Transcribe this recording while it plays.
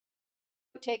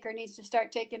taker needs to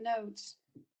start taking notes.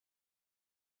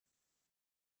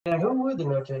 Yeah, who would the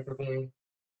note taker be?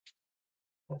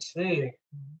 Let's see.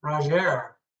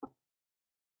 Roger.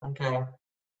 Okay.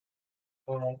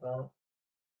 All right, well.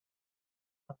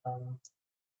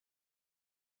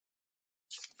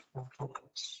 Let's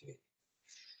see.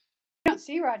 I don't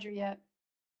see Roger yet.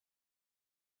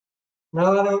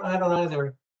 No, I don't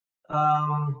either.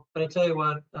 But I tell you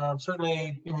what,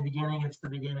 certainly in the beginning, it's the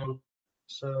beginning.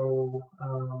 So,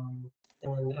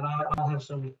 and I'll have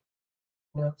some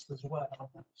notes as well.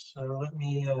 So let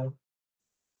me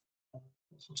put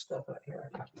some stuff up here.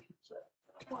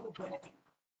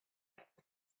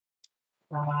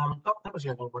 Oh, that was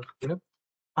your little work. Good.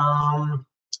 All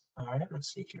right,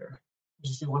 let's see here.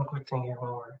 Just do one quick thing here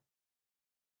while we're.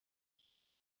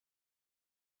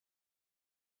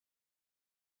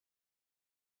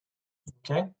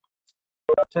 Okay.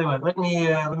 Tell you what, let me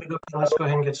go. Let's go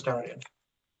ahead and get started.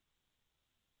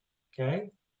 Okay.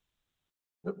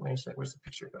 Oop, wait a sec. Where's the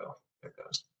picture go? There it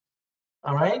goes.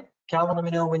 All right, Calvin. Let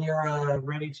me know when you're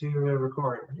ready to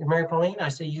record. Mary Pauline, I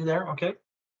see you there. Okay.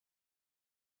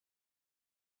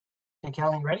 Hey,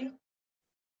 Calvin, ready?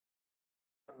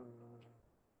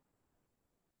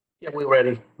 Yeah, we're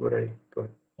ready. We're ready. Go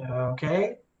ahead.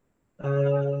 Okay.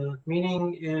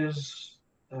 Meeting is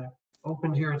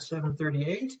opened here at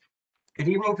 7:38. Good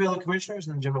evening, fellow commissioners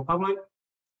and the general public.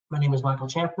 My name is Michael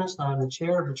Champness, and I'm the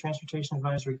chair of the Transportation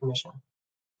Advisory Commission.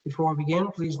 Before we begin,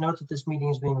 please note that this meeting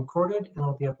is being recorded and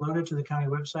will be uploaded to the county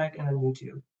website and on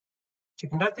YouTube. To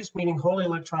conduct this meeting wholly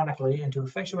electronically and to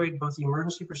effectuate both the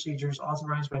emergency procedures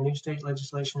authorized by new state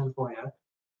legislation and FOIA,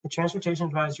 the Transportation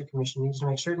Advisory Commission needs to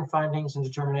make certain findings and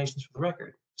determinations for the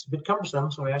record. It's a bit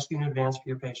cumbersome, so I ask you in advance for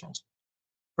your patience.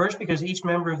 First, because each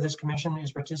member of this commission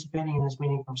is participating in this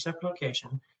meeting from a separate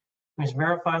location, we must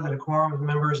verify that a quorum of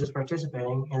members is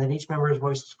participating and that each member's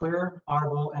voice is clear,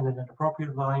 audible, and at an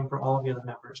appropriate volume for all of the other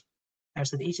members. I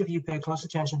ask that each of you pay close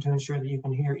attention to ensure that you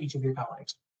can hear each of your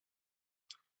colleagues.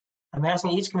 I'm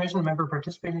asking each commission member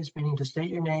participating in this meeting to state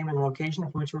your name and the location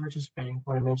from which you're participating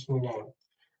when I mention your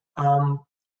name.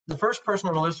 The first person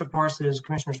on the list, of course, is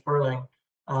Commissioner Sperling.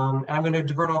 I'm going to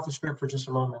divert off the script for just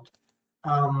a moment.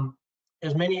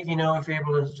 As many of you know, if you're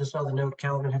able to just saw the note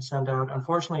Calvin had sent out,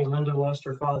 unfortunately, Linda lost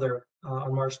her father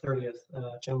on March 30th,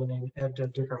 a gentleman named Ed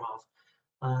Dickerhoff.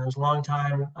 He was a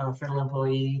longtime federal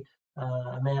employee,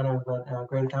 a man of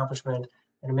great accomplishment,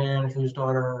 and a man whose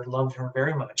daughter loved him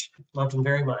very much.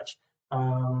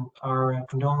 Our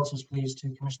condolences, please,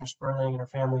 to Commissioner Sperling and her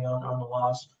family on the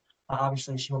loss.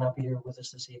 Obviously, she will not be here with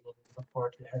us this evening. We look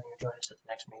forward to having her join us at the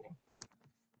next meeting.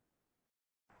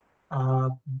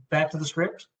 Back to the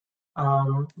script.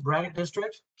 Braddock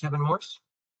District, Kevin Morse.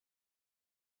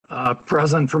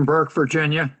 Present from Burke,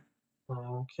 Virginia.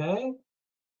 Okay.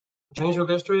 Janesville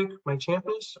District, Mike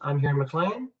Champness. I'm here in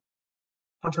McLean.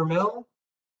 Hunter Mill,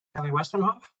 Kelly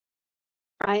Westenhoff.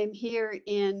 I am here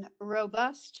in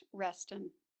robust Reston.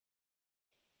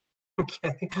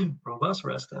 Okay, robust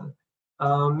Reston.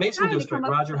 Mason District,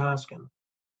 Roger Hoskin.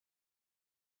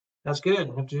 That's good.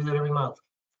 We have to do that every month.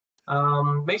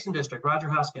 Mason District, Roger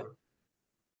Hoskin.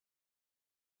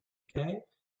 Okay.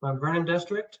 Vernon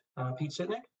District, Pete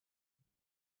Sitnick.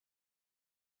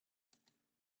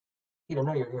 Pete, I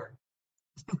know you're here.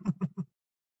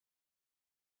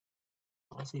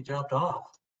 Unless he dropped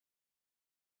off.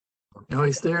 No,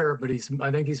 he's there, but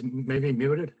I think he's maybe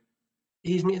muted.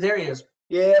 There he is.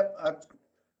 Yeah, I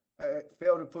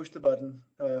failed to push the button.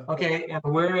 Okay, and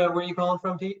where are you calling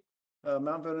from, Pete?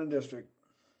 Mount Vernon District.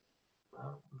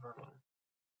 Mount Vernon.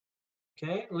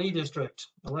 Okay, Lee District,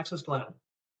 Alexis Glenn.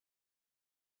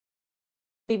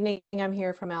 Good evening, I'm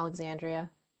here from Alexandria.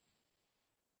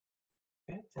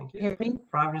 Okay, thank you. Hear me?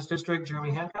 Providence District,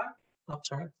 Jeremy Hancock. Oh,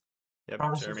 sorry. Yep,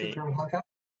 Providence District, Jeremy Hancock.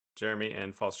 Jeremy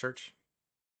and Falls Church.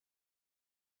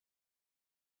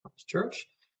 Falls Church.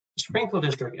 Springfield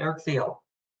District, Eric Thiel.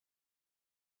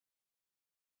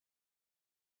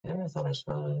 Yeah, I thought I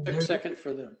saw. Took a second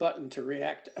for the button to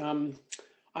react. I'm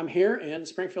here in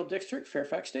Springfield District,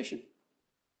 Fairfax Station.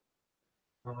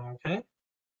 Okay.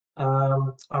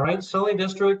 All right, Sully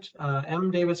District, M.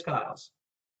 David Skiles.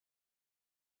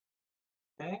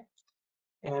 Okay.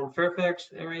 And Fairfax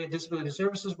Area Disability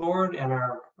Services Board and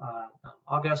our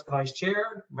august Vice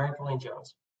Chair, Mary Pauline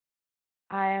Jones.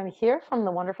 I am here from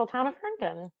the wonderful town of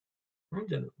Herndon.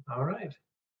 Herndon, all right.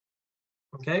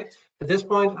 Okay, at this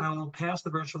point, I will pass the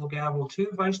virtual gavel to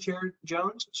Vice Chair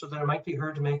Jones so that it might be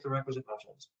heard to make the requisite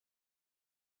motions.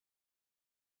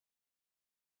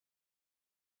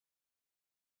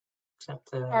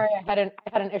 Sorry, I had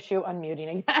an issue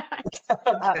unmuting.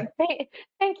 Okay.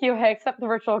 Thank you. I accept the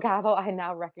virtual gavel. I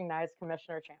now recognize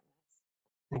Commissioner Champness.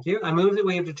 Thank you. I move that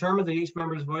we have determined that each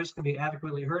member's voice can be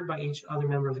adequately heard by each other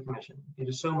member of the commission. It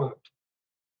is so moved.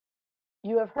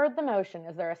 You have heard the motion.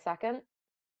 Is there a second?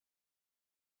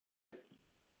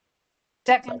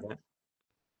 Second.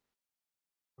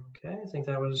 Okay, I think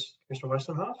that was Mr.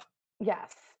 Westenhoff.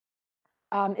 Yes.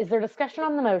 Is there discussion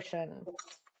on the motion?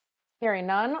 Hearing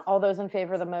none, all those in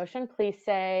favor of the motion, please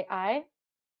say aye.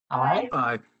 Aye.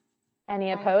 Aye.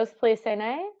 Any opposed, please say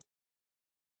nay.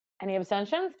 Any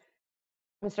abstentions?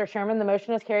 Mr. Chairman, the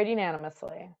motion is carried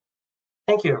unanimously.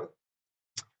 Thank you.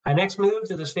 I next move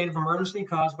that the state of emergency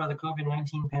caused by the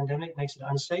COVID-19 pandemic makes it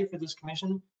unsafe for this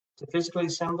commission to physically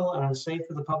assemble and unsafe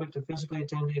for the public to physically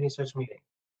attend any such meeting.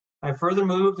 I further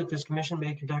move that this commission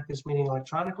may conduct this meeting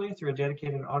electronically through a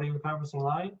dedicated audio conferencing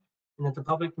line, and that the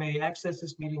public may access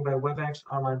this meeting by WebEx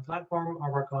online platform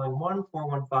or by calling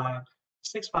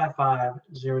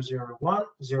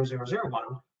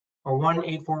 1-415-655-001-0001 or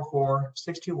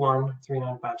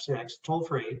 1-844-621-3956, toll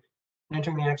free, and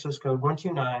entering the access code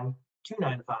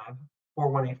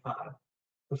 129-295-4185.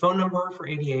 The phone number for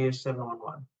ADA is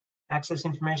 711. Access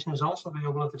information is also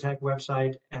available at the TAC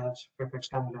website at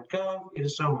fairfaxcounty.gov. It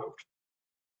is so moved.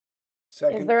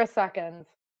 Second. Is there a second?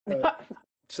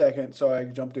 Second, sorry, I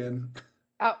jumped in.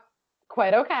 Oh,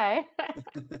 quite okay.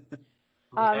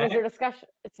 Okay. Is there discussion?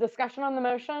 It's discussion on the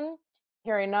motion.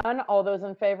 Hearing none, all those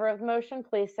in favor of the motion,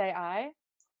 please say aye.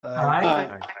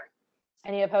 Aye.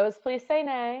 Any opposed, please say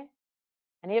nay.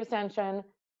 Any abstention?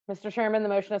 Mr. Chairman, the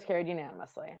motion is carried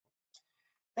unanimously.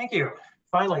 Thank you.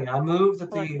 Finally, I move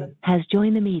that the has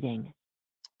joined the meeting.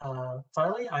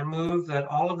 finally, I move that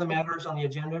all of the matters on the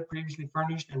agenda previously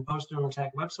furnished and posted on the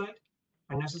TAC website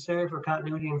are necessary for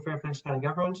continuity in Fairfax County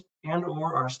government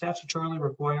and/or are statutorily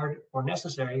required or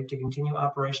necessary to continue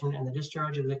operation and the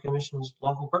discharge of the Commission's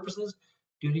lawful purposes,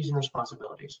 duties, and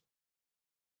responsibilities.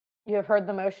 You have heard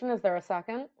the motion. Is there a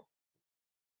second?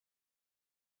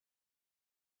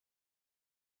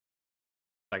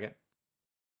 Second.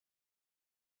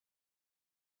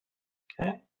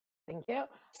 Okay. Thank you.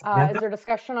 Samantha? Is there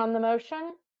discussion on the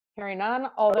motion? Hearing none,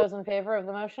 all those in favor of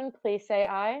the motion, please say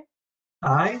aye.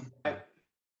 Aye.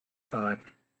 Aye.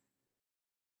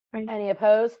 Any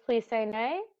opposed, please say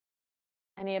nay.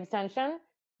 Any abstention?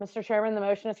 Mr. Chairman, the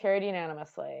motion is carried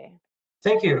unanimously.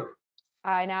 Thank you.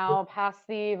 I now pass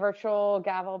the virtual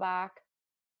gavel back to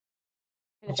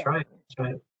the That's chairman. right. That's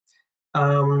right.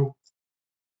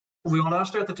 We will now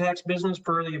start the tax business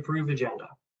per the approved agenda.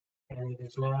 And it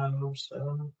is now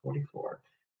 7:44.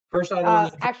 First item on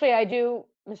the Actually, I do,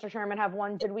 Mr. Chairman, have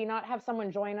one. Did we not have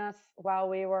someone join us while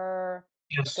we were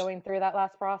yes. going through that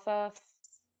last process?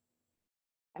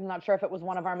 I'm not sure if it was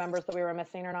one of our members that we were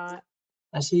missing or not.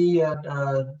 I see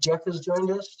Jeff has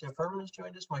joined us, Jeff Herman has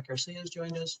joined us, Mike Garcia has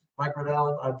joined us, Mike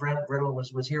Riddell, Brent Riddle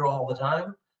was here all the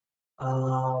time.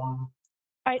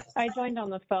 I joined on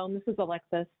the phone. This is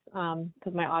Alexis,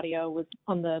 because my audio was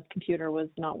on the computer was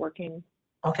not working.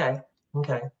 Okay,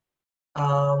 okay.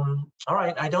 All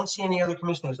right, I don't see any other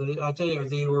commissioners. I tell you,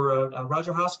 they were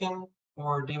Roger Hoskin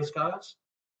or David Scott.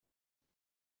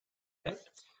 Okay,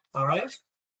 all right.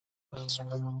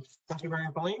 Thank you very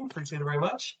much, Pauline. Appreciate it very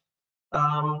much.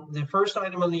 The first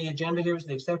item on the agenda here is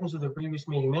the acceptance of the previous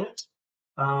meeting minutes.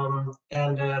 I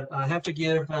have to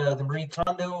give the Marie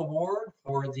Kondo Award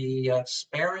for the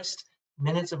sparest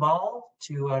minutes of all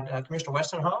to Commissioner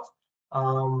Westenhoff.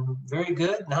 Very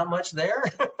good, not much there.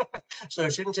 So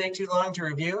it shouldn't take too long to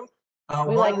review.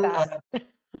 We like that.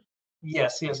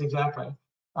 Yes, exactly.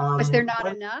 Was there not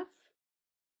enough?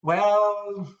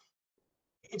 Well,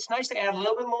 it's nice to add a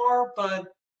little bit more,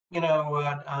 but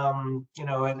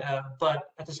but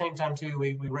at the same time too,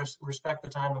 we respect the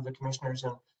time of the commissioners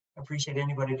and appreciate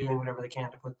anybody doing whatever they can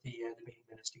to put the meeting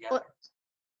minutes together.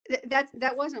 Well,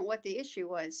 that wasn't what the issue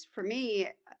was for me.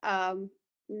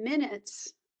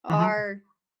 Minutes are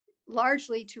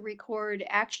largely to record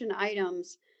action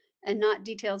items and not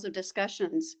details of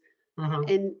discussions.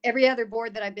 And every other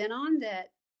board that I've been on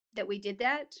that we did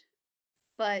that,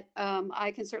 but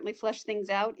I can certainly flesh things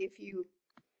out if you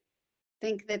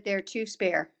think that they're too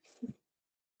spare.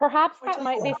 Perhaps that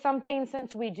might be something,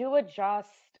 since we do adjust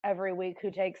every week who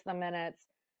takes the minutes,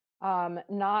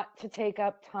 not to take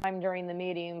up time during the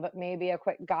meeting, but maybe a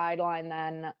quick guideline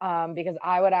then, because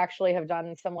I would actually have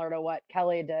done similar to what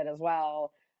Kelly did as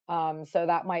well. So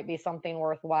that might be something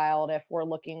worthwhile if we're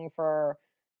looking for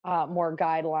more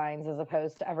guidelines as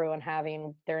opposed to everyone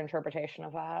having their interpretation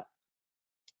of that.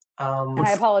 And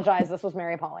I apologize, this was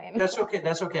Mary Pauline. That's okay,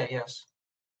 that's okay, yes.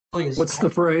 Please. What's the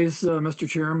phrase, Mr.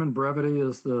 Chairman? Brevity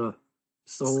is the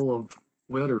soul of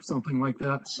wit or something like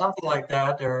that? Something like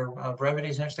that, or brevity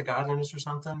is next to godliness or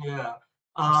something, yeah.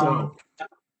 So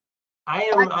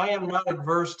I am not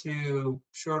adverse to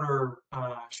shorter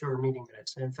meeting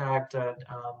minutes. In fact, this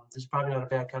is probably not a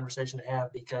bad conversation to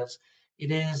have because it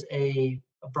is a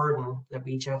burden that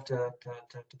we each have to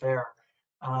bear.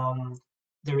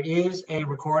 There is a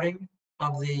recording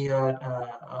of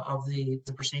the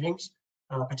proceedings,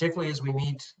 particularly as we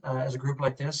meet as a group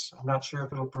like this. I'm not sure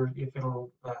if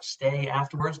it'll stay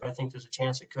afterwards, but I think there's a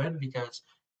chance it could, because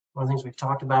one of the things we've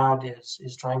talked about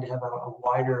is trying to have a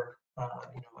wider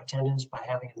attendance by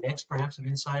having a mix perhaps of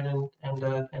inside and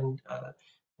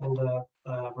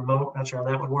remote. Not sure how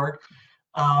that would work.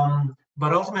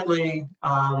 But ultimately,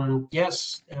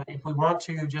 yes, if we want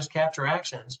to just capture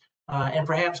actions and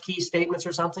perhaps key statements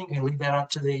or something, you can leave that up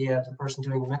to the person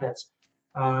doing the minutes.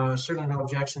 Certainly no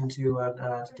objection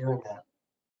to doing that.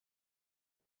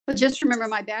 But just remember,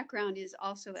 my background is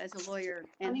also as a lawyer,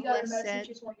 and the less said,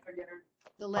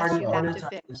 the less you have to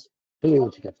fix.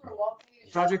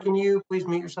 Roger, can you please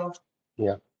mute yourself?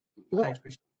 Yeah. Thanks,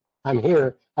 Bruce. I'm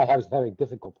here. I was having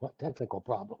difficult technical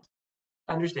problems.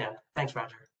 Understand. Thanks,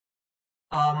 Roger.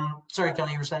 Sorry,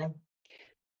 Kelly, you were saying?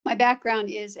 My background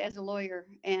is as a lawyer,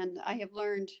 and I have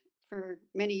learned for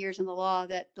many years in the law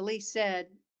that the least said,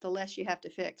 the less you have to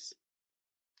fix.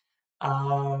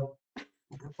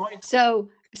 Good point. So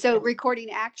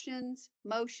recording actions,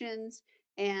 motions,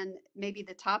 and maybe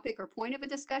the topic or point of a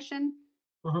discussion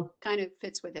kind of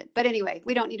fits with it. But anyway,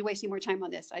 we don't need to waste any more time on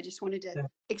this. I just wanted to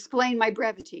explain my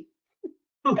brevity.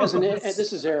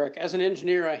 This is Eric. As an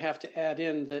engineer, I have to add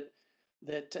in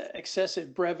that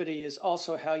excessive brevity is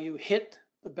also how you hit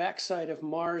the backside of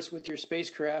Mars with your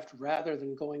spacecraft rather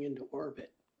than going into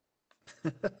orbit.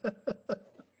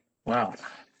 Wow.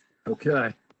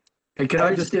 Okay. Hey, can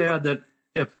I just add that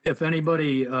if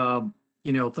anybody,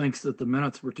 thinks that the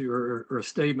minutes were or a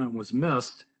statement was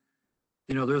missed,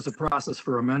 there's a process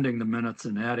for amending the minutes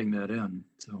and adding that in.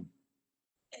 So,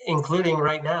 including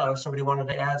right now, if somebody wanted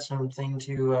to add something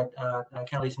to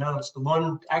Kelly's notes, the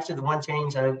one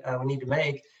change I would need to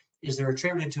make is they're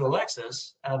attributed to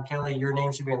Alexis. Kelly, your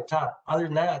name should be on the top. Other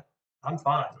than that, I'm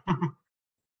fine. I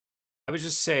would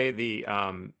just say the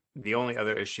only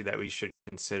other issue that we should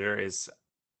consider is,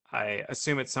 I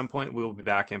assume at some point we'll be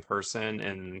back in person,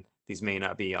 and these may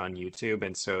not be on YouTube,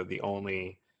 and so the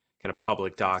only kind of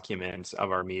public document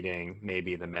of our meeting may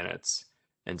be the minutes,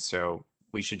 and so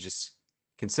we should just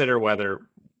consider whether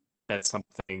that's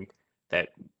something that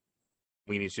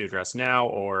we need to address now,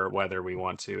 or whether we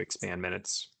want to expand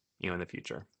minutes, in the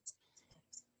future.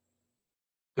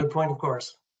 Good point, of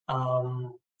course. I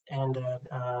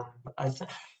think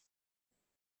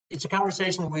it's a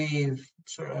conversation we've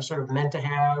sort of meant to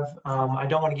have. I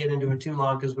don't want to get into it too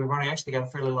long because we've already actually got a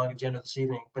fairly long agenda this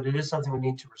evening, but it is something we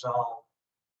need to resolve.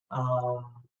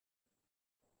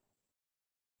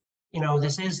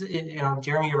 This is,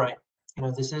 Jeremy, you're right.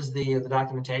 This is the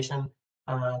documentation.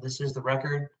 This is the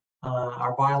record.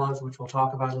 Our bylaws, which we'll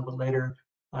talk about a little bit later,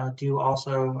 do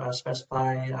also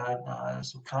specify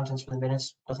some contents for the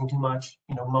minutes. Nothing too much,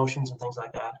 motions and things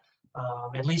like that.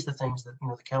 At least the things that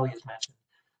that Kelly has mentioned.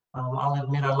 I'll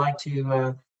admit I like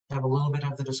to have a little bit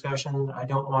of the discussion. I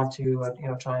don't want to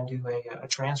try and do a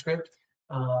transcript,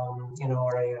 or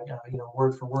a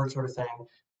word for word sort of thing.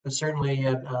 But certainly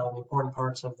important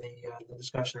parts of the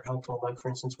discussion are helpful. Like for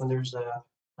instance, when there's a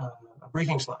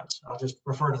briefing slides, I'll just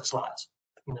refer to the slides.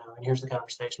 And here's the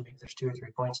conversation because there's 2 or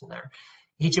 3 points in there,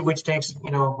 each of which takes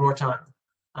more time.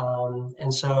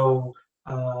 And so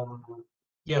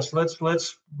yes, let's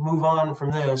move on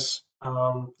from this.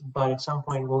 But at some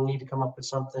point we'll need to come up with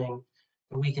something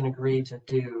that we can agree to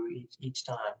do each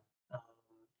time.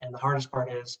 And the hardest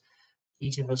part is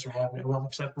each of us are having it, well,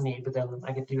 except me, but then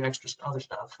I get to do extra other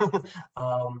stuff.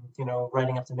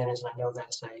 Writing up the minutes, and I know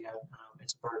that's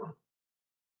it's a burden.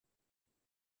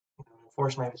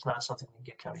 Unfortunately, it's not something we can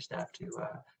get county staff to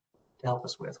help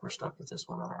us with. We're stuck with this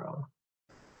one on our own.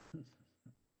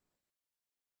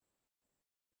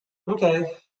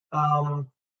 Okay.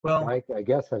 Well, Mike, I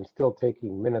guess I'm still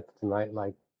taking minutes tonight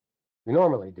like we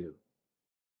normally do.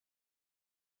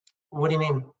 What do you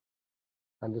mean?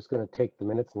 I'm just going to take the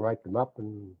minutes and write them up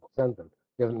and send them.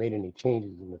 You haven't made any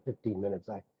changes in the 15 minutes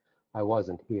I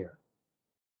wasn't here.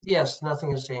 Yes,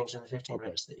 nothing has changed in the 15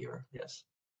 minutes that you were. Yes.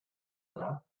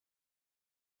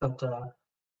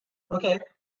 Okay.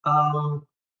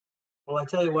 Well, I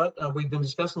tell you what, we've been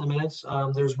discussing the minutes.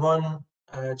 There's one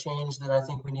change that I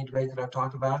think we need to make that I've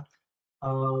talked about.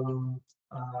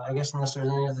 I guess unless there's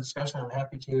any other discussion, I'm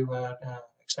happy to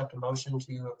accept a motion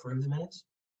to approve the minutes.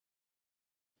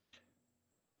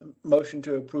 Motion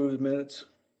to approve the minutes.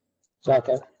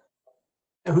 Second.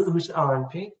 Who's on?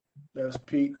 Pete? That was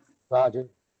Pete. Roger.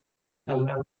 And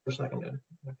seconded.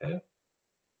 Okay.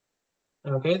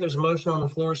 Okay, there's a motion on the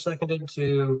floor, seconded,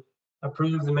 to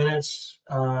approve the minutes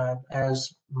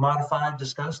as modified,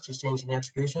 discussed, just changing the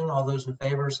execution. All those in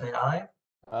favor say aye.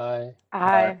 Aye.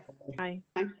 Aye. Aye.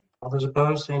 All those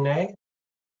opposed say nay.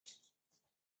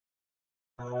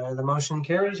 The motion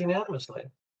carries unanimously.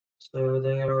 So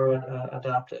they are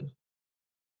adopted.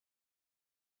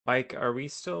 Mike, are we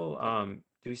still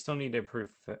do we still need to approve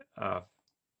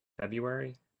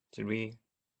February? Did we?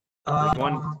 There's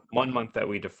one month that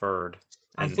we deferred.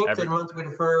 I and think the month we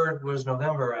deferred was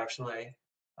November, actually.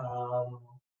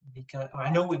 Because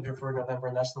I know we deferred November,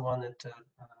 and that's the one that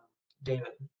David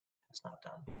has not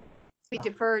done. We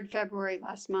deferred February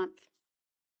last month.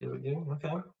 Do we do?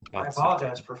 Okay. I That's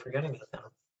apologize for forgetting that then.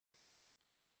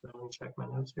 Let me check my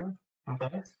notes here. Okay.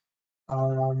 That's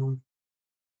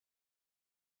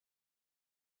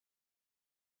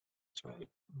right.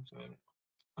 That's right.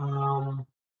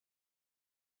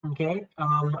 Okay.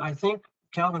 I think,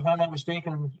 Calvin, if I'm not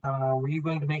mistaken, were you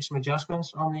going to make some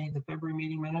adjustments on the February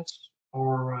meeting minutes,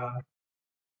 or a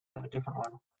different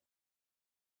one?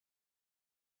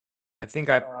 I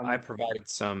think I provided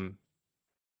some.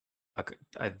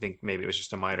 I think maybe it was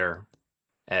just a minor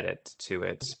edit to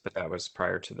it, but that was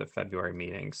prior to the February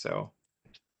meeting. So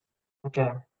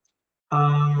Okay.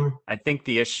 I think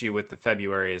the issue with the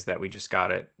February is that we just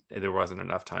got it. There wasn't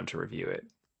enough time to review it.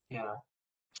 Yeah.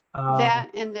 That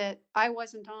and that I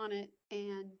wasn't on it,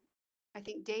 and I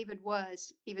think David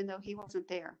was, even though he wasn't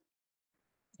there.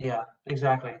 Yeah,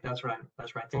 exactly. That's right.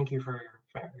 That's right. Thank you for your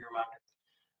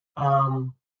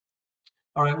reminder.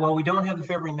 All right. Well, we don't have the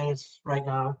February minutes right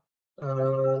now.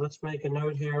 Let's make a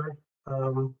note here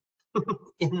in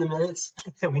the minutes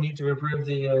that we need to approve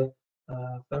the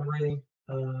February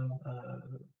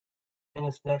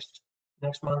minutes next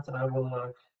month, and I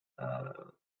will.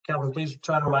 Calvin, please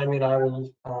try to remind me that I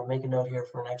will make a note here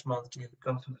for next month to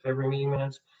go through the February meeting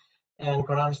minutes. And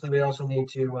quite honestly, we also need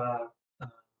to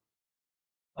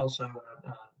talk to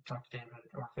David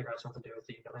or figure out something to do with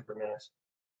the November minutes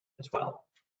as well.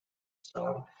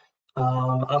 So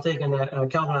I'll take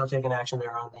Calvin, I'll take an action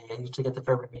there on to get the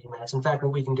February meeting minutes. In fact,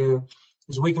 what we can do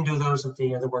is we can do those at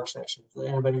the work session.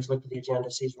 Anybody who's looked at the agenda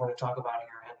sees we're going to talk about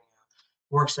here having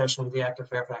a work session with the active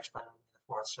Fairfax plan on May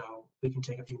the 4th. So we can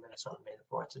take a few minutes on May the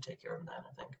 4th to take care of that,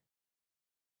 I think.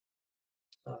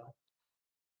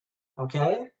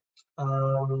 Okay.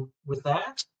 With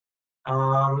that,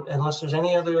 unless there's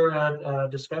any other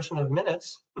discussion of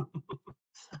minutes,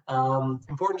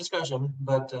 important discussion,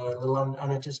 but a little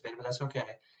unanticipated, but that's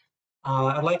okay.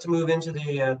 I'd like to move into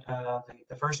the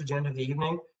first agenda of the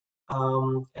evening,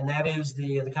 and that is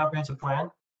the comprehensive plan.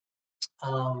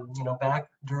 Back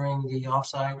during the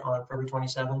offsite on February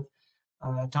 27th,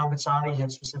 Tom Pizzani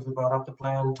had specifically brought up the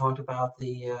plan, talked about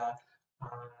the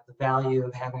value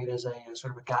of having it as a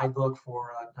sort of a guidebook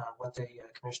for what the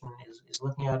commission is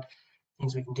looking at,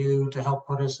 things we can do to help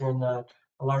put us in a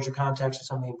larger context of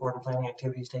some of the important planning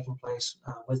activities taking place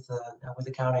with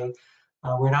the county.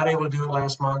 We're not able to do it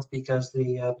last month because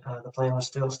the plan was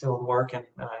still in work, and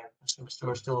I assume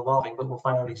it's still evolving, but we'll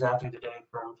find out exactly today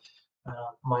from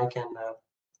Mike and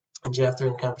Jeff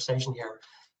during the conversation here.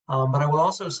 But I will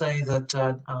also say that,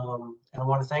 and I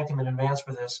want to thank them in advance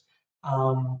for this.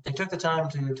 They took the time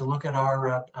to look at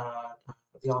our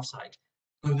the offsite,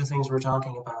 look at the things we're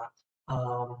talking about,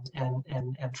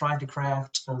 and tried to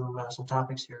craft some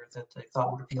topics here that they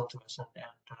thought would appeal to us. And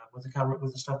with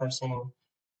the stuff I've seen,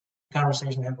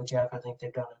 conversation we had with Jeff, I think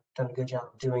they've done a good job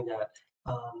of doing that.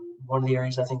 One of the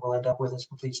areas I think we'll end up with is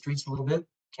complete streets a little bit.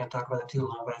 Can't talk about it too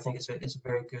long, but I think it's a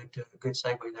very good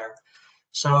segue there.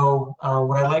 So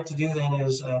what I'd like to do then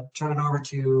is turn it over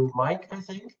to Mike, I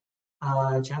think.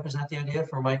 Jeff, is that the idea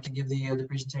for Mike to give the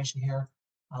presentation here?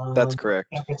 That's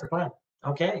correct.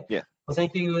 Okay. Yeah. Well,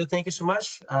 thank you so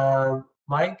much.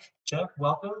 Mike, Jeff,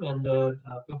 welcome, and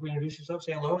feel free to introduce yourself,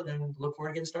 say hello, and then look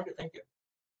forward to getting started. Thank you.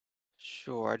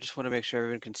 Sure. I just want to make sure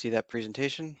everyone can see that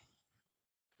presentation.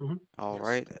 Mm-hmm. All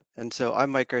right. And so I'm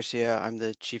Mike Garcia. I'm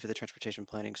the chief of the transportation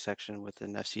planning section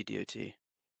within FCDOT.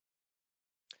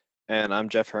 And I'm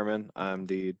Jeff Herman. I'm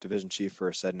the division chief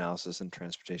for site analysis and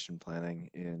transportation planning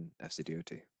in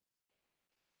FCDOT.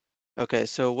 Okay,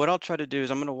 so what I'll try to do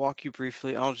is I'm going to walk you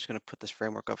briefly. I'm just going to put this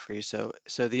framework up for you. So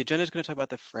the agenda is going to talk about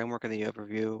the framework and the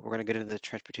overview. We're going to get into the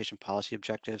transportation policy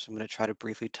objectives. I'm going to try to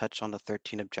briefly touch on the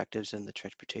 13 objectives in the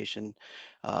transportation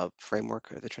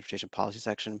framework, or the transportation policy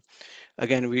section.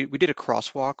 Again, we did a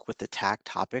crosswalk with the TAC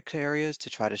topic areas to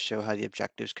try to show how the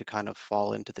objectives could kind of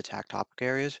fall into the TAC topic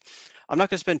areas. I'm not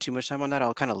going to spend too much time on that.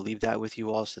 I'll kind of leave that with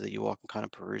you all so that you all can kind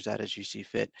of peruse that as you see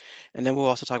fit. And then we'll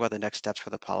also talk about the next steps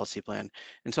for the policy plan.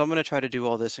 And so I'm going to try to do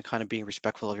all this and kind of being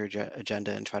respectful of your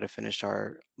agenda and try to finish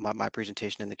my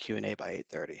presentation in the Q&A by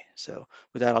 8:30. So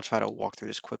with that, I'll try to walk through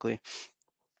this quickly.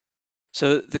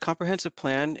 So the comprehensive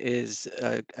plan is,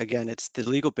 again, it's the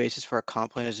legal basis for a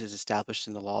comp plan as is established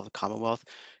in the law of the Commonwealth.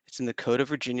 It's in the Code of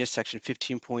Virginia, section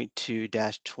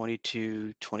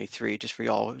 15.2-2223, just for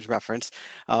y'all's reference.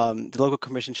 The local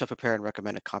commission shall prepare and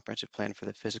recommend a comprehensive plan for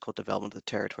the physical development of the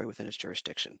territory within its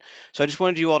jurisdiction. So I just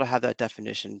wanted you all to have that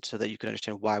definition so that you can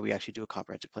understand why we actually do a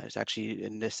comprehensive plan. It's actually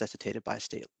necessitated by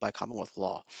Commonwealth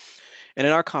law. And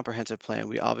in our comprehensive plan,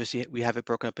 we have it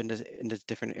broken up into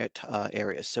different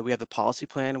areas. So we have the policy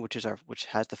plan, which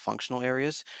has the functional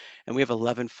areas, and we have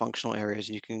 11 functional areas.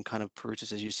 And you can kind of peruse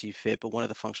this as you see fit, but one of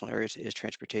the functional areas is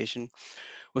transportation.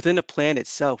 Within the plan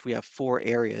itself, we have 4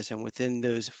 areas, and within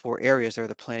those 4 areas are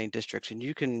the planning districts. And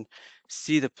you can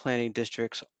see the planning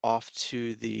districts off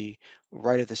to the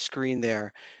right of the screen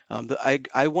there.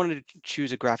 I wanted to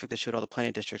choose a graphic that showed all the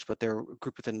planning districts, but they're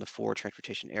grouped within the 4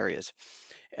 transportation areas.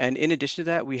 And in addition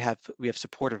to that, we have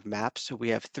supportive maps. So we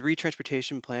have 3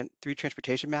 transportation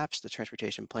maps: the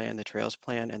transportation plan, the trails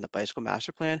plan, and the bicycle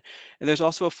master plan. And there's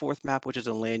also a 4th map, which is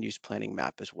a land use planning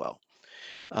map as well.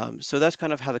 So that's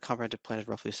kind of how the comprehensive plan is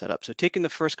roughly set up. So taking the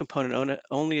first component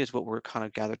only is what we're kind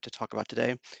of gathered to talk about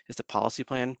today, is the policy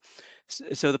plan.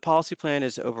 So the policy plan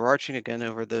is overarching, again,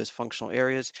 over those functional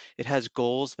areas. It has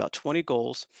goals, about 20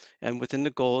 goals, and within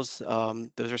the goals,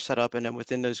 those are set up, and then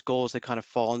within those goals, they kind of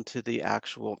fall into the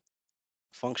actual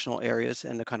functional areas,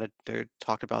 and they're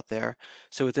talked about there.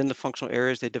 So within the functional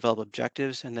areas, they develop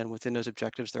objectives, and then within those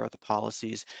objectives, there are the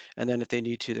policies, and then if they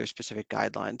need to, there's specific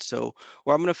guidelines. So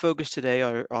where I'm going to focus today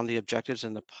are on the objectives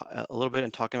and a little bit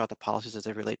and talking about the policies as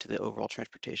they relate to the overall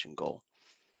transportation goal.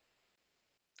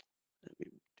 Let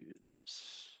me do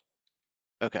this.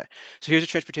 Okay, so here's a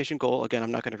transportation goal. Again,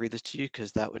 I'm not going to read this to you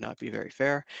because that would not be very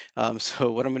fair.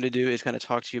 So what I'm going to do is kind of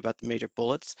talk to you about the major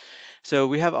bullets. So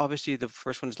we have, obviously, the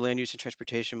first one is land use and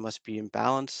transportation must be in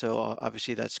balance. So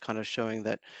obviously that's kind of showing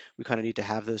that we kind of need to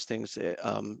have those things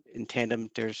in tandem.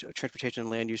 There's transportation and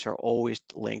land use are always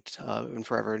linked and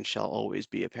forever and shall always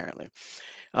be, apparently.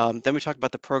 Then we talked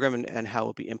about the program and how it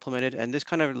will be implemented. And this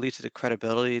kind of leads to the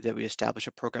credibility that we establish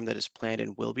a program that is planned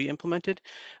and will be implemented.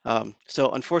 So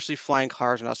unfortunately, flying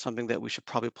cars are not something that we should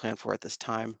probably plan for at this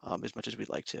time as much as we'd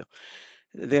like to.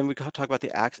 Then we talk about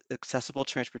the accessible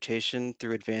transportation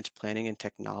through advanced planning and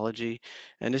technology.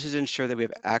 And this is to ensure that we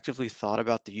have actively thought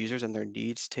about the users and their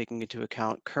needs, taking into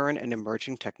account current and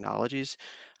emerging technologies.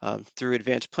 Through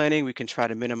advanced planning, we can try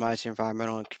to minimize the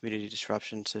environmental and community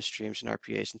disruptions to streams and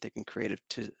RPAs and thinking creative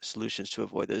solutions to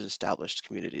avoid those established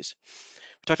communities.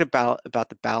 We talked about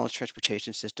the balanced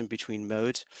transportation system between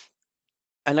modes.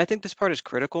 And I think this part is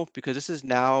critical because this is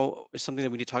now something that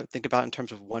we need to think about in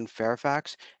terms of one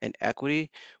Fairfax and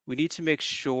equity. We need to make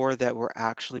sure that we're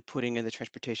actually putting in the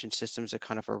transportation systems that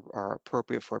kind of are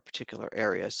appropriate for a particular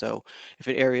area. So if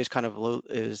an area is kind of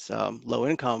low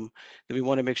income, then we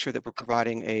want to make sure that we're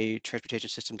providing a transportation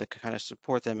system that can kind of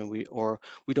support them, and we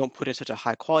don't put in such a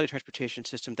high quality transportation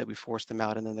system that we force them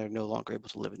out and then they're no longer able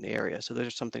to live in the area. So those are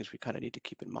some things we kind of need to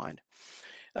keep in mind.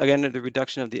 Again, the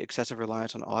reduction of the excessive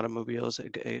reliance on automobiles,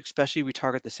 especially we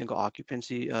target the single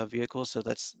occupancy vehicles. So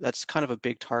that's kind of a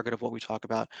big target of what we talk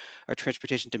about. Our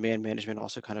transportation demand management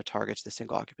also kind of targets the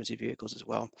single occupancy vehicles as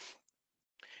well.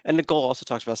 And the goal also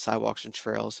talks about sidewalks and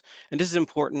trails. And this is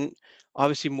important,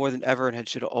 obviously more than ever, and it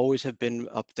should always have been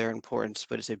up there in importance,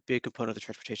 but it's a big component of the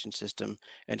transportation system,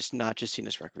 and it's not just seen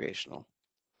as recreational.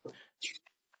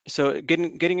 So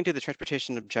getting into the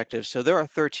transportation objectives, so there are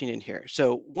 13 in here.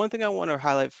 So one thing I want to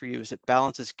highlight for you is that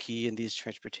balance is key in these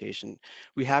transportation.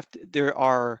 There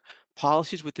are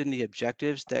policies within the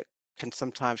objectives that can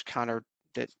sometimes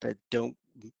that don't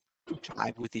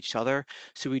jive with each other.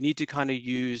 So we need to kind of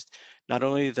use not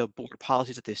only the board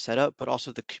policies that they set up, but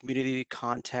also the community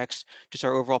context, just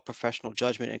our overall professional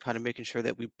judgment, and kind of making sure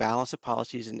that we balance the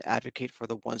policies and advocate for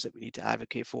the ones that we need to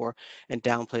advocate for and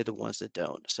downplay the ones that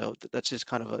don't. So that's just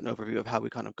kind of an overview of how we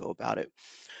kind of go about it.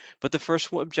 But the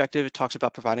first objective, it talks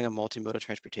about providing a multimodal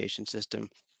transportation system.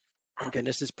 Again,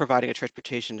 this is providing a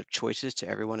transportation of choices to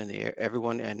everyone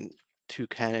and who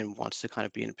can and wants to kind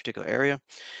of be in a particular area.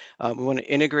 We want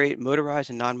to integrate motorized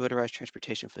and non-motorized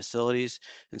transportation facilities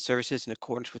and services in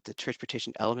accordance with the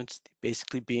transportation elements,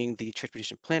 basically being the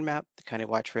transportation plan map, the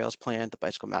countywide trails plan, the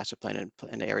bicycle master plan,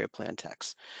 and the area plan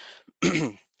text.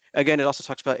 Again, it also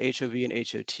talks about HOV and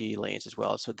HOT lanes as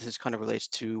well. So this kind of relates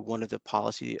to one of the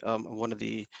policy, one of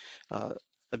the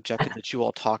objectives that you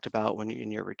all talked about when in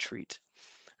your retreat,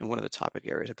 and one of the topic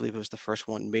areas. I believe it was the first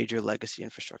one, major legacy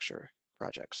infrastructure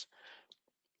projects.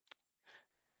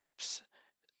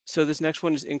 So this next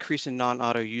one is increase in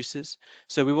non-auto uses.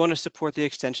 So we want to support the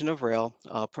extension of rail,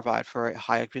 provide for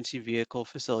high occupancy vehicle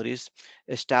facilities,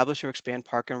 establish or expand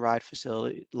park and ride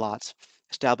facility lots,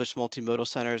 establish multimodal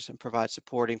centers, and provide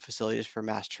supporting facilities for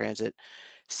mass transit,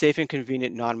 safe and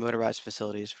convenient non-motorized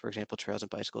facilities, for example, trails and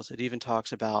bicycles. It even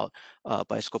talks about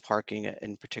bicycle parking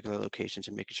in particular locations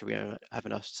and making sure we have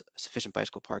enough sufficient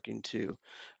bicycle parking to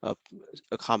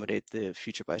accommodate the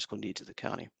future bicycle needs of the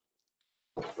county.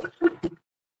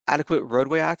 Adequate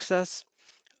roadway access.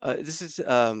 This is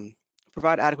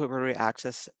provide adequate roadway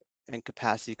access and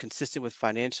capacity consistent with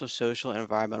financial, social, and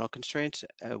environmental constraints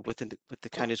with the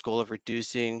county's goal of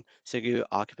reducing single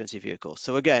occupancy vehicles.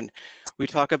 So again, we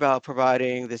talk about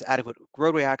providing this adequate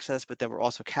roadway access, but then we're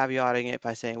also caveating it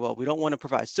by saying, well, we don't want to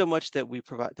provide so much that we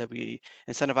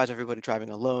incentivize everybody driving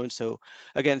alone. So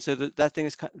again, so that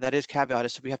is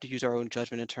caveated. So we have to use our own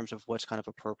judgment in terms of what's kind of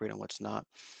appropriate and what's not.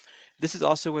 This is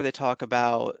also where they talk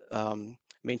about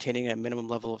maintaining a minimum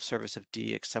level of service of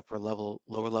D, except where lower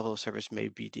level of service may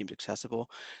be deemed accessible.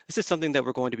 This is something that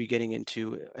we're going to be getting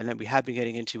into, and that we have been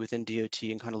getting into within DOT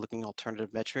and kind of looking at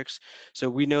alternative metrics. So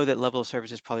we know that level of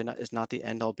service is probably not the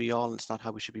end all be all, and it's not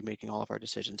how we should be making all of our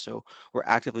decisions. So we're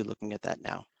actively looking at that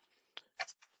now.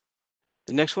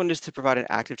 The next one is to provide an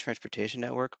active transportation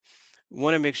network. We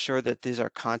want to make sure that these are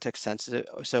context sensitive.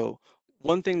 So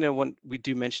one thing that we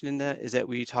do mention in that is that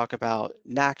we talk about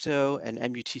NACTO and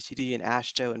MUTCD and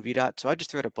AASHTO and VDOT. So I just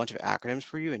threw out a bunch of acronyms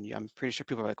for you, and I'm pretty sure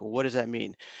people are like, well, what does that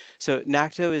mean? So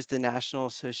NACTO is the National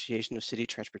Association of City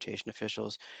Transportation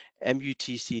Officials.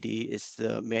 MUTCD is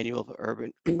the Manual of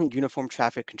Urban Uniform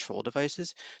Traffic Control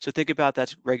Devices. So think about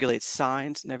that regulates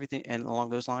signs and everything and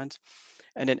along those lines.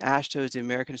 And then AASHTO is the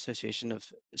American Association of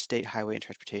State Highway and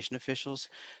Transportation Officials.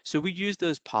 So we use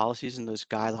those policies and those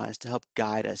guidelines to help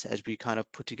guide us as we kind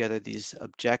of put together these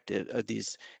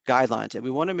these guidelines. And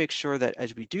we want to make sure that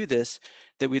as we do this,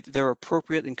 that they're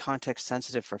appropriate and context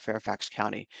sensitive for Fairfax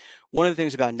County. One of the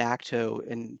things about NACTO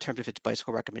in terms of its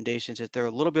bicycle recommendations is they're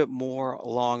a little bit more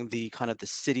along the kind of the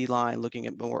city line, looking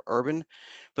at more urban.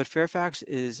 But Fairfax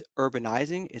is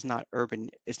urbanizing, is not urban,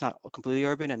 it's not completely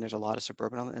urban, and there's a lot of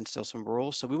suburban and still some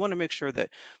rural. So we want to make sure that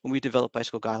when we develop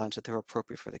bicycle guidelines that they're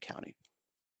appropriate for the county.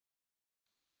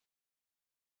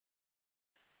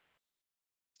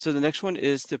 So the next one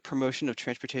is the promotion of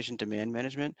transportation demand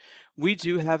management. We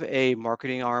do have a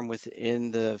marketing arm within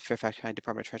the Fairfax County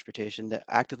Department of Transportation that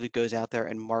actively goes out there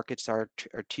and markets our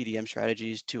TDM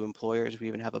strategies to employers. We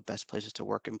even have a best places to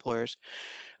work employers.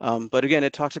 But again,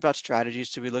 it talks about strategies.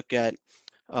 So we look at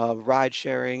ride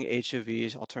sharing,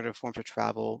 HOVs, alternative forms of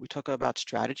travel. We talk about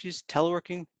strategies,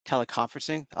 teleworking,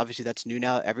 teleconferencing. Obviously, that's new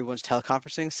now. Everyone's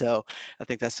teleconferencing. So I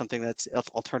think that's something that's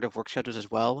alternative work schedules as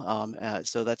well.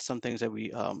 So that's some things that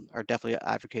we are definitely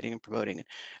advocating and promoting.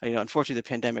 And, unfortunately, the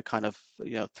pandemic kind of,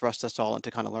 thrust us all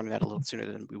into kind of learning that a little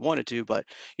sooner than we wanted to. But,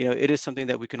 it is something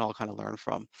that we can all kind of learn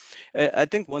from. I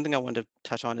think one thing I wanted to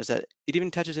touch on is that it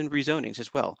even touches in rezonings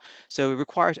as well. So it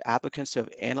requires applicants to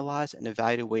analyze and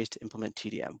evaluate ways to implement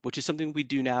TDM, which is something we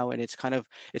do now, and it's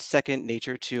second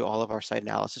nature to all of our site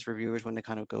analysis reviewers when they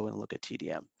kind of go and look at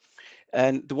TDM.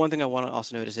 And the one thing I want to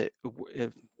also note is that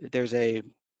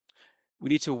we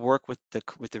need to work with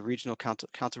the regional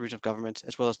council region of governments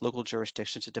as well as local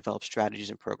jurisdictions to develop strategies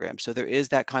and programs. So there is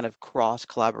that kind of cross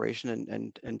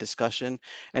collaboration and discussion.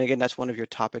 And again, that's one of your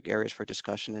topic areas for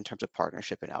discussion in terms of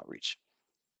partnership and outreach.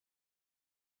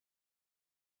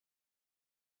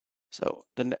 So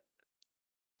the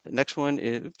next one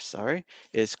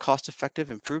is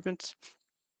cost-effective improvements.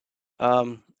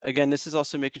 Again, this is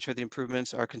also making sure the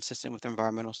improvements are consistent with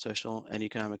environmental, social, and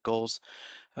economic goals.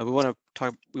 We want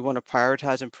to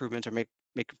prioritize improvements or make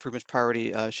improvements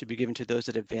priority should be given to those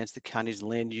that advance the county's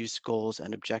land use goals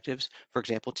and objectives. For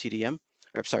example, TOD.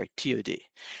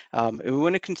 And we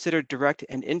want to consider direct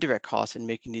and indirect costs in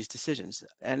making these decisions.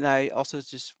 And I also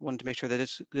just wanted to make sure that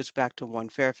this goes back to One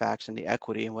Fairfax and the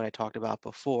equity and what I talked about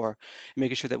before,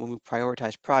 making sure that when we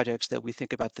prioritize projects that we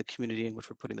think about the community in which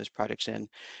we're putting those projects in.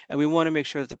 And we want to make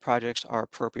sure that the projects are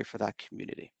appropriate for that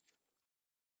community.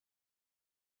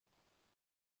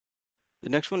 The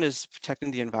next one is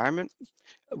protecting the environment.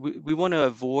 We want to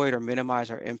avoid or minimize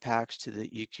our impacts to the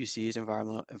EQC's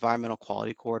environmental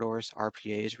quality corridors,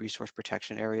 RPAs, resource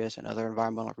protection areas, and other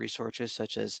environmental resources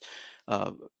such as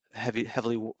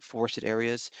heavily forested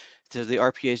areas. So the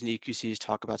RPAs and EQCs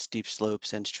talk about steep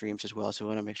slopes and streams as well. So we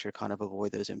want to make sure to kind of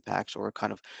avoid those impacts or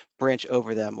kind of branch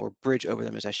over them or bridge over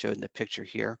them as I showed in the picture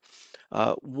here.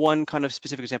 One kind of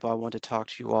specific example I want to talk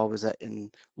to you all was that in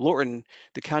Lorton,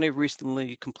 the county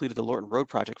recently completed the Lorton Road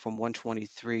project from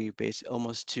 123 base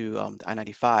almost to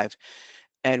I-95.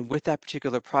 And with that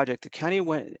particular project, the county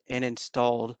went and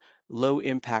installed low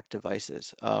impact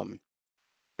devices.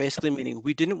 Basically meaning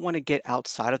we didn't want to get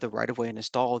outside of the right of way and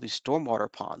install all these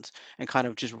stormwater ponds and kind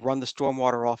of just run the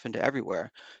stormwater off into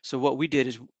everywhere. So what we did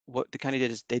is, what the county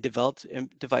did is they developed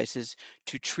devices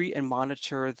to treat and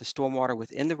monitor the stormwater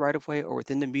within the right of way or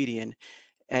within the median.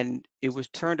 And it was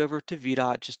turned over to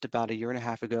VDOT just about a year and a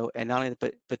half ago. And not only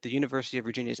that, but the University of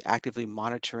Virginia is actively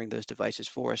monitoring those devices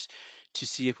for us to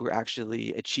see if we're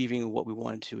actually achieving what we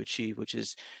wanted to achieve, which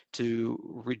is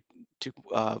to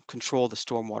control the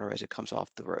stormwater as it comes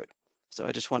off the road. So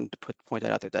I just wanted to point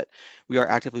that out there, that we are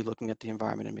actively looking at the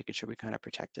environment and making sure we kind of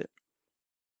protect it.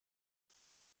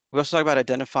 We also talk about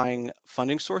identifying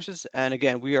funding sources. And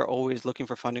again, we are always looking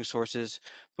for funding sources,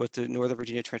 both the Northern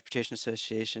Virginia Transportation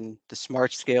Association, the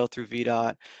Smart Scale through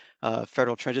VDOT,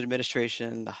 Federal Transit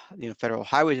Administration, the Federal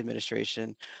Highways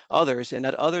Administration, others. And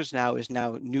that others now is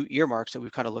new earmarks that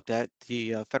we've kind of looked at.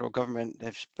 The federal government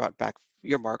has brought back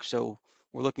earmarks. So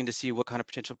we're looking to see what kind of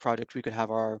potential projects we could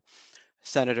have our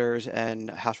senators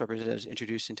and House representatives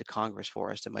introduce into Congress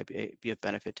for us that might be of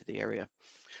benefit to the area.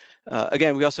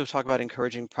 Again, we also talk about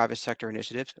encouraging private sector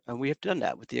initiatives, and we have done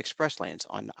that with the express lanes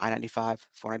on I-95,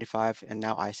 495, and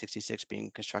now I-66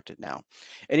 being constructed now.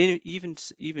 And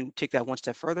even take that one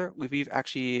step further, we've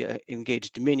actually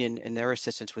engaged Dominion in their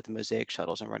assistance with the Mosaic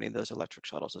shuttles and running those electric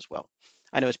shuttles as well.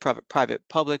 I know it's private,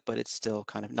 public, but it's still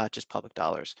kind of not just public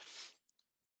dollars.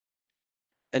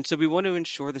 And so we want to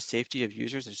ensure the safety of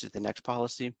users. This is the next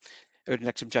policy, or the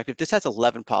next objective. This has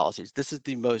 11 policies. This is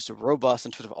the most robust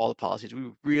in terms of all the policies.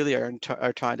 We really are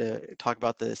trying to talk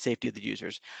about the safety of the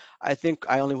users. I think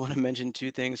I only want to mention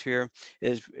two things here,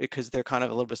 is because they're kind of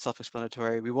a little bit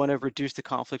self-explanatory. We want to reduce the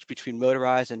conflicts between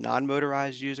motorized and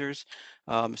non-motorized users.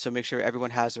 So make sure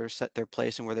everyone has their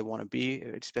place and where they want to be,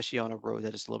 especially on a road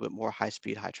that is a little bit more high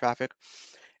speed, high traffic.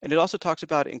 And it also talks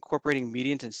about incorporating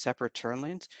medians and separate turn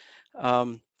lanes.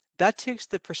 That takes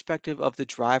the perspective of the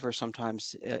driver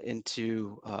sometimes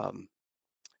into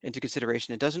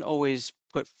consideration. It doesn't always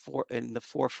put in the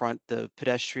forefront the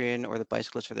pedestrian or the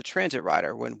bicyclist or the transit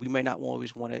rider, when we may not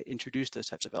always want to introduce those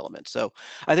types of elements. So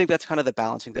I think that's kind of the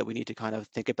balancing that we need to kind of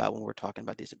think about when we're talking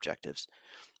about these objectives.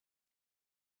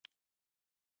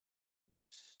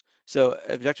 So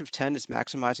objective 10 is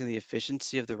maximizing the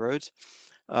efficiency of the roads.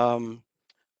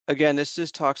 Again, this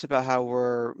just talks about how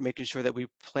we're making sure that we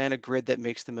plan a grid that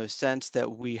makes the most sense, that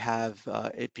we have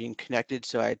it being connected.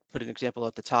 So I put an example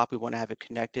at the top. We want to have it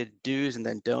connected, do's and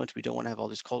then don'ts. We don't want to have all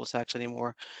these cul-de-sacs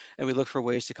anymore. And we look for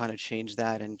ways to kind of change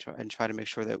that and try to make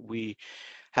sure that we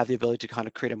have the ability to kind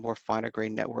of create a more finer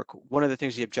grained network. One of the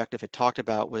things the objective had talked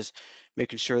about was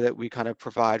making sure that we kind of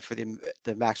provide for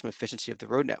the maximum efficiency of the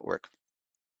road network.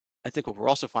 I think what we're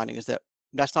also finding is that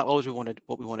that's not always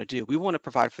what we want to do. We want to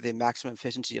provide for the maximum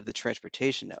efficiency of the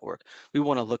transportation network. We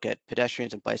want to look at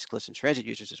pedestrians and bicyclists and transit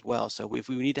users as well. So if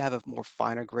we need to have a more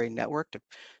finer grained network to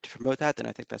promote that, then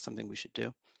I think that's something we should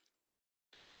do.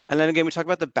 And then again, we talk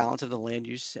about the balance of the land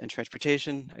use and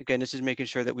transportation. Again, this is making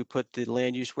sure that we put the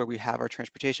land use where we have our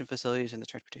transportation facilities and the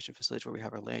transportation facilities where we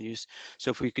have our land use.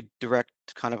 So if we could direct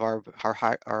kind of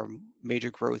our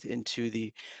major growth into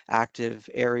the active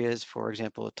areas, for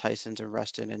example, Tyson's and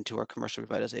Reston, and to our commercial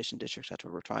revitalization districts, that's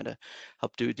where we're trying to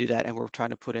help do that. And we're trying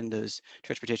to put in those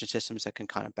transportation systems that can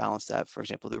kind of balance that. For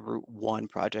example, the Route 1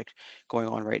 project going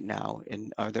on right now,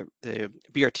 the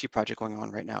BRT project going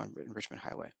on right now in Richmond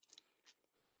Highway.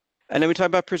 And then we talk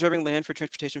about preserving land for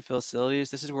transportation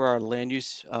facilities. This is where our land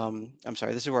use, this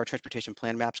is where our transportation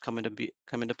plan maps come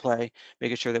into play,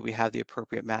 making sure that we have the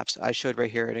appropriate maps. I showed right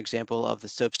here an example of the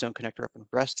soapstone connector up in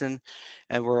Reston,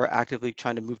 and we're actively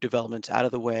trying to move developments out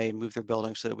of the way, move their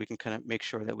buildings so that we can kind of make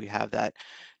sure that we have that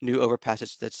new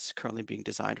overpass that's currently being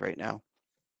designed right now.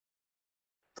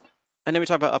 And then we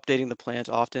talk about updating the plans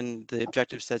often. The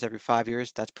objective says every 5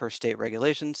 years, that's per state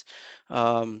regulations.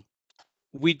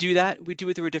 We do that. We do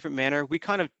it through a different manner. We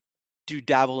kind of do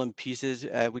dabble in pieces.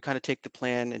 We kind of take the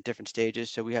plan in different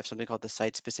stages. So we have something called the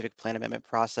site-specific plan amendment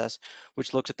process,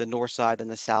 which looks at the north side and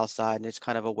the south side, and it's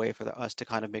kind of a way for us to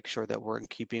kind of make sure that we're in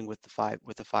keeping with the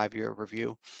 5-year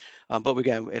review. But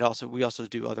again, we also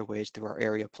do other ways through our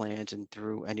area plans and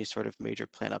through any sort of major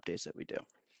plan updates that we do.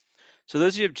 So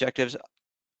those are the objectives.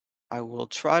 I will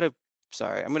try to.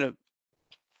 Sorry, I'm gonna.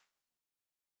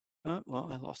 Well,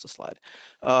 I lost the slide.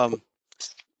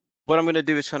 What I'm going to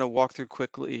do is kind of walk through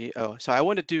quickly. Oh, so I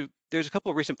want to do, there's a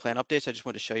couple of recent plan updates I just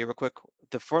want to show you real quick.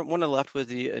 The front one on the left was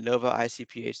the Inova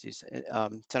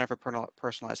ICPHD, Center for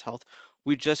Personalized Health.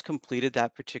 We just completed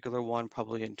that particular one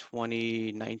probably in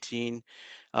 2019.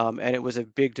 And it was a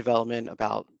big development,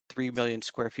 about 3 million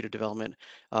square feet of development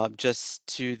just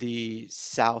to the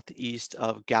southeast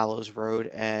of Gallows Road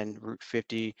and Route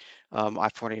 50.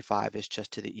 I-485 is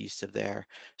just to the east of there.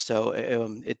 So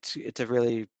it's a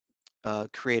really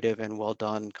creative and well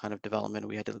done kind of development.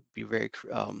 We had to be very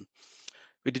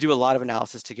we had to do a lot of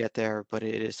analysis to get there, but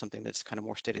it is something that's kind of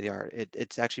more state of the art.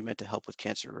 It's actually meant to help with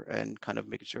cancer and kind of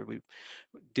making sure we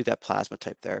do that plasma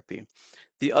type therapy.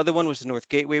 The other one was the North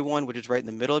Gateway one, which is right in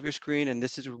the middle of your screen. And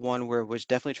this is one where it was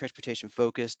definitely transportation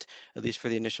focused, at least for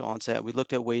the initial onset. We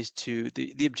looked at ways to,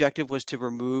 the objective was to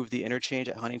remove the interchange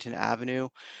at Huntington Avenue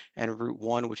and Route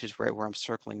 1, which is right where I'm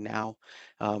circling now.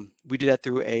 We did that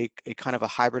through a kind of a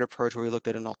hybrid approach where we looked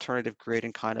at an alternative grid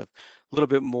and kind of a little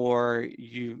bit more,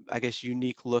 I guess,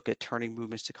 unique look at turning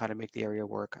movements to kind of make the area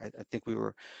work. I think we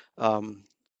were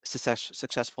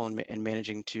successful in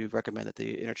managing to recommend that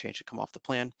the interchange should come off the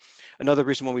plan. Another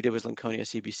recent one we did was Lincolnia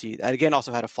CBC. That again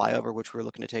also had a flyover, which we were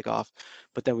looking to take off,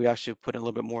 but then we actually put in a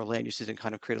little bit more land uses and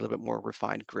kind of create a little bit more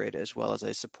refined grid as well as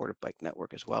a supportive bike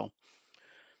network as well.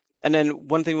 And then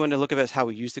one thing we want to look at is how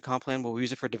we use the comp plan. Well, we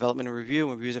use it for development and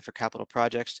review, and we use it for capital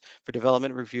projects. For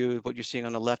development review, what you're seeing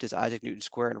on the left is Isaac Newton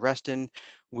Square in Reston.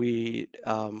 We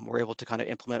were able to kind of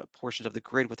implement portions of the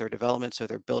grid with our development, so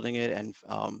they're building it and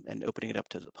opening it up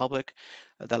to the public.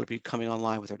 That'll be coming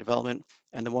online with our development.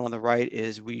 And the one on the right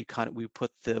is we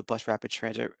put the bus rapid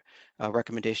transit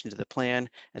recommendation to the plan,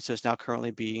 and so it's now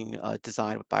currently being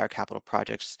designed by our capital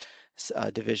projects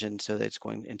division, so that it's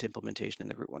going into implementation in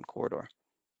the Route 1 corridor.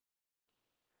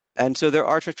 And so there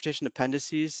are transportation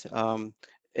appendices.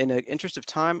 In the interest of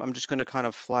time, I'm just going to kind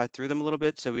of fly through them a little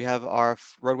bit. So we have our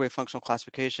roadway functional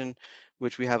classification,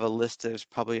 which we have a list. There's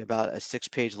probably about a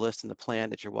 6-page list in the plan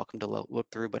that you're welcome to look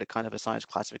through, but it kind of assigns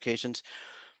classifications.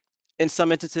 In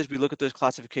some instances, we look at those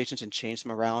classifications and change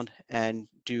them around and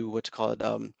do what's called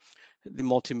the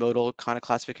multimodal kind of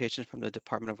classification from the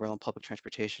Department of Rail and Public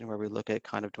Transportation, where we look at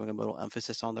kind of doing a modal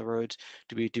emphasis on the roads.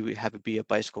 Do we have it be a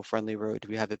bicycle friendly road? Do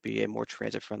we have it be a more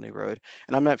transit friendly road?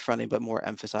 And I'm not friendly, but more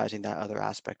emphasizing that other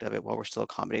aspect of it while we're still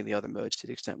accommodating the other modes to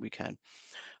the extent we can.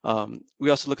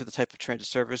 We also look at the type of transit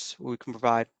service we can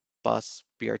provide: bus,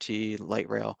 BRT, light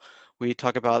rail. We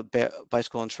talk about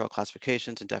bicycle and trail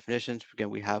classifications and definitions.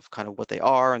 Again, we have kind of what they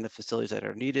are and the facilities that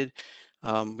are needed.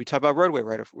 We talk about roadway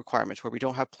right of requirements, where we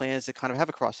don't have plans that kind of have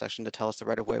a cross section to tell us the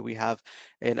right of way. We have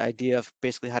an idea of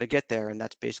basically how to get there, and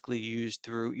that's basically used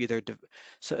through either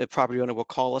so a property owner will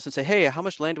call us and say, hey, how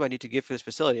much land do I need to give for this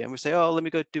facility? And we say, oh, let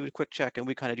me go do a quick check, and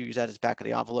we kind of use that as back of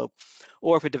the envelope.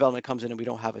 Or if a development comes in and we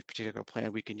don't have a particular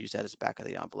plan, we can use that as back of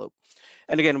the envelope.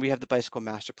 And again, we have the bicycle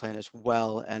master plan as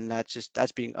well, and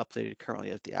that's being updated currently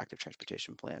as the active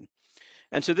transportation plan.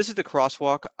 And so this is the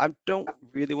crosswalk. I don't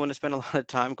really want to spend a lot of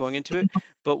time going into it,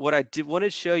 but what I did want to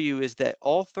show you is that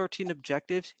all 13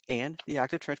 objectives and the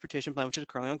active transportation plan, which is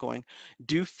currently ongoing,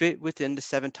 do fit within the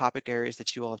 7 topic areas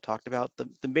that you all have talked about.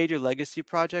 The major legacy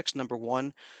projects, number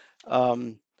 1,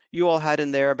 you all had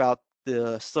in there about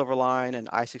the Silver Line and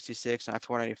I-66 and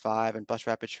I-495 and bus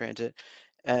rapid transit.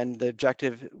 And the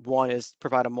objective 1 is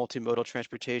provide a multimodal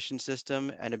transportation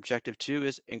system, and objective 2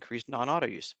 is increase non-auto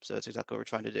use. So that's exactly what we're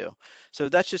trying to do. So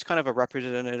that's just kind of a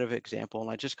representative example,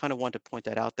 and I just kind of want to point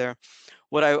that out there.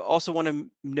 What I also want to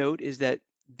note is that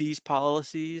these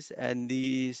policies and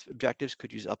these objectives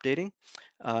could use updating.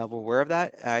 We're aware of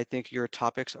that. I think your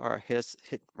topics are hit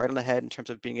right on the head in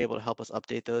terms of being able to help us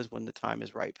update those when the time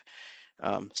is ripe.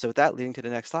 So with that, leading to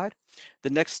the next slide. The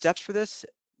next steps for this,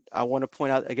 I want to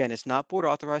point out, again, it's not board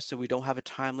authorized, so we don't have a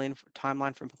timeline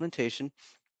for implementation,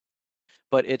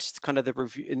 but it's kind of the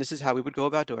review, and this is how we would go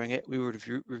about doing it. We would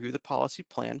review the policy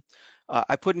plan.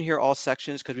 I put in here all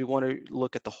sections because we want to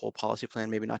look at the whole policy plan,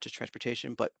 maybe not just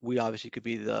transportation, but we obviously could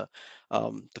be the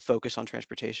focus on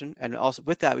transportation. And also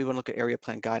with that, we want to look at area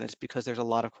plan guidance because there's a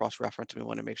lot of cross-reference and we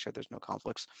want to make sure there's no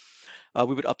conflicts.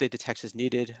 We would update the text as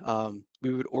needed.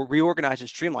 We would reorganize and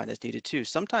streamline as needed too.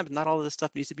 Sometimes not all of this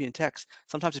stuff needs to be in text.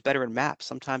 Sometimes it's better in maps.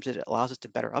 Sometimes it allows us to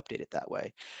better update it that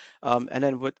way. And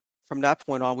then from that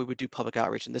point on, we would do public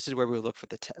outreach, and this is where we would look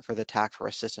for the TAC for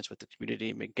assistance with the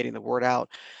community, getting the word out,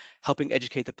 helping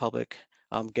educate the public,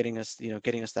 getting us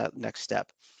that next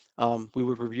step. We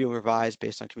would review and revise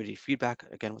based on community feedback,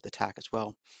 again with the TAC as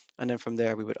well, and then from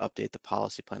there we would update the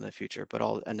policy plan in the future,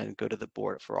 and then go to the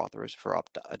board for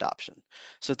adoption.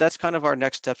 So that's kind of our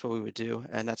next steps, what we would do,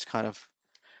 and that's kind of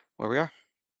where we are.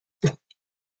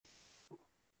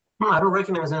 I don't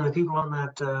recognize any of the people on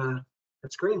that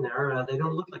screen there. They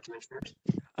don't look like commissioners.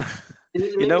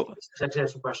 You know, I have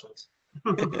some questions.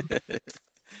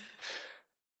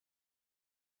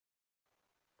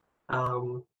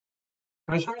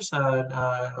 Commissioners,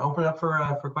 open up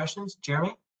for questions.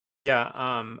 Jeremy? Yeah,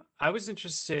 I was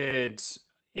interested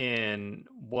in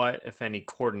what, if any,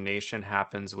 coordination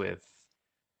happens with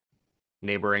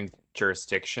neighboring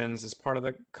jurisdictions as part of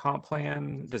the comp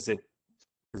plan. Does it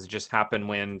just happen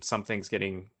when something's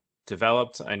getting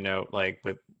developed? I know, like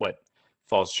with what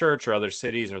Falls Church or other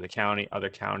cities or other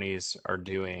counties are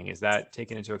doing. Is that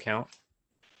taken into account?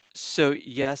 So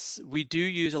yes, we do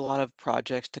use a lot of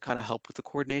projects to kind of help with the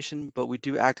coordination, but we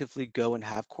do actively go and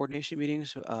have coordination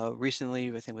meetings. Recently,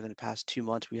 I think within the past 2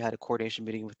 months, we had a coordination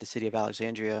meeting with the city of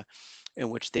Alexandria in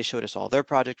which they showed us all their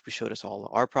projects, we showed us all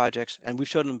our projects, and we've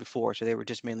showed them before, so they were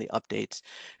just mainly updates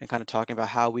and kind of talking about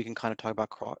how we can kind of talk about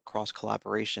cross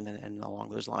collaboration and along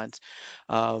those lines.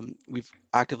 We've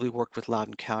actively worked with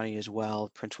Loudoun County as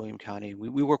well, Prince William County.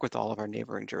 We work with all of our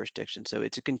neighboring jurisdictions, so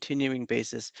it's a continuing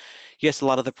basis. Yes, a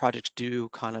lot of the projects do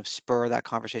kind of spur that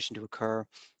conversation to occur.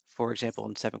 For example,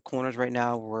 in Seven Corners right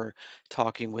now, we're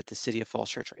talking with the city of Falls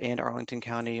Church and Arlington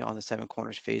County on the Seven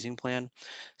Corners phasing plan.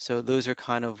 So those are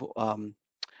kind of,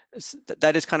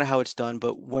 that is kind of how it's done.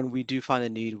 But when we do find a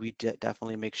need, we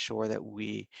definitely make sure that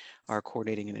we are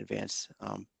coordinating in advance.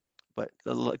 But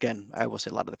again, I will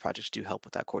say a lot of the projects do help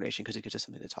with that coordination because it gives us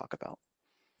something to talk about.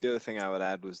 The other thing I would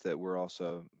add was that we're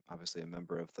also obviously a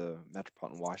member of the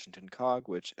Metropolitan Washington COG,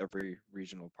 which every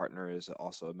regional partner is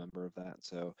also a member of that.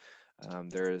 So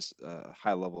there is a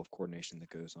high level of coordination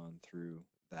that goes on through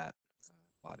that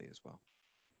body as well.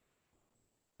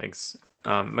 Thanks.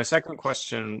 My second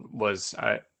question was,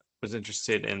 I was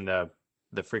interested in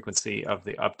the frequency of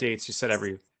the updates. You said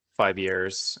every 5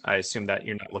 years. I assume that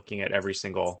you're not looking at every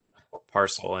single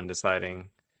parcel and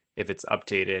deciding if it's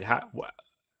updated.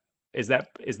 Is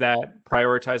that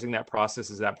prioritizing that process?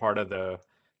 Is that part of the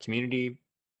community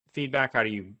feedback? How do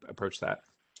you approach that?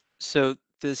 So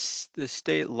the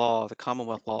state law, the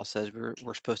Commonwealth law says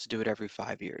we're supposed to do it every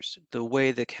 5 years. The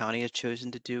way the county has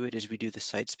chosen to do it is we do the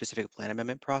site-specific plan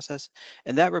amendment process,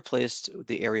 and that replaced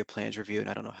the area plans review. And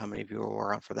I don't know how many of you were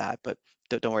around for that, but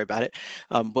don't worry about it.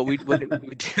 But what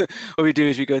we do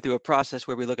is we go through a process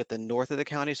where we look at the north of the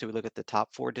county, so we look at the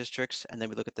top 4 districts, and then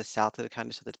we look at the south of the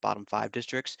county, so that's bottom 5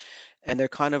 districts, and they're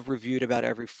kind of reviewed about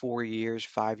every 4 years,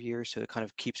 5 years, so it kind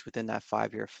of keeps within that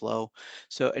 5-year flow.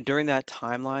 So during that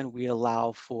timeline, we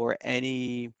allow for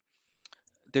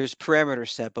there's parameters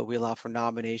set, but we allow for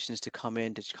nominations to come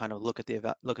in to kind of look at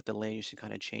the land use and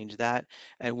kind of change that.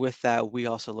 And with that, we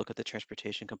also look at the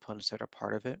transportation components that are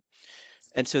part of it.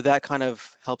 And so that kind of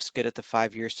helps get at the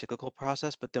 5-year cyclical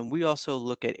process. But then we also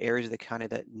look at areas of the county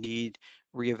that need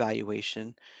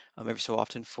reevaluation every so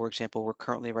often. For example, we're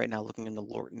currently right now looking in the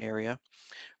Lorton area.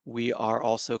 We are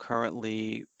also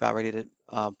currently about ready to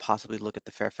possibly look at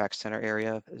the Fairfax Center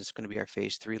area. It's going to be our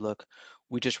phase 3 look.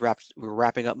 We're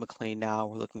wrapping up McLean now.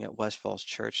 We're looking at West Falls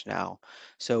Church now.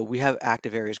 So we have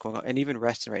active areas going on, and even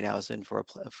Reston right now is in for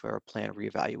a plan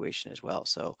reevaluation as well.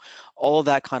 So all of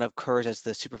that kind of occurs as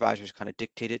the supervisors kind of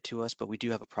dictate it to us, but we do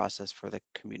have a process for the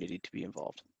community to be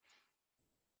involved.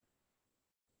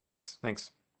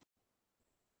 Thanks.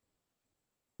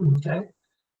 Okay.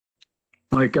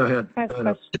 Mike, go ahead. I have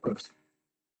a question.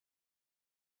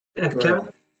 Kevin?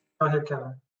 Go ahead,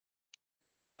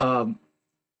 Kevin.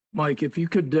 Mike, if you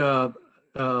could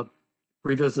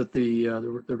revisit there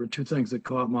were 2 things that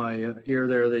caught my ear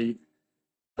there.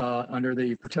 Under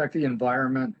the protect the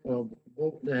environment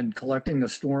and collecting the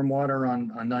stormwater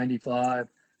on 95,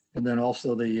 and then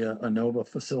also the ANOVA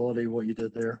facility, what you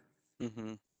did there.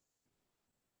 Mm-hmm.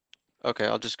 Okay,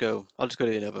 I'll just go to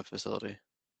the ANOVA facility.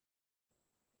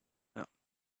 Yeah.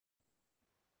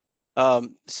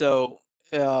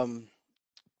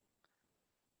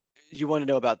 You want to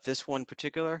know about this one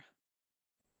particular?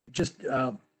 Just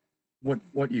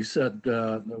what you said,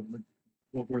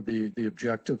 what were the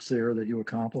objectives there that you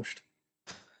accomplished?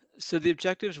 So the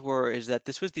objectives is that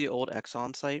this was the old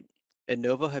Exxon site, and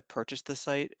Nova had purchased the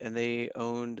site, and they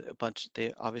owned a bunch.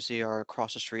 They obviously are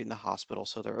across the street in the hospital,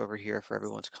 so they're over here for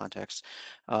everyone's context.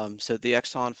 So the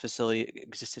Exxon facility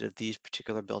existed of these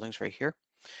particular buildings right here,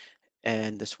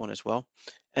 and this one as well.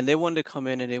 And they wanted to come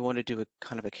in and they wanted to do a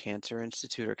kind of a cancer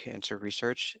institute or cancer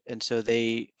research, and so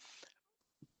they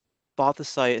bought the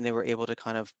site and they were able to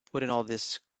kind of put in all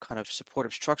this kind of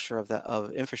supportive structure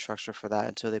of infrastructure for that.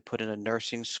 And so they put in a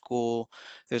nursing school.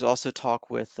 There's also talk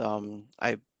with,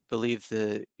 I believe,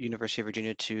 the University of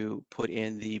Virginia to put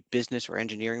in the business or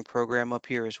engineering program up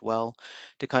here as well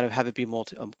to kind of have it be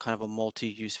kind of a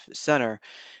multi-use center.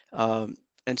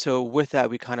 And so with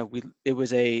that, it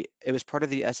was part of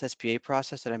the SSPA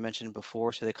process that I mentioned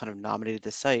before. So they kind of nominated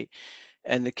the site,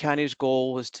 and the county's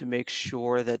goal was to make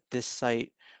sure that this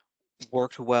site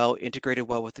worked well, integrated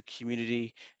well with the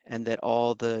community, and that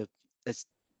all the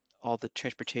all the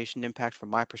transportation impacts from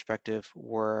my perspective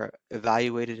were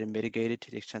evaluated and mitigated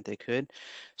to the extent they could.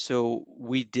 So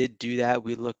we did do that.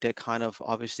 We looked at kind of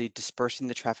obviously dispersing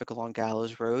the traffic along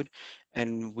Gallows Road.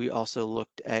 And we also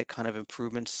looked at kind of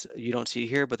improvements you don't see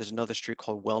here, but there's another street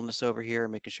called Wellness over here,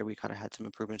 making sure we kind of had some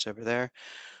improvements over there.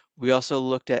 We also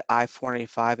looked at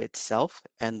I-495 itself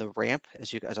and the ramp,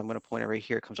 as I'm going to point it right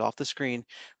here, it comes off the screen,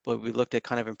 but we looked at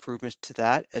kind of improvements to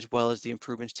that, as well as the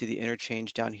improvements to the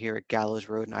interchange down here at Gallows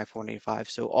Road and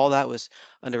I-495. So all that was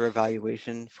under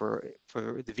evaluation for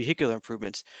the vehicular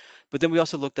improvements. But then we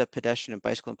also looked at pedestrian and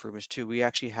bicycle improvements too. We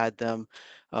actually had them,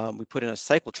 we put in a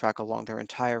cycle track along their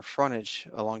entire frontage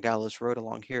along Gallows Road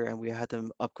along here, and we had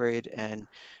them upgrade and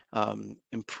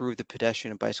improve the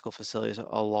pedestrian and bicycle facilities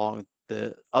along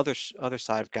the other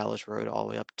side of Gallows Road all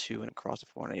the way up to and across the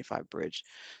 495 bridge.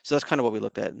 So that's kind of what we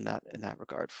looked at in that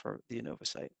regard for the Innova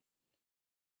site.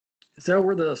 Is that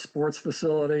where the sports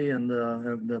facility and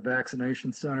the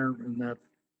vaccination center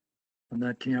and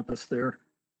that campus there?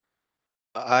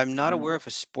 I'm not aware of a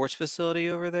sports facility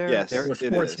over there. Yes, There, it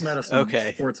sports is. medicine.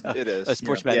 Okay. Sports, It is.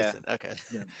 Sports Yeah. medicine. Okay.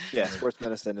 yeah. Yeah, sports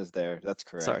medicine is there. That's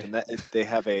correct. Sorry. And they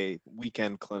have a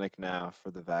weekend clinic now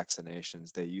for the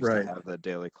vaccinations. They used Right. to have the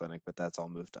daily clinic, but that's all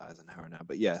moved to Eisenhower now.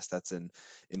 But yes, that's in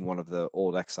one of the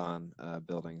old Exxon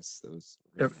buildings that was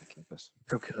on Yep. that campus.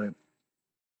 Okay.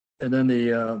 And then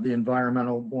the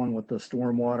environmental one with the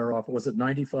stormwater off, was it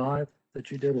 95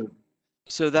 that you did? Or?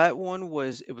 So that one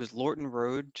was Lorton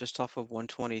Road, just off of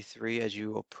 123 as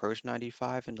you approach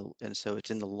 95, and so it's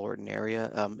in the Lorton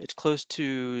area. It's close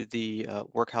to the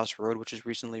Workhouse Road, which is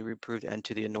recently reproved, and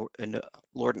to the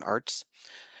Lorton Arts.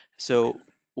 So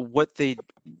what the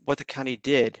county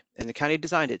did, and the county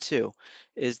designed it too,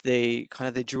 is they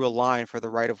drew a line for the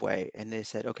right of way, and they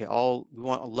said, okay, we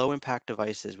want low impact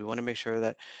devices. We want to make sure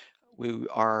that we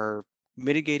are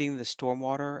mitigating the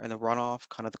stormwater and the runoff,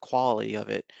 kind of the quality of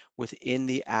it within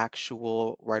the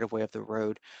actual right of way of the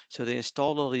road. So they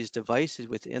installed all these devices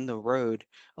within the road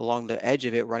along the edge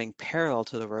of it, running parallel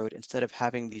to the road, instead of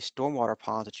having these stormwater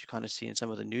ponds that you kind of see in some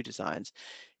of the new designs.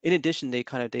 In addition, they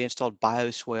installed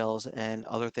bioswales and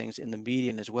other things in the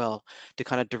median as well to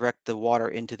kind of direct the water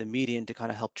into the median to kind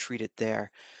of help treat it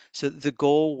there. So the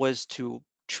goal was to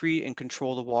treat and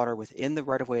control the water within the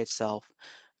right of way itself,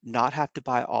 not have to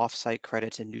buy off-site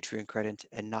credits and nutrient credits,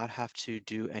 and not have to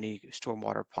do any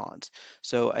stormwater ponds.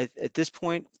 So at this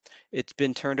point, it's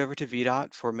been turned over to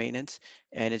VDOT for maintenance,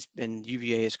 and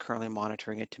UVA is currently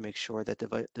monitoring it to make sure that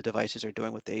the devices are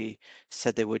doing what they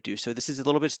said they would do. So this is a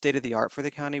little bit state of the art for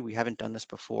the county. We haven't done this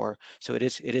before, so it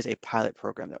is a pilot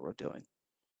program that we're doing.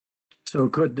 So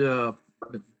could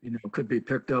be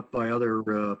picked up by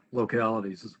other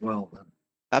localities as well. Then.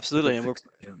 Absolutely,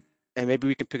 Yeah. And maybe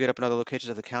we can pick it up in other locations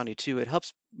of the county too. It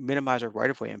helps minimize our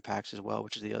right-of-way impacts as well,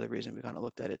 which is the other reason we kind of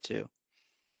looked at it too.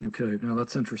 Okay, now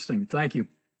that's interesting. Thank you.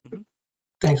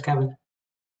 Thanks, Kevin.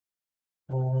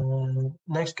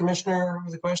 Next commissioner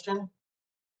with a question.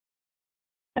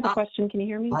 I have a question. Can you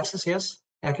hear me? Alexis, yes,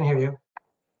 I can hear you.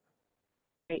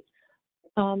 Great.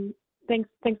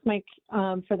 Thanks, Mike,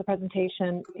 for the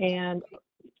presentation. And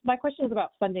my question is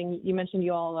about funding. You mentioned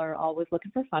you all are always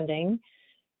looking for funding.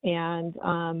 And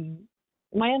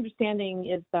my understanding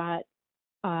is that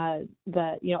a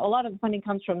lot of the funding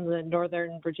comes from the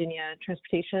Northern Virginia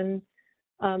Transportation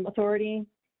Authority,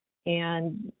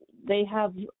 and they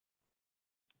have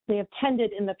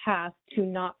tended in the past to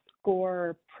not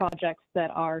score projects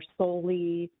that are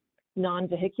solely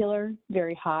non-vehicular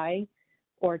very high,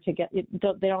 or to get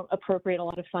they don't appropriate a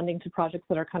lot of funding to projects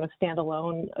that are kind of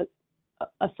standalone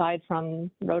aside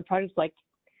from road projects. Like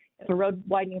if a road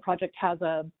widening project has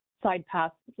a side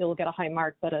path, you'll get a high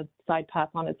mark, but a side path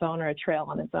on its own or a trail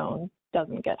on its own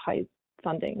doesn't get high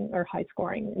funding or high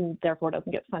scoring, and therefore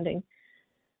doesn't get funding.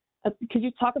 Could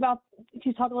you talk a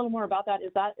little more about that?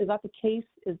 Is that the case?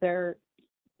 Is there,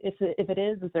 if it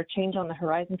is there change on the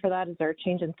horizon for that? Is there a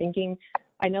change in thinking?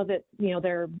 I know that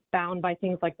they're bound by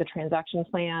things like the transaction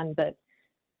plan that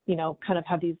kind of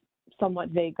have these somewhat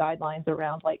vague guidelines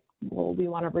around, like, well, we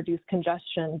want to reduce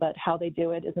congestion, but how they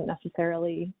do it isn't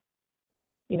necessarily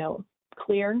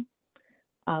clear.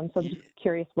 So I'm just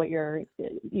curious what your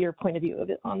point of view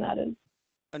of it on that is.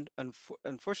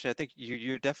 Unfortunately, I think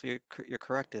you're definitely you're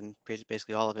correct in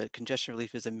basically all of it. Congestion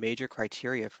relief is a major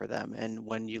criteria for them, and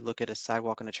when you look at a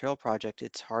sidewalk and a trail project,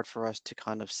 it's hard for us to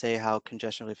kind of say how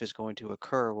congestion relief is going to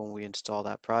occur when we install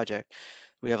that project.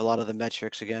 We have a lot of the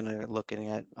metrics again looking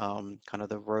at kind of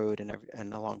the road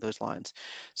and along those lines.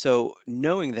 So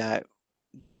knowing that,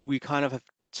 we kind of have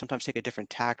sometimes take a different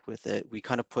tact with it. We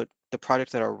kind of put the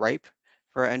projects that are ripe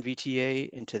for NVTA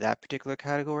into that particular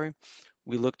category,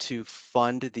 we look to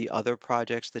fund the other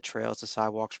projects, the trails, the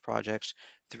sidewalks projects,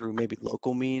 through maybe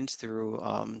local means, through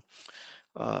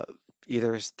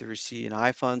either through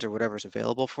C&I funds or whatever is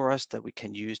available for us that we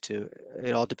can use to.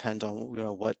 It all depends on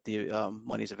what the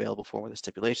money is available for, what the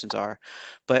stipulations are.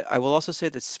 But I will also say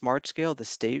that Smart Scale, the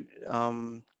state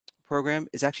program,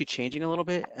 is actually changing a little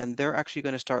bit, and they're actually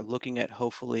going to start looking at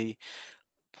hopefully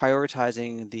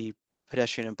prioritizing the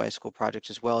pedestrian and bicycle projects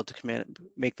as well to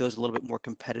make those a little bit more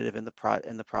competitive in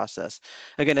the process.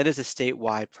 Again, it is a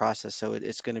statewide process, so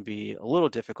it's going to be a little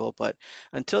difficult. But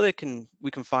until we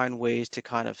can find ways to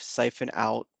kind of siphon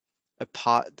out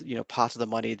pots of the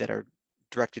money that are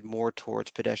directed more towards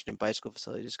pedestrian and bicycle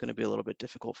facilities, it's going to be a little bit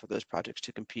difficult for those projects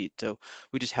to compete. So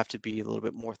we just have to be a little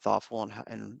bit more thoughtful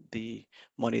on the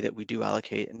money that we do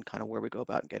allocate and kind of where we go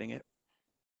about getting it.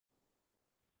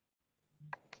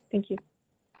 Thank you.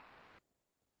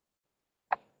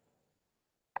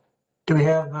 Do we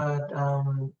have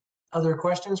other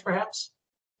questions, perhaps?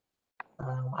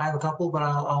 I have a couple, but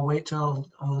I'll wait till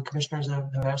all the commissioners have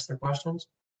asked their questions.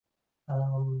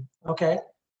 Okay.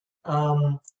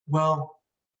 Well,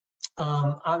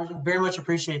 I very much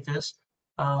appreciate this.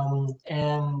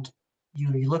 And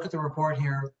you look at the report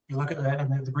here, you look at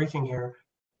the briefing here,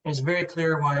 and it's very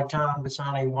clear why Tom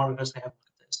Bassani wanted us to have a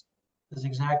look at this. This is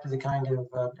exactly the kind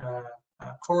of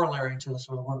corollary to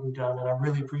some of the work we've done, and I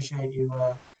really appreciate you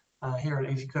here,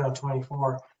 if you could, on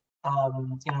 24,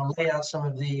 lay out some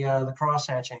of the cross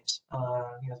hatchings,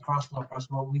 the crossflow across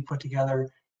what we put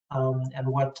together, and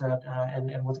what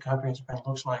the comprehensive plan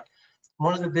looks like.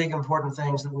 One of the big important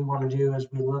things that we want to do as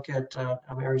we look at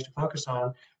areas to focus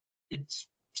on, it's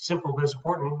simple but it's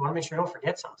important. We want to make sure we don't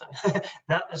forget something.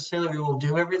 Not necessarily we will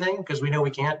do everything, because we know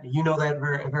we can't. You know that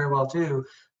very, very well too.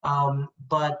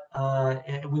 But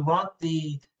we want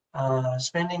the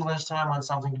spending less time on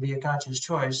something to be a conscious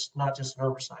choice, not just an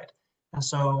oversight. And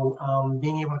so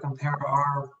being able to compare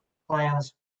our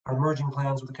plans, our merging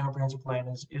plans with the comprehensive plan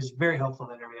is very helpful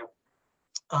in that area.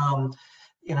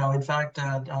 In fact,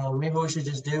 maybe what we should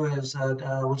just do is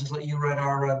we'll just let you write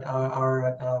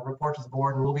our report to the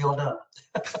board, and we'll be all done.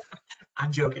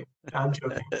 I'm joking. I'm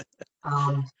joking.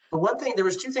 But one thing, there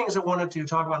was two things I wanted to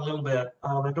talk about a little bit.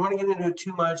 I don't want to get into it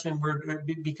too much, and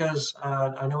because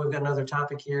I know we've got another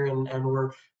topic here, and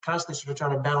we're constantly sort of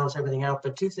trying to balance everything out.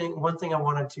 But one thing I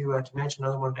wanted to mention,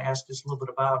 I wanted to ask just a little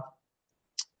bit about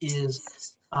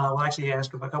is, actually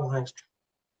ask about a couple of things.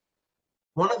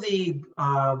 One of the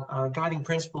guiding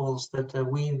principles that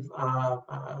we've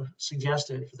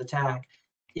suggested for the TAC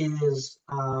is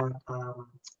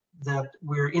that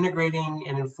we're integrating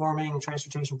and informing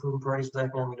transportation improvement priorities with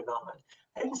economic development.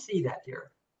 I didn't see that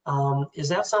here. Is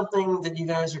that something that you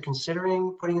guys are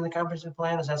considering putting in the comprehensive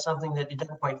plan? Is that something that it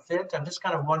doesn't quite fit? I'm just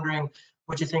kind of wondering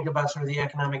what you think about sort of the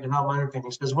economic development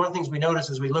underpinnings, because one of the things we notice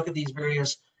as we look at these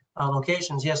various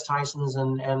locations, yes, Tyson's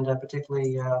and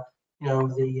particularly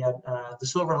the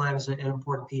Silver Line is an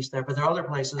important piece there, but there are other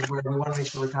places where we want to make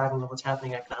sure we're tackling what's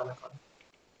happening economically.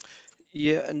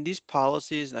 Yeah, and these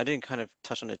policies, and I didn't kind of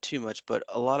touch on it too much, but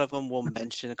a lot of them will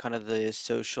mention kind of the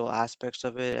social aspects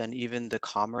of it and even the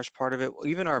commerce part of it.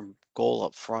 Even our goal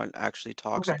up front actually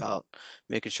talks about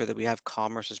making sure that we have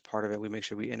commerce as part of it. We make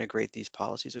sure we integrate these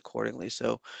policies accordingly.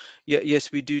 So, yeah, yes,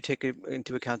 we do take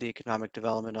into account the economic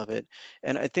development of it.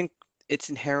 And I think it's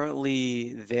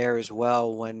inherently there as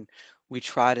well when we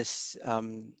try to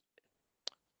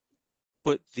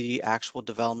put the actual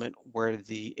development where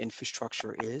the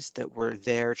infrastructure is, that we're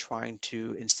there trying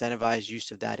to incentivize use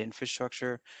of that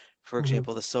infrastructure. For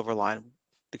example, the Silver Line,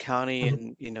 the county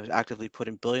and actively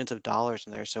putting billions of dollars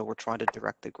in there, so we're trying to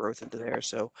direct the growth into there.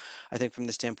 So I think from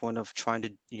the standpoint of trying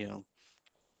to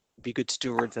be good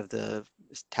stewards of the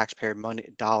taxpayer money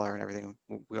dollar and everything,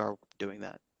 we are doing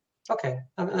that. Okay,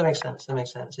 that makes sense. That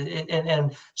makes sense.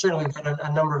 And certainly we've got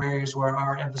a number of areas where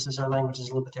our emphasis, our language is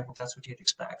a little bit different. That's what you'd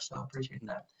expect. So I appreciate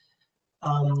that.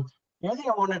 The other thing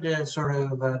I wanted to sort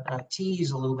of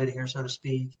tease a little bit here, so to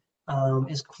speak,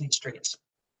 is complete streets.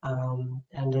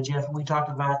 And Jeff, we talked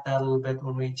about that a little bit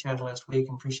when we chatted last week,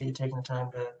 and appreciate you taking the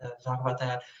time to talk about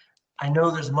that. I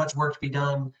know there's much work to be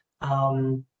done,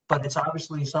 but it's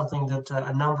obviously something that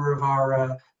a number of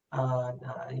our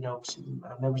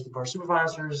members of the board of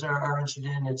supervisors are interested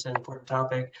in. It's an important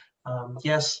topic.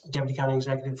 Yes, Deputy County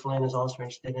Executive Flynn is also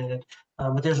interested in it,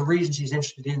 but there's a reason she's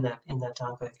interested in that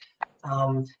topic.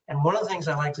 And one of the things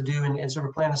I like to do and sort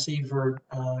of plant a seed for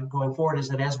going forward is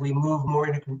that as we move more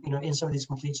into in some of these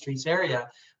complete streets area,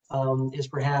 is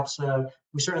perhaps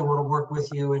we certainly want to work with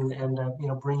you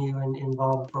and bring you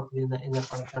involved appropriately in that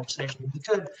part of the conversation. If you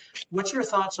could, what's your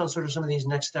thoughts on sort of some of these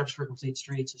next steps for complete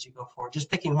streets as you go forward? Just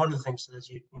picking one of the things that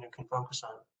you can focus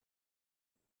on.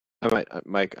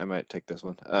 Mike, I might take this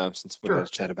one since we Sure. had a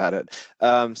chat about it.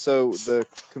 So the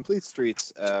complete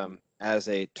streets as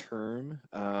a term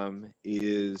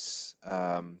is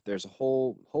there's a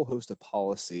whole host of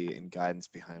policy and guidance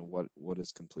behind what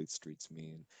does complete streets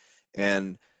mean,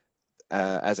 and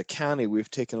as a county,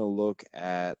 we've taken a look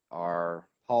at our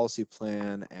policy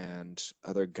plan and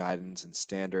other guidance and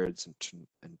standards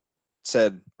and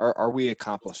said, are we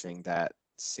accomplishing that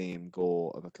same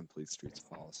goal of a complete streets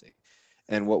policy?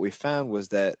 And what we found was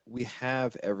that we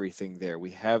have everything there.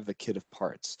 We have the kit of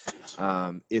parts.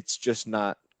 It's just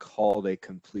not called a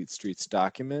complete streets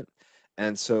document.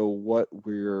 And so what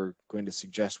we're going to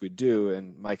suggest we do,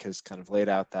 and Mike has kind of laid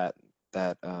out that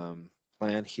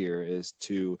plan here, is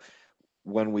to,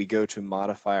 when we go to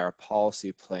modify our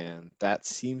policy plan, that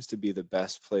seems to be the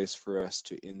best place for us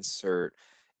to insert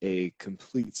a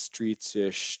complete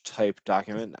streets-ish type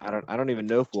document. I don't even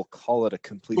know if we'll call it a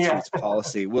complete streets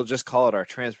policy. We'll just call it our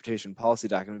transportation policy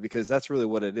document, because that's really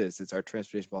what it is. It's our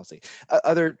transportation policy.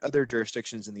 Other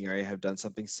jurisdictions in the area have done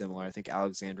something similar. I think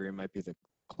Alexandria might be the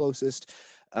closest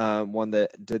one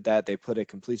that did that. They put a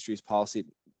complete streets policy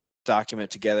document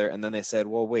together, and then they said,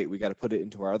 well, wait, we got to put it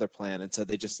into our other plan, and so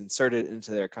they just inserted it into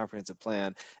their comprehensive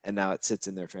plan, and now it sits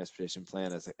in their transportation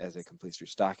plan as a complete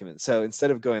streets document. So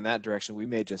instead of going that direction, we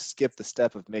may just skip the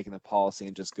step of making the policy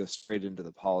and just go straight into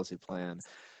the policy plan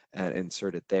and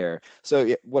insert it there.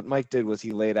 So what Mike did was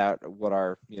he laid out what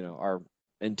our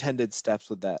intended steps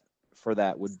with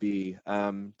that would be.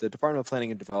 The Department of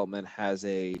Planning and Development has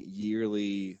a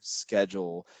yearly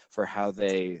schedule for how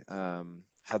they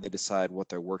decide what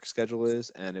their work schedule is,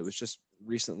 and it was just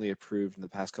recently approved in the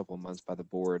past couple of months by the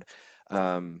board,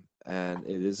 and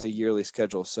it is a yearly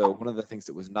schedule. So one of the things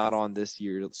that was not on this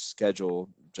year's schedule,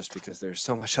 just because there's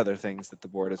so much other things that the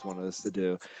board has wanted us to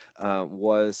do,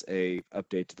 was a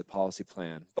update to the policy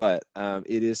plan. But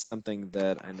it is something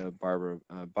that I know Barbara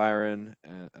Byron,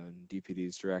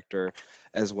 DPD's director,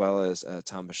 as well as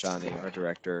Tom Bashani, our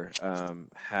director,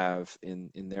 have in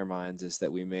their minds, is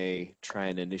that we may try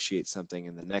and initiate something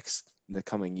in the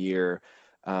coming year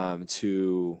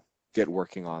to get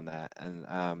working on that.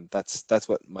 And that's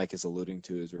what Mike is alluding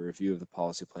to, is a review of the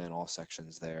policy plan, all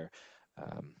sections there.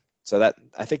 So that,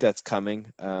 I think that's coming,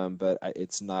 but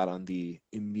it's not on the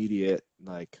immediate,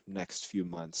 like, next few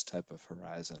months type of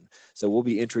horizon. So we'll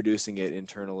be introducing it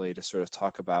internally to sort of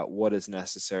talk about what is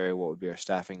necessary, what would be our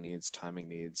staffing needs, timing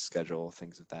needs, schedule,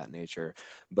 things of that nature.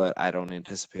 But I don't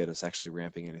anticipate us actually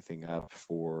ramping anything up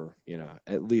for,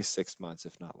 at least 6 months,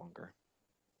 if not longer.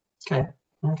 Okay.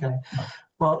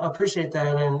 Well, I appreciate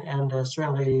that, and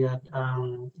certainly,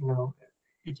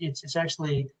 it's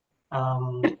actually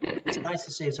it's nice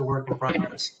to see it's a work in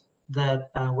progress,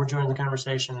 that we're joining the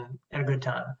conversation at a good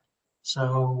time.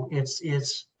 So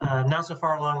it's not so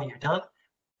far along that you're done,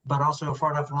 but also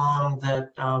far enough along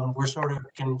that we're sort of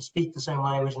can speak the same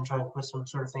language and try to put some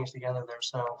sort of things together there.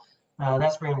 So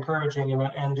that's very encouraging.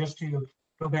 And just to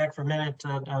go back for a minute,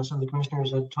 some of the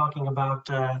commissioners are talking about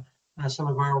some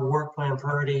of our work plan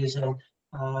priorities, and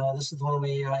this is the one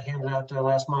we handed out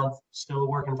last month, still a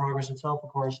work in progress itself, of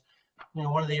course.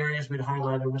 One of the areas we'd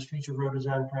highlighted was future road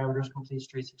design parameters, complete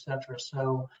streets, etc.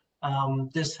 So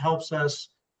this helps us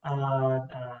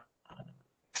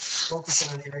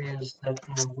focus on areas that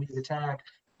we attack,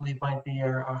 believe might be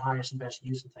our highest and best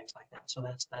use and things like that. So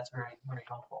that's very, very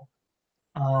helpful.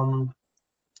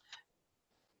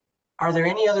 Are there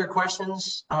any other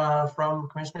questions from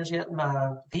commissioners yet?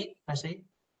 Pete, I see.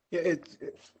 Yeah,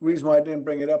 reason why I didn't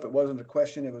bring it up, it wasn't a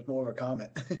question, it was more of a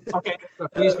comment. Okay,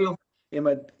 please feel.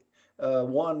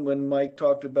 One, when Mike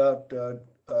talked about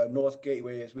North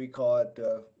Gateway, as we call it,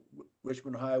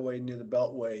 Richmond Highway near the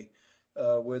Beltway,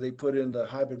 where they put in the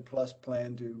Hybrid Plus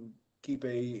plan to keep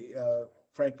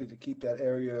frankly, to keep that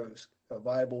area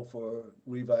viable for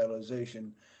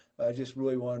revitalization. I just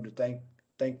really wanted to thank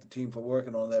the team for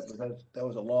working on that, because that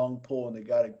was a long pull and they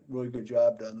got a really good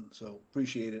job done. So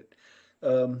appreciate it.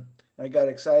 I got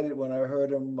excited when I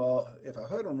heard him, if I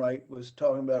heard him right, was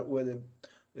talking about where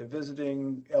they're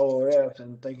visiting LOF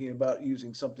and thinking about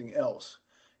using something else.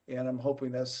 And I'm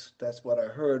hoping that's what I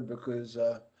heard, because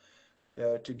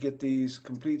to get these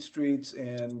complete streets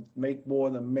and make more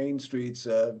of the main streets,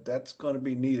 that's going to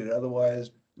be needed. Otherwise,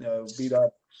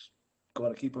 VDOT's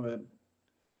going to keep them at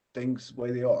things the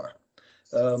way they are.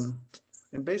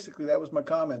 And basically, that was my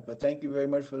comment. But thank you very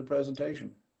much for the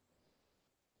presentation.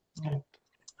 Okay.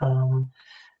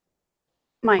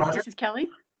 Mike, Roger? this is Kelly.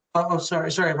 Oh,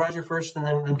 sorry. Roger first, and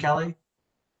then Kelly.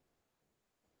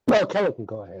 Well, Kelly can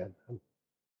go ahead.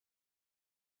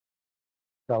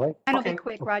 Kelly? I'll Okay. be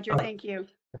quick, Roger. Okay. Thank you.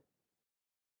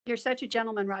 You're such a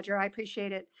gentleman, Roger. I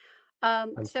appreciate it.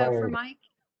 I'm So for tired. Mike,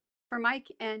 for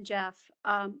Mike and Jeff,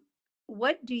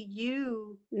 what do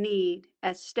you need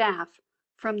as staff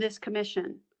from this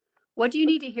commission? What do you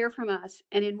need to hear from us,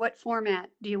 and in what format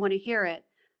do you want to hear it,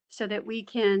 so that we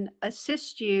can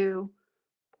assist you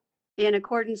in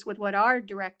accordance with what our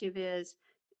directive is?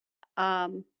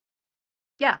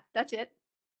 Yeah, that's it.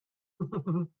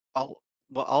 I'll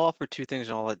offer two things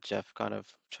and I'll let Jeff kind of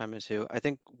chime in too. I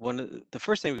think one of the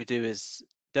first thing we do is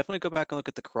definitely go back and look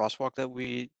at the crosswalk that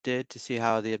we did to see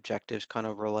how the objectives kind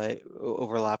of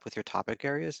overlap with your topic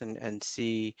areas and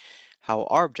see how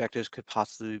our objectives could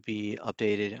possibly be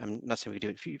updated. I'm not saying we do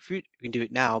it, we can do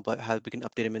it now, but how we can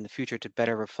update them in the future to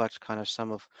better reflect kind of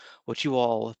some of what you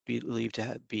all believe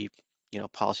to be,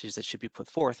 policies that should be put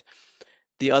forth.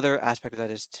 The other aspect of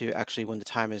that is to actually, when the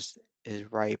time is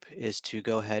ripe, is to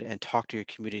go ahead and talk to your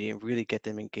community and really get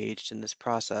them engaged in this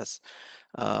process.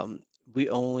 We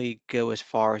only go as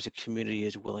far as the community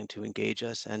is willing to engage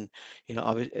us, and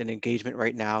an engagement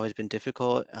right now has been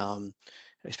difficult,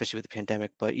 especially with the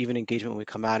pandemic. But even engagement when we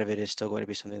come out of it is still going to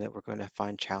be something that we're going to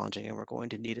find challenging, and we're going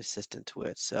to need assistance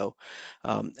with. So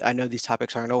I know these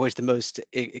topics aren't always the most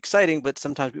exciting, but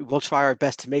sometimes we'll try our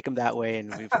best to make them that way.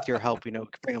 And with your help, bring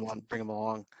them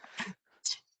along.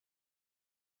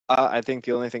 I think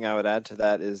the only thing I would add to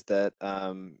that is that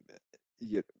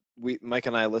Mike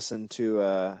and I listened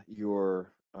to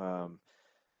your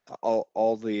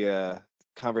all the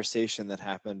conversation that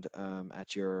happened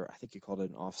at your, I think you called it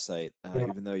an offsite,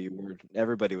 even though you were,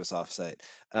 everybody was offsite.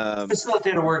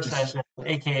 Facilitator work session,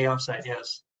 aka offsite,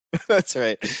 yes. That's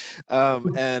right.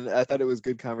 And I thought it was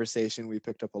good conversation. We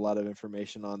picked up a lot of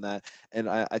information on that. And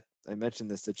I mentioned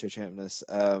this to Chair Champness.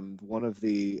 One of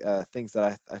the things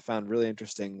that I found really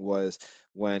interesting was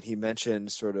when he mentioned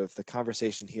sort of the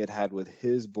conversation he had with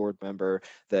his board member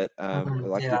that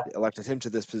elected him to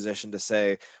this position to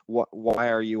say, why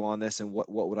are you on this and what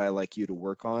would I like you to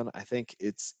work on? I think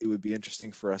it would be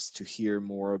interesting for us to hear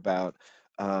more about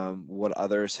what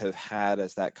others have had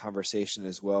as that conversation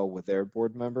as well with their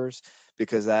board members,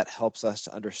 because that helps us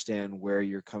to understand where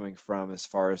you're coming from as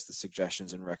far as the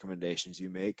suggestions and recommendations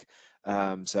you make.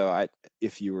 So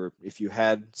if you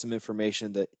had some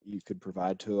information that you could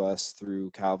provide to us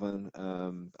through Calvin,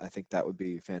 I think that would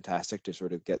be fantastic to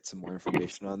sort of get some more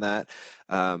information on that.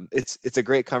 It's a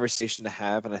great conversation to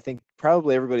have, and I think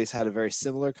probably everybody's had a very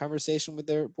similar conversation with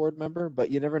their board member, but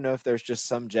you never know if there's just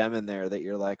some gem in there that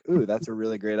you're like, ooh, that's a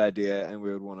really great idea, and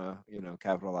we would want to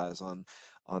capitalize on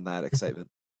that excitement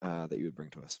that you would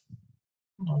bring to us.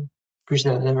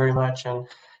 Appreciate that very much. And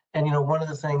one of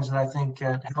the things that I think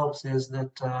helps is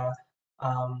that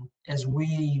as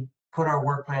we put our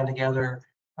work plan together,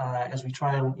 as we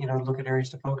try and look at areas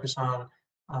to focus on,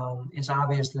 it's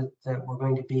obvious that we're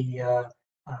going to be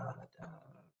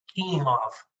keying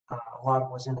off a lot of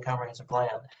what's in the comprehensive plan.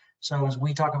 So as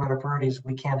we talk about our priorities,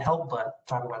 we can't help but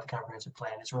talk about the comprehensive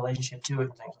plan, its relationship to it,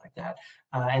 and things like that.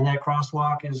 And that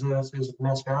crosswalk is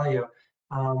immense value.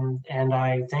 And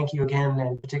I thank you again,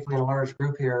 and particularly in a large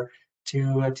group here,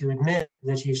 to admit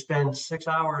that you spent 6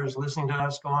 hours listening to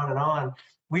us go on and on.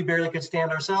 We barely could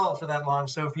stand ourselves for that long.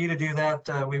 So for you to do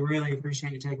that, we really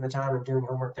appreciate you taking the time and doing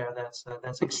homework there.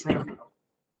 That's extremely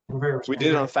We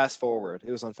did it on fast forward.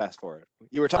 It was on fast forward.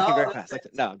 You were talking very fast.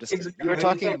 No, I'm just kidding. You were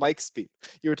talking Mike speed.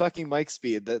 You were talking Mike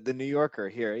Speed, the New Yorker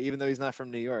here. Even though he's not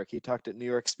from New York, he talked at New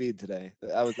York speed today.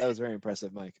 That was very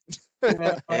impressive, Mike.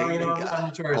 Yeah, I'm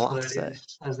notorious for that,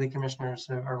 as the commissioners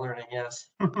are learning.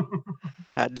 Yes.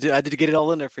 I had to get it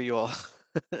all in there for you all.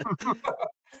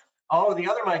 Oh, the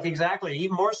other Mike, exactly.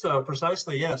 Even more so,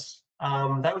 precisely. Yes.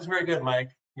 That was very good, Mike.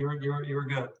 You were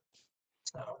good.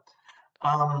 So,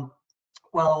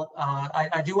 well,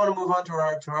 I do want to move on to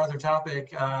our other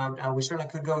topic. We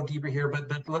certainly could go deeper here, but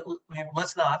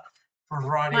let's not, for a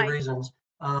variety of reasons.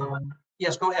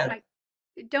 Yes, go ahead.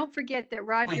 Don't forget that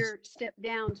Roger stepped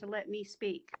down to let me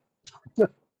speak.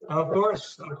 Of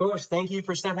course. Thank you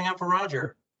for stepping up for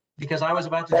Roger, because I was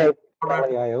about to.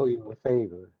 I owe you a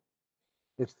favor.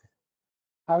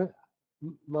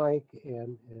 Mike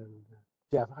and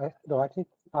Jeff, I think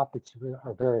topics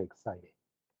are very exciting.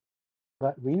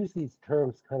 But we use these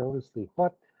terms kind of loosely.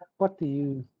 What do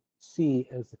you see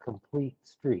as a complete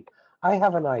street? I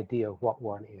have an idea of what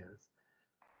one is,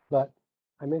 but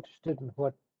I'm interested in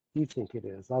what you think it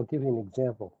is. I'll give you an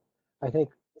example. I think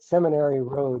Seminary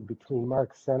Road between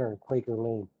Mark Center and Quaker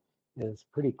Lane is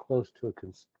pretty close to a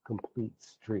complete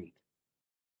street.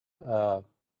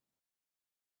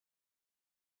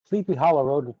 Sleepy Hollow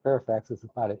Road in Fairfax is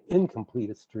about as incomplete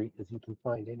a street as you can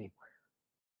find anywhere.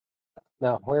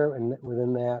 Now, where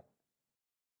within that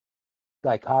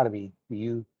dichotomy do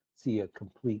you see a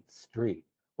complete street?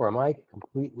 Or am I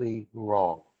completely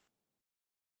wrong?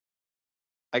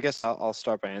 I guess I'll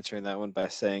start by answering that one by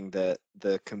saying that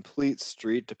the complete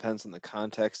street depends on the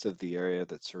context of the area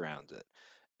that surrounds it.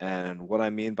 And what I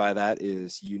mean by that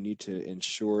is you need to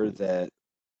ensure that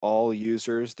all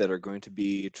users that are going to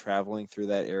be traveling through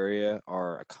that area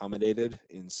are accommodated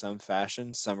in some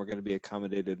fashion. Some are going to be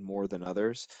accommodated more than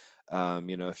others.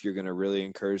 You know, if you're going to really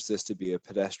encourage this to be a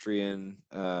pedestrian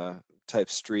type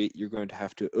street, you're going to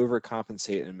have to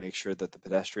overcompensate and make sure that the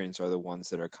pedestrians are the ones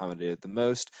that are accommodated the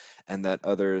most, and that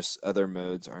other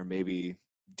modes are maybe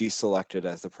deselected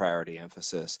as the priority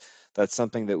emphasis. That's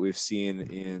something that we've seen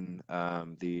in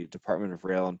the Department of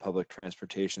Rail and Public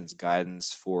Transportation's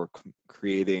guidance for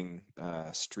creating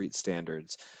street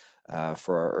standards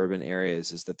for our urban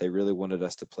areas, is that they really wanted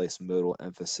us to place modal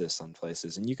emphasis on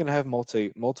places. And you can have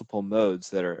multiple modes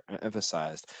that are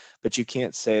emphasized, but you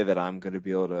can't say that I'm going to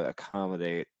be able to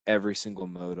accommodate every single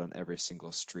mode on every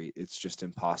single street. It's just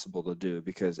impossible to do,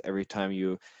 because every time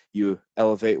you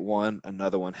elevate one,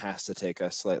 another one has to take a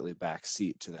slightly back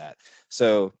seat to that.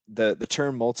 So the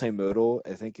term multimodal,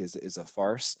 I think, is a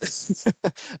farce,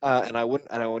 and I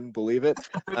wouldn't believe it,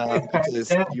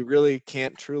 because you really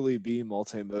can't truly be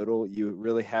multimodal. You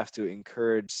really have to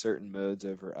encourage certain modes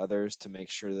over others to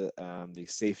make sure that the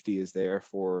safety is there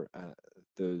for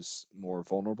those more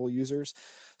vulnerable users.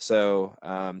 So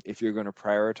if you're going to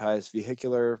prioritize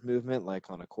vehicular movement, like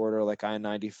on a corridor like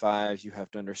I-95, you have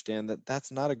to understand that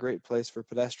that's not a great place for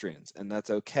pedestrians, and that's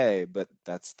okay, but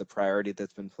that's the priority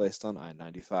that's been placed on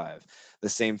I-95. The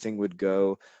same thing would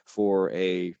go for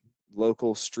a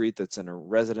local street that's in a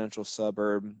residential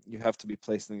suburb. You have to be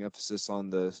placing the emphasis on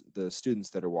the students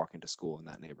that are walking to school in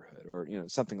that neighborhood, or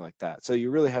something like that. So you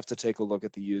really have to take a look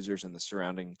at the users and the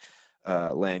surrounding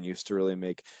land use to really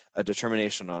make a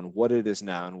determination on what it is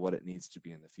now and what it needs to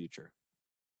be in the future.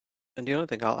 And the only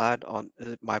thing I'll add on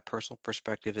my personal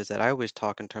perspective is that I always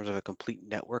talk in terms of a complete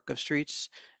network of streets,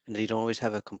 and you don't always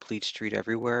have a complete street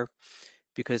everywhere.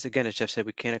 Because again, as Jeff said,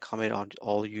 we can't accommodate on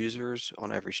all users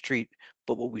on every street,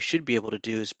 but what we should be able to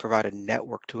do is provide a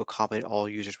network to accommodate all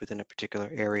users within a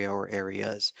particular area or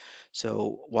areas.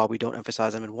 So while we don't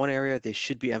emphasize them in one area, they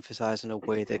should be emphasized in a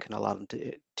way that can allow them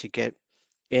to get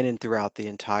in and throughout the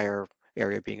entire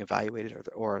area being evaluated,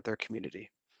 or their community.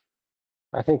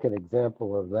 I think an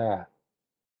example of that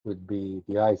would be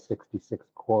the I-66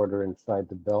 corridor inside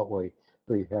the Beltway,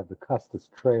 where you have the Custis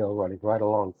Trail running right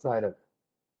alongside of it.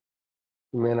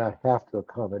 You may not have to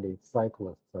accommodate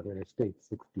cyclists on Interstate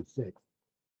 66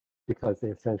 because they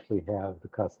essentially have the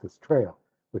Custis Trail,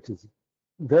 which is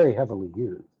very heavily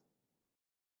used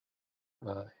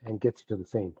and gets you to the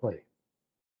same place.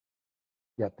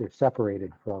 Yet they're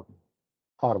separated from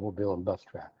automobile and bus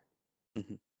traffic.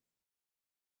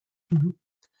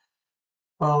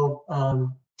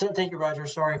 Well, thank you, Roger.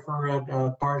 Sorry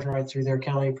for barging right through there,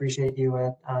 Kelly. Appreciate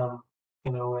you,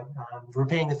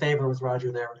 repaying the favor with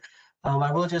Roger there.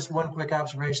 I will just one quick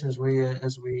observation as we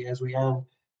end.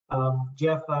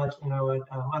 Jeff,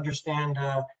 understand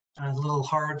it's a little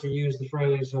hard to use the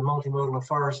phrase multimodal or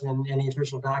farce in any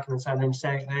official documents. I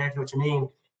understand exactly what you mean.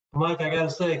 Mike, I got to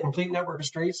say, complete network of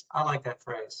streets. I like that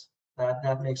phrase.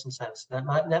 That makes some sense. That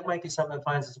might be something that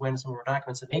finds its way in some of our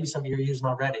documents that maybe some of you are using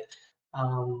already.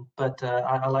 But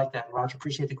I like that, Roger.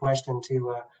 Appreciate the question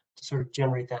to sort of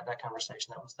generate that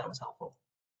conversation. That was helpful.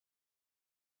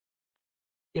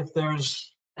 If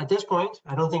there's at this point,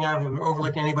 I don't think I've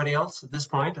overlooked anybody else at this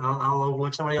point. I'll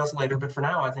overlook somebody else later, but for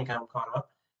now, I think I'm caught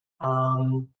up.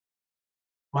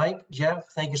 Mike, Jeff,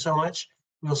 thank you so much.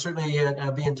 We'll certainly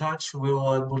be in touch.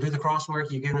 We'll do the crosswork.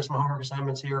 You've given us some homework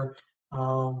assignments here.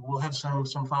 We'll have some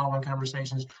follow-on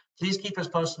conversations. Please keep us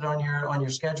posted on your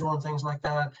schedule and things like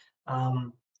that.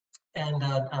 And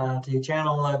to your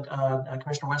channel,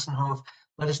 Commissioner Westenhoff,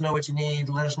 let us know what you need.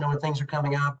 Let us know when things are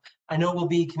coming up. I know we'll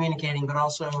be communicating, but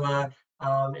also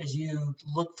as you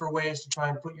look for ways to try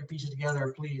and put your pieces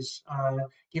together, please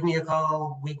give me a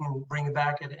call. We can bring it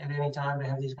back at any time to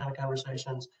have these kind of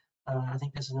conversations. I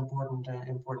think this is an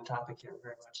important topic here,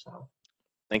 very much so.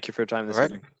 Thank you for your time this All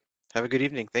right. evening. Have a good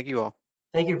evening. Thank you all.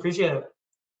 Thank you. Appreciate it.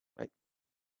 Right.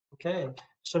 Okay.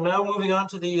 So now moving on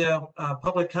to the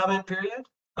public comment period.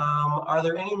 Are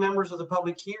there any members of the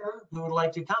public here who would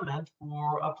like to comment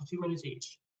for up to 2 minutes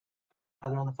each,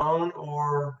 either on the phone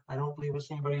or I don't believe we'll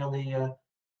see anybody on the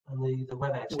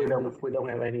WebEx. We don't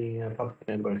have any public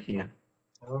member here.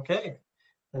 Okay.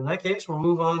 In that case, we'll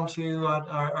move on to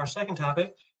our second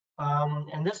topic,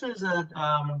 and this is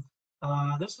I'll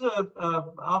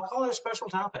call it a special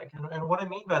topic, and what I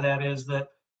mean by that is that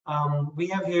we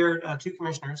have here 2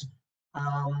 commissioners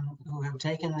who have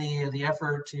taken the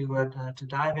effort to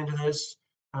dive into this,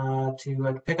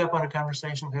 to pick up on a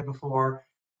conversation we had before,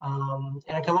 And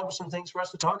I come up with some things for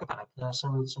us to talk about,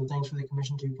 some things for the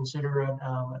commission to consider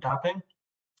adopting.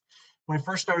 When I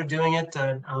first started doing it,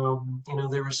 there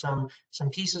were some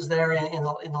pieces there in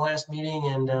the last meeting,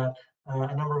 and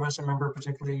a number of us, I remember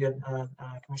particularly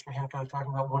Commissioner Hancock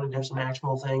talking about wanting to have some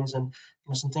actionable things and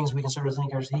some things we can sort of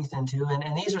sink our teeth into,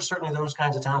 and these are certainly those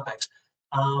kinds of topics.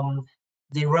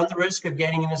 They run the risk of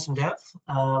getting into some depth.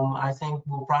 I think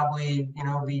we'll probably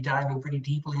be diving pretty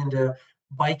deeply into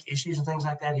bike issues and things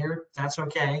like that here. That's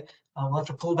okay. We'll have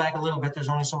to pull back a little bit. There's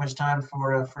only so much time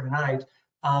for tonight.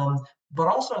 But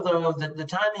also, though, the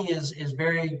timing is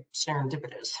very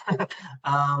serendipitous.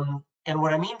 And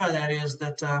what I mean by that is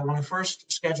that when we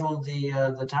first scheduled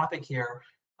the topic here,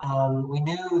 we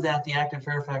knew that the Active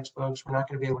Fairfax folks were not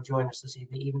going to be able to join us this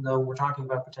evening, even though we're talking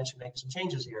about potentially making some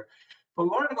changes here. But we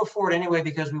wanted to go forward anyway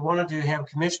because we wanted to have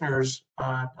commissioners,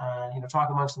 talk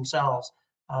amongst themselves.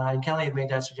 And Kelly had made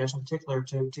that suggestion in particular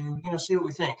to see what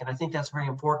we think. And I think that's very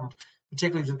important,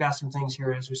 particularly as we've got some things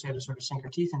here, as we said, to sort of sink our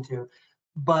teeth into.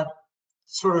 But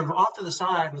sort of off to the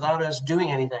side without us doing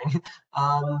anything,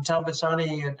 Tom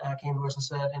Bitsani came to us and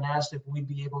said and asked if we'd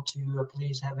be able to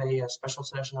please have a special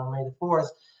session on May the 4th,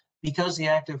 because the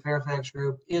Active Fairfax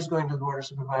group is going to the Board of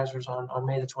Supervisors on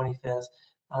May the 25th.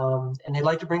 And they'd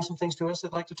like to bring some things to us.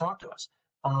 They'd like to talk to us.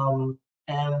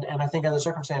 And I think in the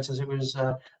circumstances, it was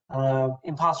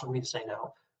impossible for me to say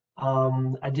no.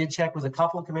 I did check with a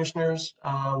couple of commissioners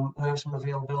who have some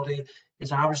availability.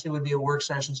 It obviously would be a work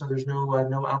session, so there's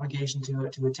no obligation to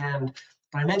attend.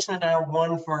 But I mentioned it now,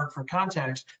 one, for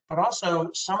context, but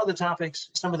also some of the topics,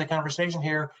 some of the conversation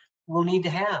here we'll need to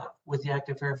have with the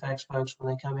Active Fairfax folks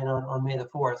when they come in on May the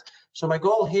 4th. So my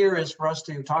goal here is for us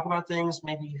to talk about things,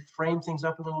 maybe frame things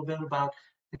up a little bit about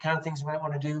the kind of things we might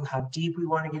want to do, how deep we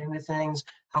want to get into things,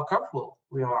 how comfortable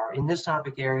we are in this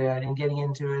topic area and getting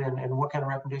into it, and what kind of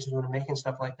recommendations we want to make and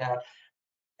stuff like that.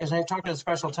 As I talk to the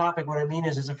special topic, what I mean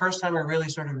is it's the first time we're really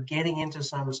sort of getting into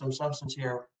some substance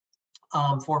here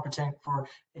for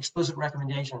explicit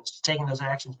recommendations, taking those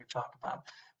actions we've talked about.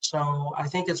 So I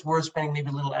think it's worth spending maybe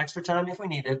a little extra time if we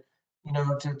need it,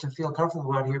 to feel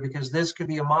comfortable out here, because this could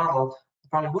be a model,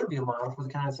 probably would be a model for the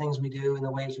kind of things we do and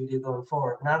the ways we do going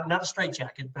forward. Not a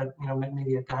straitjacket, but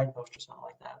maybe a guidepost or something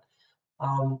like that.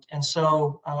 And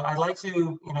so I'd like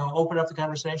to open up the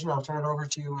conversation. I'll turn it over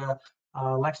to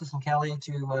Alexis and Kelly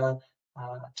to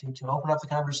open up the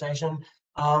conversation.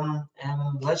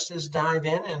 And let's just dive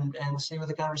in and see where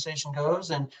the conversation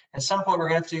goes. And at some point, we're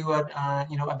going to have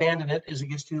to, abandon it as it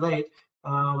gets too late.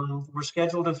 We're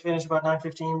scheduled to finish about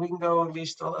 9:15. We can go at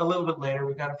least a little bit later.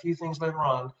 We've got a few things later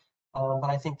on, but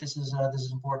I think this is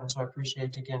important. So I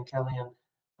appreciate, again, Kelly and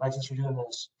Alexis for doing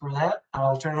this. For that,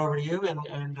 I'll turn it over to you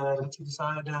and let you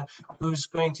decide who's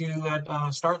going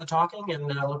to start the talking, and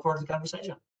look forward to the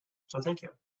conversation. So thank you.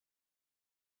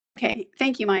 Okay,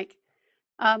 thank you, Mike.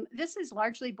 This is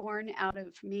largely born out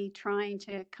of me trying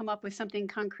to come up with something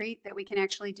concrete that we can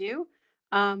actually do.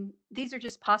 These are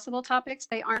just possible topics.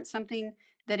 They aren't something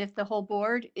that if the whole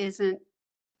board isn't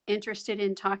interested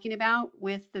in talking about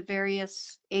with the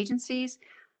various agencies,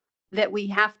 that we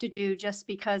have to do just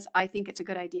because I think it's a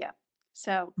good idea.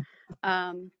 So,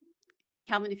 Calvin,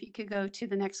 if you could go to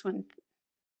the next one.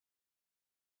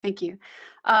 Thank you.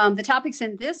 The topics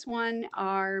in this one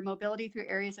are mobility through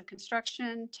areas of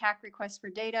construction, TAC requests for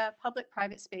data,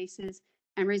 public-private spaces,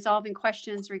 and resolving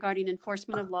questions regarding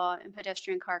enforcement of law and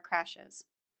pedestrian car crashes.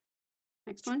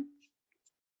 Next one.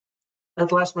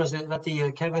 That last one, is that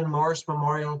the Kevin Morris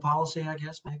Memorial Policy, I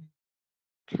guess, maybe?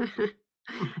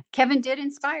 Kevin did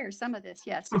inspire some of this,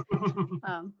 yes.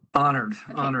 Honored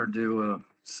Okay. to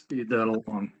speed that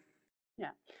along.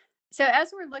 Yeah. So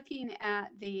as we're looking at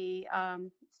the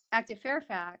Active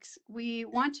Fairfax, we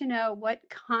want to know what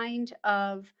kind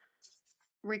of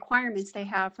requirements they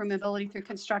have for mobility through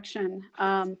construction.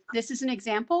 This is an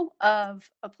example of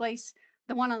a place.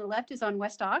 The one on the left is on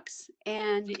West Ox,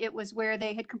 and it was where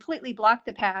they had completely blocked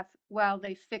the path while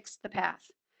they fixed the path.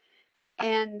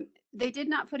 And they did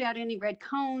not put out any red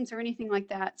cones or anything like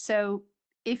that. So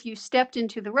if you stepped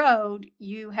into the road,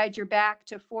 you had your back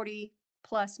to 40+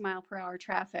 mph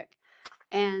traffic.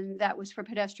 And that was for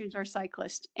pedestrians or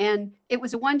cyclists. And it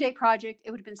was a one-day project.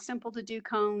 It would have been simple to do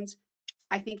cones.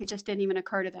 I think it just didn't even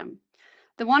occur to them.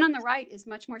 The one on the right is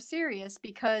much more serious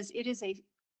because it is a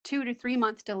 2 to 3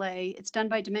 month delay. It's done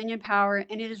by Dominion Power,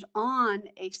 and it is on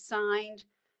a signed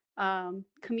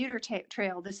commuter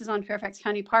trail. This is on Fairfax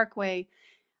County Parkway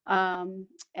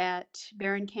at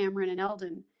Barron, Cameron, and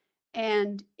Eldon.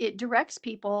 And it directs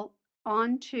people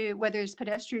onto, whether it's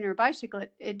pedestrian or bicycle,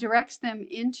 it directs them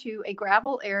into a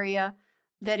gravel area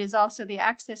that is also the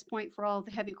access point for all the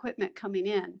heavy equipment coming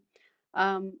in.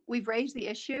 We've raised the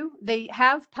issue. They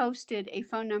have posted a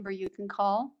phone number you can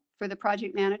call for the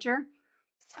project manager.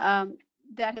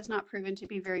 That has not proven to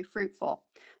be very fruitful.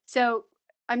 So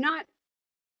I'm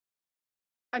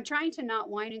trying to not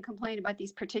whine and complain about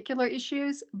these particular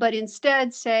issues, but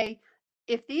instead say,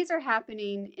 if these are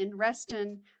happening in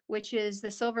Reston, which is the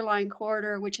Silver Line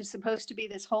corridor, which is supposed to be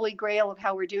this holy grail of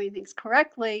how we're doing things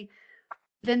correctly,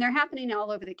 then they're happening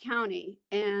all over the county.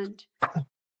 And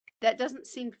that doesn't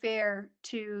seem fair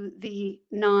to the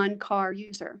non-car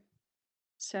user.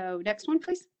 So next one,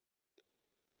 please.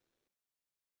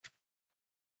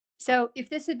 So if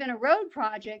this had been a road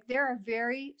project, there are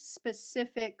very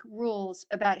specific rules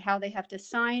about how they have to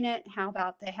sign it, how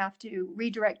about they have to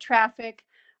redirect traffic.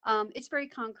 It's very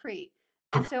concrete.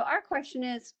 And so our question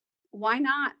is, why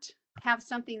not have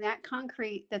something that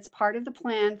concrete that's part of the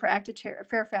plan for Active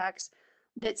Fairfax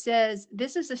that says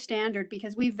this is a standard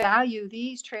because we value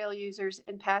these trail users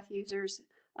and path users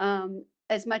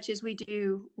as much as we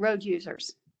do road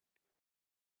users.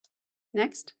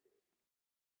 Next.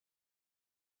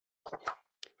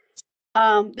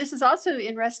 This is also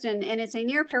in Reston, and it's a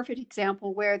near perfect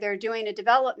example where they're doing a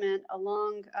development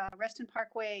along Reston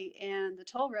Parkway and the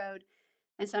toll road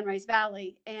in Sunrise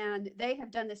Valley. And they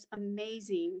have done this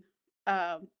amazing.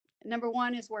 Number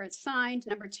one is where it's signed.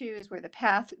 Number two is where the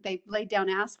path, they've laid down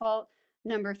asphalt.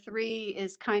 Number three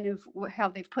is kind of how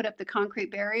they've put up the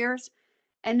concrete barriers.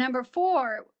 And number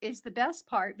four is the best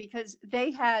part because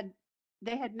they had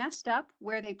messed up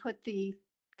where they put the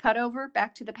cutover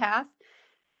back to the path.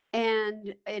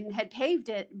 And had paved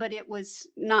it, but it was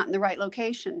not in the right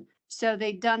location. So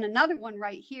they'd done another one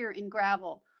right here in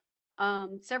gravel.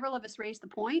 Several of us raised the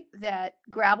point that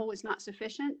gravel was not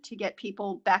sufficient to get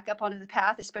people back up onto the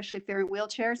path, especially if they're in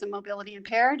wheelchairs and mobility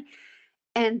impaired.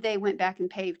 And they went back and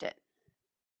paved it.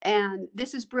 And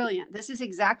this is brilliant. This is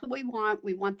exactly what we want.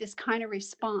 We want this kind of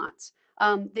response.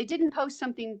 They didn't post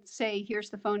something, say, here's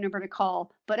the phone number to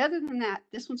call. But other than that,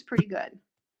 this one's pretty good.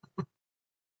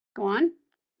 Go on.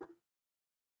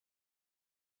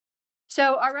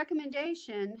 So our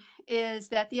recommendation is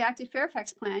that the Active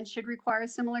Fairfax plan should require a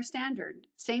similar standard.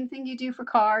 Same thing you do for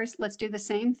cars. Let's do the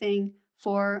same thing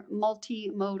for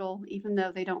multimodal, even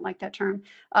though they don't like that term,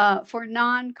 for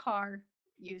non-car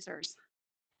users.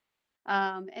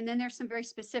 And then there's some very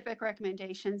specific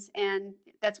recommendations. And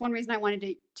that's one reason I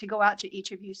wanted to go out to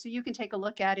each of you so you can take a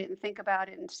look at it and think about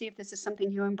it and see if this is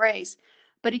something you embrace.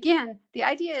 But again, the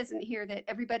idea isn't here that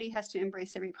everybody has to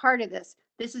embrace every part of this.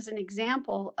 This is an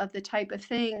example of the type of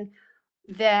thing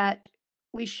that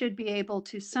we should be able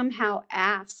to somehow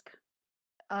ask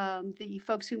the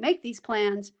folks who make these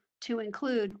plans to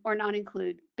include or not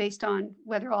include based on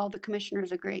whether all the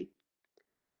commissioners agree.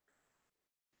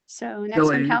 So next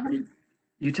Billy, one, Calvin.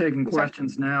 You taking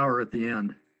questions now or at the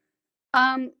end?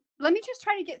 Let me just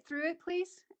try to get through it,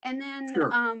 please. And then,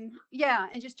 Sure. yeah,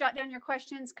 and just jot down your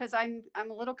questions because I'm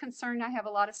a little concerned. I have a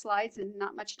lot of slides and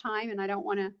not much time, and I don't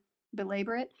want to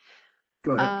belabor it.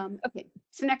 Go ahead. Okay,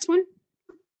 so next one.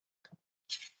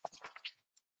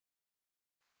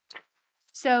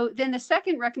 So then the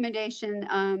second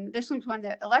recommendation, this one's one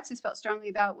that Alexis felt strongly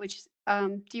about, which,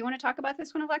 do you want to talk about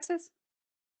this one, Alexis?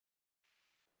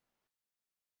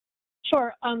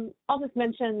 Sure. I'll just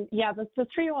mention, yeah, the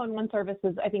 311 service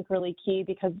is, I think, really key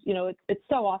because, you know, it's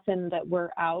so often that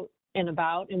we're out and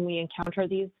about and we encounter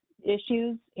these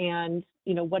issues. And,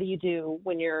 you know, what do you do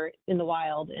when you're in the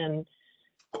wild and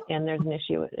there's an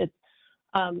issue?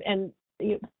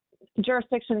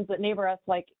 Jurisdictions that neighbor us,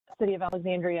 like City of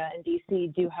Alexandria and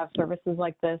DC, do have services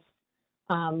like this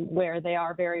where they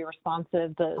are very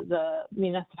responsive. The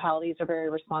municipalities are very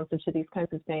responsive to these kinds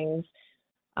of things.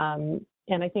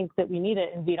 And I think that we need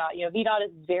it in VDOT. You know, VDOT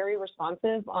is very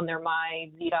responsive on their My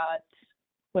VDOT,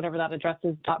 whatever that address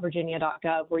is,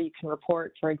 .virginia.gov, where you can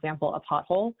report, for example, a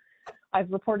pothole.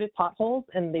 I've reported potholes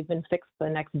and they've been fixed the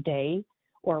next day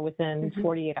or within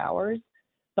 48 hours.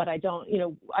 But I don't, you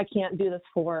know, I can't do this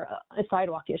for a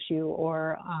sidewalk issue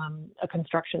or a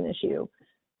construction issue.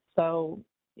 So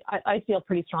I feel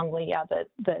pretty strongly, yeah,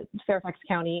 that Fairfax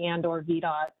County and or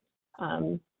VDOT,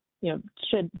 you know,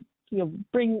 should, you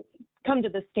know, come to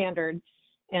this standard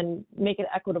and make it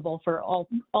equitable for all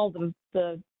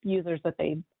the users that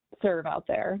they serve out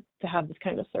there to have this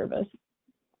kind of service.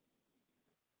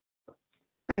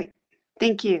 Great,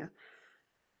 thank you.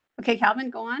 Okay, Calvin,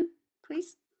 go on,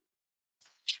 please.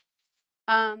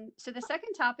 So the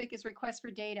second topic is request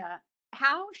for data.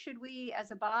 How should we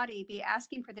as a body be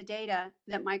asking for the data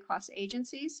that might cross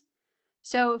agencies?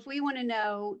 So if we want to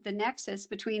know the nexus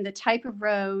between the type of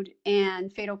road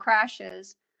and fatal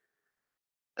crashes,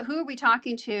 who are we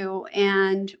talking to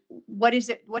and what is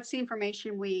it? What's the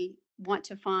information we want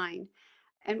to find.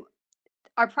 And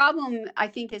our problem, I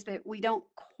think, is that we don't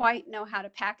quite know how to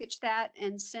package that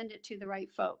and send it to the right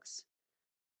folks.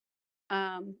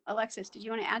 Alexis, did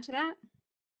you want to add to that?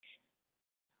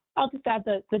 I'll just add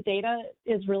that the data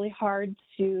is really hard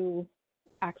to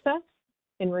access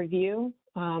and review.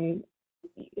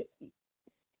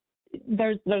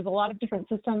 There's a lot of different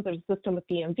systems. There's a system with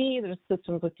DMV, there's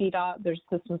systems with DDOT, there's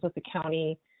systems with the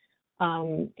county,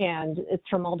 and it's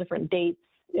from all different dates.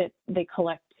 They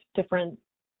collect different,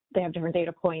 they have different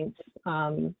data points.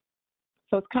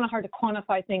 So it's kind of hard to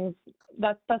quantify things.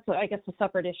 That's I guess a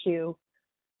separate issue.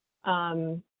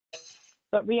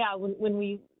 But yeah, when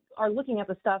we are looking at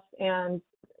the stuff and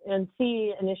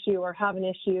see an issue or have an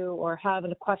issue or have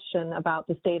a question about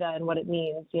this data and what it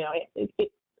means, you know,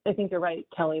 I think you're right,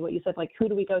 Kelly, what you said, like, who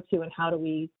do we go to and how do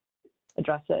we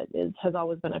address it has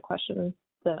always been a question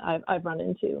that I've run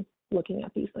into looking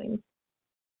at these things.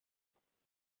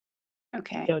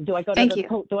 Okay. You know, do I go Thank to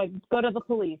you. do I go to the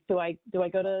police? Do I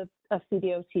go to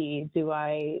FCDOT? Do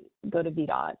I go to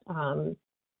VDOT?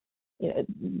 You know,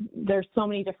 there's so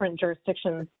many different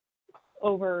jurisdictions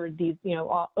over these, you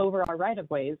know, over our right of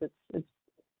ways.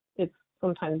 It's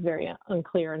sometimes very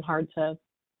unclear and hard to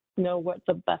know what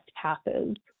the best path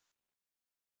is.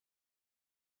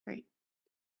 Great.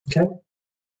 Okay.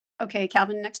 Okay,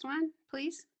 Calvin, next one,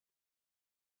 please.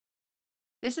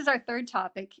 This is our third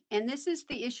topic, and this is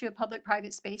the issue of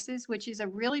public-private spaces, which is a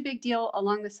really big deal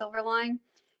along the Silver Line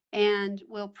and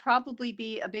will probably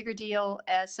be a bigger deal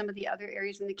as some of the other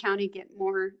areas in the county get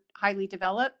more highly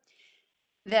developed.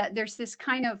 That there's this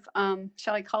kind of,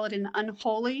 shall I call it an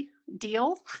unholy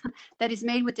deal that is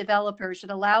made with developers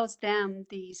that allows them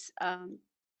these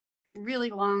really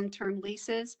long-term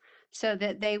leases so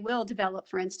that they will develop,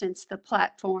 for instance, the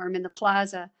platform and the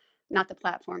plaza, not the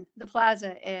platform, the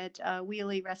plaza at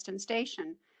Wheelie Reston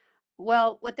Station.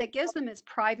 Well, what that gives them is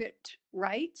private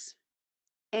rights.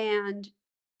 And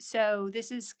so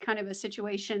this is kind of a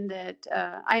situation that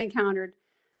I encountered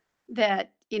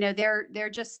that, you know,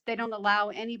 they don't allow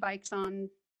any bikes on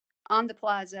the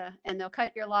plaza, and they'll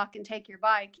cut your lock and take your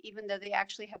bike, even though they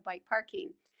actually have bike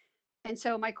parking. And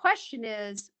so my question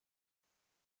is,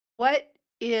 what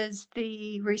is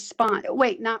the response?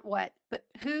 Wait, not what, but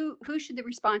who should the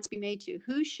response be made to?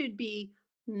 Who should be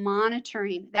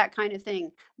monitoring that kind of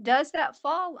thing? Does that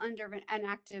fall under an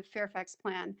active Fairfax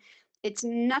plan? It's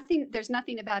nothing, there's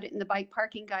nothing about it in the bike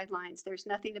parking guidelines. There's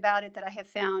nothing about it that I have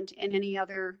found in any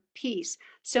other piece.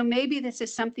 So maybe this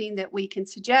is something that we can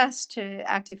suggest to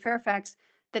Active Fairfax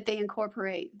that they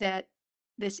incorporate, that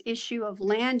this issue of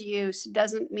land use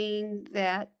doesn't mean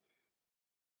that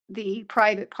the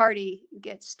private party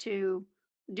gets to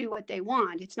do what they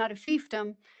want. It's not a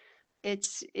fiefdom. It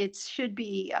should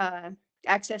be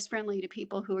access friendly to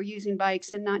people who are using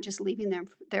bikes and not just leaving them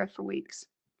there for weeks.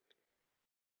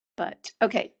 But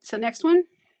okay, so next one.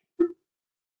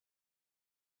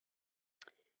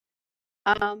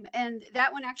 And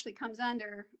that one actually comes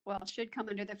under, well, should come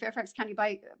under the Fairfax County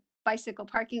bicycle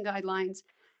parking guidelines.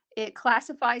 It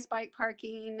classifies bike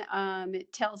parking.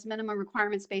 It tells minimum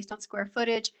requirements based on square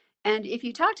footage. And if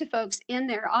you talk to folks in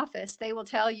their office, they will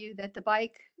tell you that the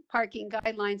bike parking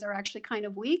guidelines are actually kind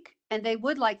of weak and they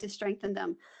would like to strengthen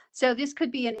them. So this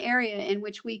could be an area in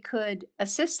which we could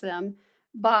assist them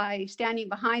by standing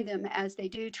behind them as they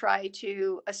do try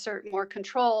to assert more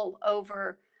control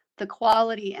over the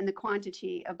quality and the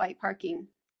quantity of bike parking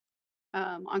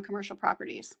on commercial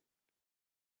properties.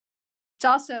 It's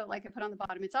also, like I put on the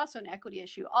bottom, it's also an equity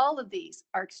issue. All of these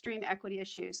are extreme equity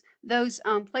issues. Those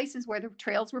places where the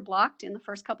trails were blocked in the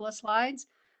first couple of slides,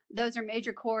 those are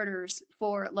major corridors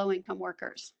for low-income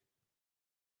workers.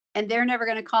 And they're never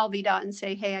going to call VDOT and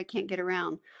say, hey, I can't get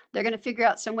around. They're going to figure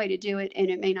out some way to do it, and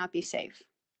it may not be safe.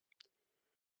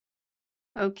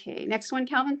 Okay, next one,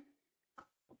 Calvin.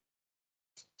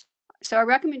 So our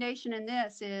recommendation in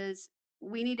this is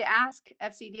we need to ask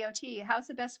FCDOT, how's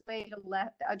the best way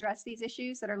to address these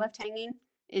issues that are left hanging?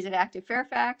 Is it active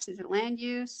Fairfax? Is it land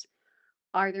use?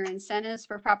 Are there incentives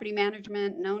for property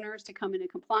management and owners to come into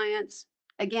compliance?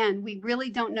 Again, we really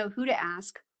don't know who to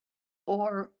ask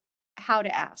or how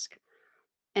to ask.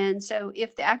 And so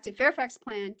if the active Fairfax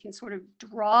plan can sort of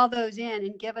draw those in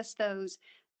and give us those,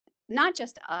 not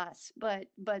just us, but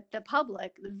the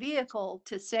public, the vehicle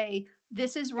to say,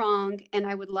 this is wrong and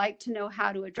I would like to know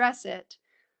how to address it,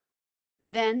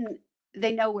 then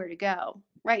they know where to go.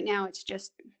 Right now, it's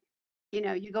just, you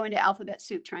know, you go into alphabet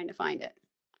soup trying to find it.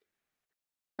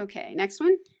 Okay, next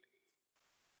one.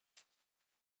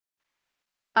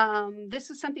 This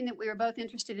is something that we were both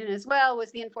interested in as well,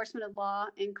 was the enforcement of law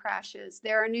in crashes.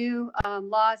 There are new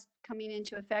laws coming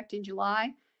into effect in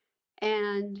July,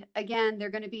 And again, they're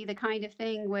going to be the kind of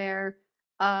thing where,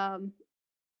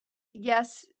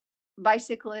 yes,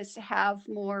 bicyclists have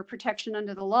more protection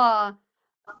under the law,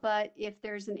 but if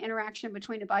there's an interaction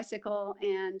between a bicycle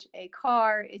and a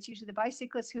car, it's usually the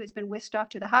bicyclist who has been whisked off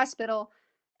to the hospital,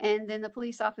 and then the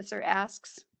police officer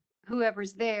asks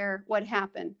whoever's there what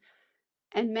happened.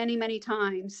 And many, many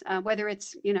times, whether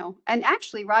it's, and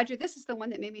actually, Roger, this is the one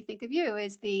that made me think of you,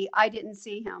 is the I didn't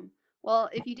see him. Well,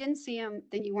 if you didn't see him,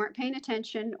 then you weren't paying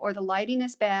attention, or the lighting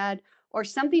is bad, or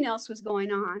something else was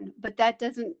going on, but that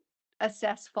doesn't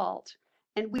assess fault.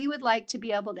 And we would like to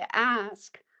be able to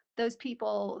ask those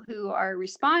people who are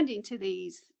responding to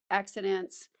these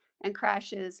accidents and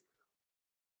crashes,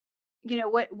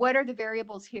 what are the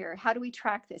variables here? How do we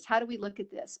track this? How do we look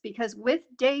at this? Because with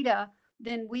data,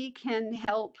 then we can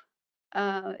help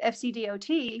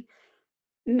FCDOT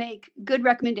make good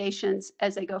recommendations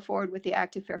as they go forward with the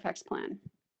active Fairfax plan.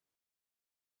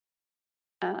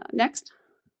 Next.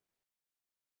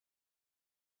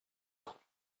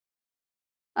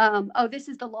 Oh, this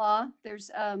is the law.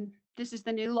 This is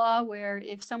the new law where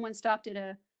if someone stopped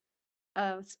at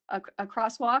a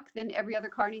crosswalk, then every other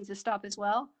car needs to stop as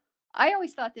well. I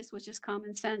always thought this was just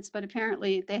common sense, but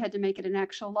apparently they had to make it an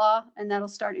actual law, and that'll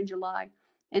start in July.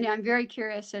 And I'm very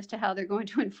curious as to how they're going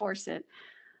to enforce it.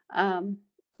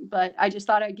 But I just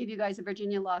thought I'd give you guys a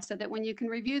Virginia law so that when you can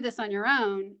review this on your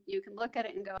own, you can look at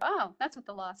it and go, oh, that's what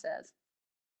the law says.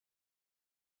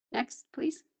 Next,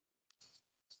 please.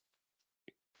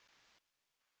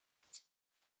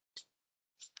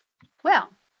 Well,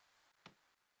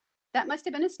 that must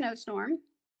have been a snowstorm.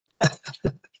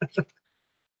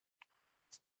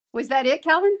 Was that it,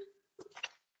 Calvin?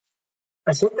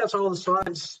 I think that's all the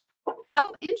slides.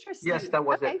 Oh, interesting. Yes, that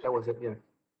was Okay. it. That was it. Yeah.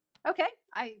 Okay.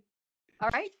 All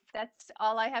right. That's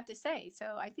all I have to say.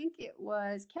 So I think it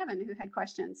was Kevin who had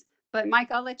questions, but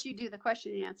Mike, I'll let you do the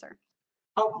question and answer.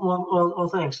 Oh, well,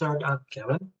 thanks,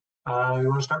 Kevin. You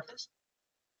want to start this?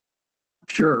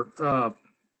 Sure.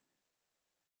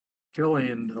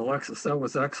 Kelly and Alexis, that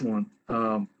was excellent.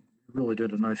 Really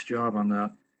did a nice job on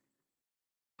that.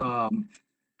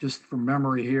 Just from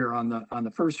memory here on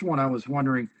the first one, I was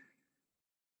wondering,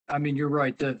 I mean, you're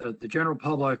right, the general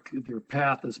public, their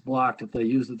path is blocked. If they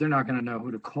use it, they're not going to know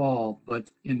who to call. But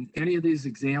in any of these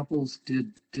examples,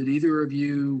 did either of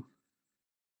you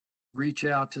reach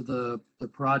out to the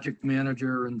project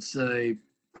manager and say,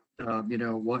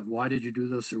 why did you do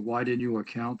this, or why didn't you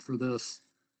account for this?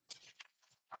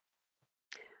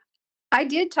 I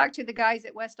did talk to the guys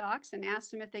at West Ox and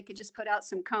asked them if they could just put out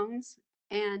some cones,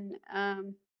 and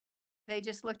they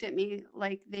just looked at me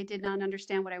like they did not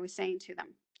understand what I was saying to them.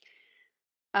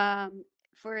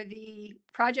 For the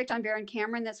project on Barron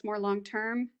Cameron that's more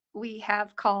long-term, we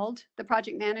have called the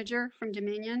project manager from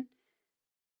Dominion,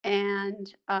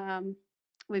 and I've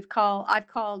called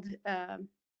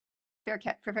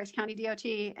Fairfax County DOT,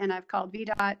 and I've called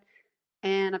VDOT,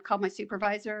 and I've called my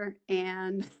supervisor,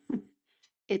 and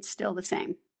it's still the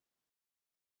same.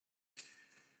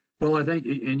 Well, I think,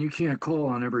 and you can't call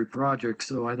on every project,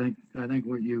 so I think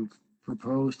what you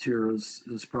proposed here is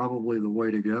probably the way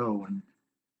to go. And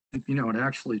it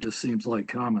actually just seems like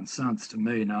common sense to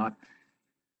me. I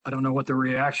don't know what the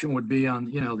reaction would be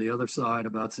on the other side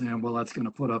about saying, well, that's going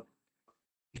to put up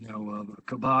a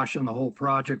kibosh on the whole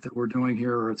project that we're doing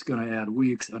here, or it's going to add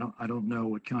weeks. I don't know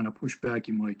what kind of pushback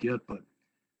you might get, but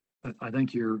I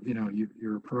think your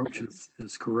approach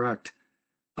is correct.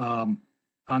 On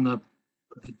the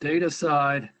data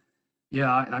side,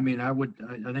 yeah, I mean, I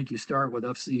think you start with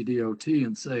FCDOT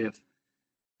and say, if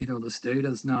this data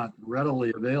is not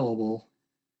readily available,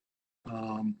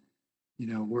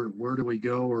 where do we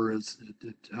go, or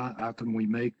how can we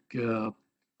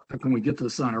get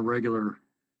this on a regular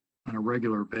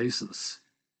basis?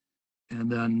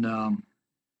 And then on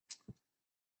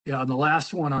the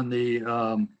last one on the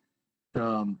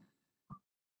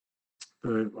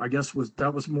I guess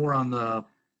that was more on the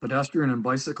pedestrian and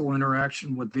bicycle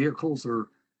interaction with vehicles, or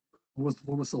what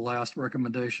was the last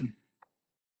recommendation?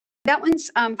 That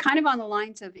one's kind of on the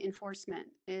lines of enforcement.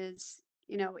 Is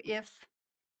if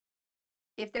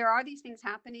there are these things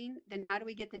happening, then how do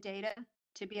we get the data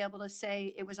to be able to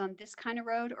say it was on this kind of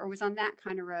road or was on that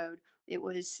kind of road? It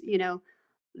was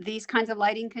these kinds of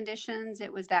lighting conditions.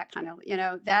 It was that kind of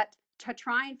that, to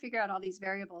try and figure out all these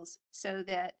variables so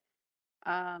that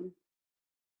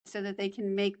they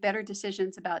can make better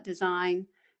decisions about design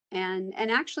and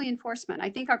actually enforcement. I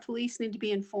think our police need to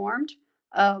be informed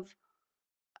of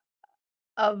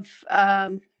I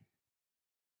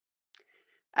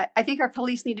think our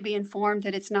police need to be informed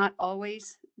that it's not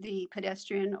always the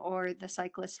pedestrian or the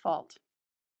cyclist's fault.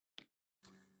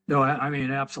 No, I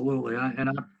mean, absolutely.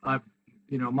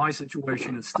 You know, my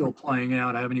situation is still playing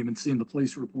out. I haven't even seen the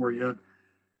police report yet.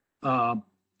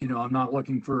 You know, I'm not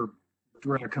looking for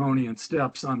draconian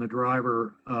steps on the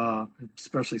driver,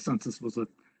 especially since this was at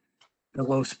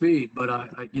low speed. But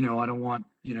you know, I don't want,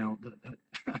 you know,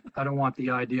 I don't want the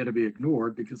idea to be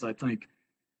ignored, because I think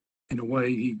in a way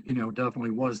he, you know,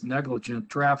 definitely was negligent.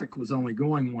 Traffic was only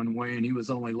going one way, and he was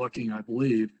only looking, I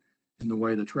believe, in the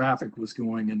way the traffic was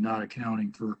going and not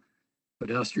accounting for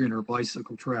pedestrian or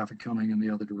bicycle traffic coming in the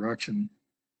other direction.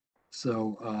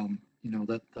 So, you know,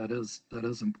 that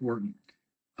is important.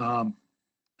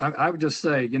 I would just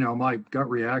say, you know, my gut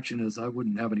reaction is I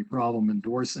wouldn't have any problem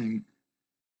endorsing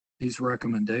these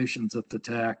recommendations if the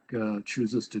TAC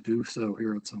chooses to do so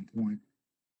here at some point.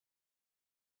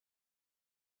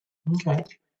 Okay.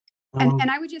 And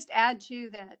I would just add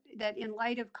too that in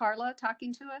light of Carla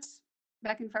talking to us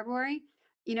back in February,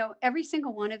 you know, every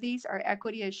single one of these are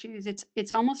equity issues.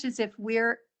 It's almost as if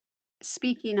we're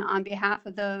speaking on behalf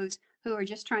of those who are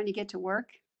just trying to get to work,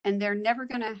 and they're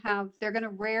going to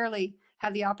rarely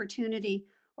have the opportunity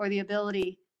or the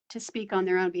ability to speak on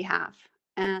their own behalf.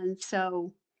 And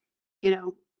so, you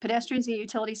know, pedestrians and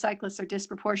utility cyclists are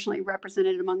disproportionately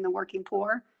represented among the working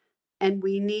poor, and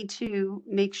we need to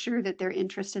make sure that their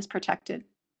interest is protected.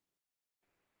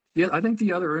 Yeah, I think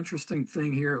the other interesting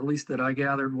thing here, at least that I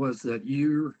gathered, was that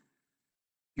you're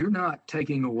not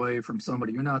taking away from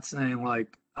somebody. You're not saying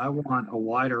like, I want a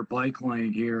wider bike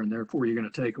lane here, and therefore you're going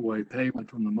to take away pavement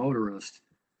from the motorist.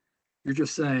 You're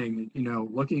just saying, you know,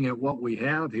 looking at what we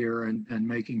have here and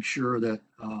making sure that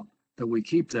that we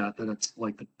keep that it's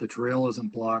like the trail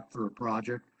isn't blocked for a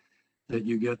project, that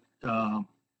you get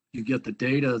the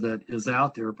data that is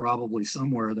out there probably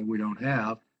somewhere that we don't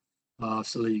have,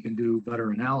 so that you can do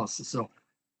better analysis. So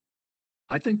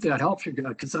I think that helps you,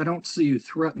 because I don't see you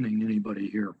threatening anybody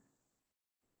here.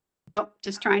 Oh,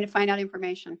 just trying to find out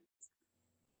information.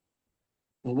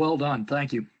 Well, well done.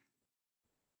 Thank you.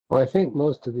 Well, I think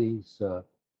most of these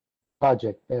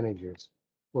project managers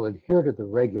will adhere to the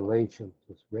regulations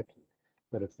as written,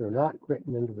 but if they're not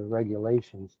written into the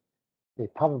regulations, they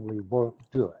probably won't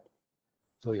do it.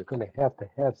 So you're going to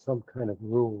have some kind of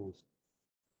rules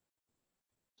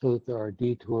so that there are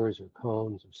detours or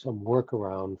cones or some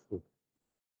workaround for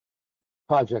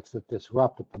projects that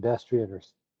disrupt a pedestrian or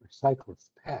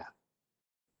cyclist path,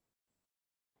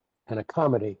 and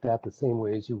accommodate that the same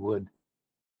way as you would,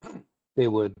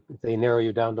 if they narrow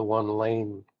you down to one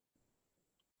lane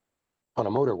on a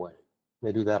motorway.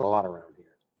 They do that a lot around here.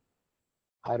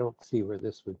 I don't see where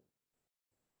this would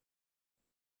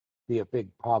be a big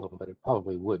problem, but it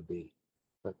probably would be.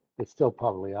 But it still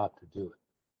probably ought to do it.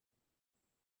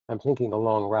 I'm thinking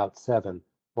along Route 7,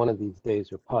 one of these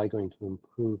days we're probably going to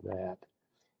improve that.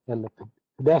 And the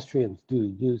pedestrians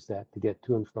do use that to get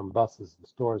to and from buses and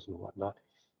stores and whatnot.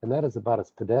 And that is about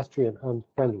as pedestrian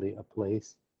unfriendly a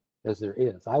place as there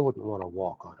is. I wouldn't want to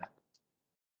walk on it.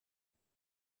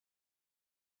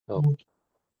 So,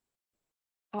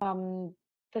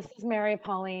 This is Mary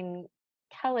Pauline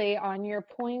Kelly. On your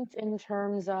point in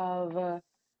terms of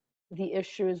the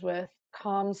issues with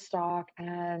Comstock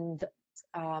and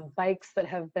bikes that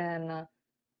have been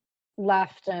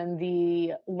left, and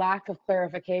the lack of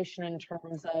clarification in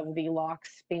terms of the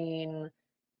locks being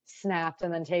snapped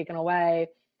and then taken away,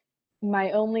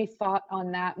 my only thought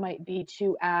on that might be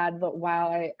to add that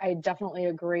while I definitely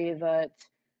agree that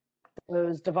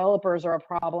those developers are a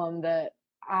problem, that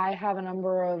I have a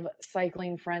number of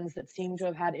cycling friends that seem to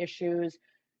have had issues,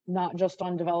 not just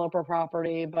on developer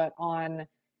property, but on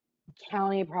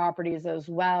county properties as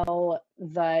well,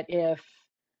 that if,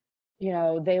 you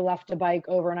know, they left a bike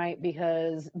overnight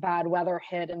because bad weather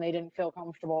hit and they didn't feel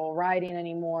comfortable riding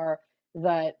anymore,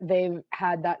 that they've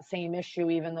had that same issue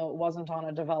even though it wasn't on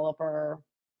a developer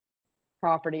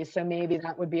property. So maybe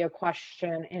that would be a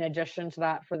question in addition to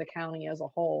that for the county as a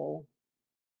whole.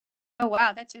 Oh,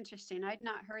 wow, that's interesting. I'd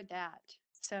not heard that.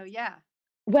 So yeah.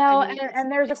 Well, I mean,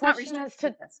 and there's a it's not question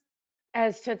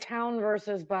as to town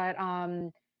versus, but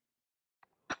I'm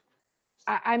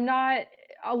not,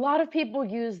 a lot of people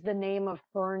use the name of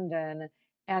Herndon,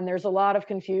 and there's a lot of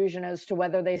confusion as to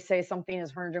whether they say something is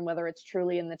Herndon, whether it's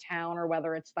truly in the town or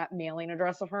whether it's that mailing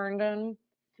address of Herndon.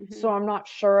 So I'm not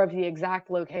sure of the exact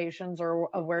locations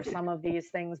or of where some of these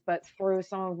things, but through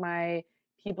some of my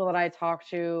people that I talk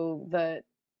to that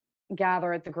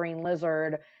gather at the Green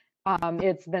Lizard,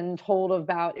 it's been told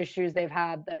about issues they've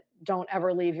had, that don't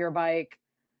ever leave your bike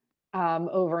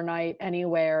overnight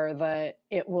anywhere, that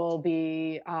it will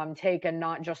be taken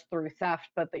not just through theft,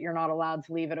 but that you're not allowed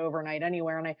to leave it overnight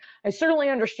anywhere. And I certainly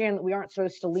understand that we aren't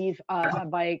supposed to leave a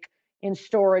bike in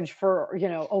storage for, you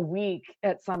know, a week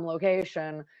at some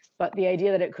location. But the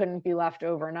idea that it couldn't be left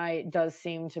overnight does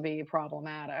seem to be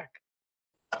problematic.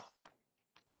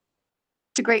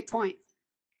 It's a great point.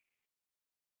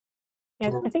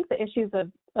 And I think the issues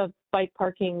of bike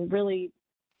parking really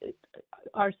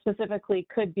are specifically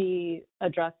could be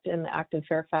addressed in the Active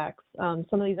Fairfax. Some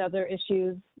of these other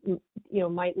issues, you know,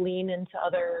 might lean into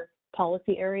other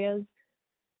policy areas,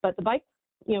 but the bike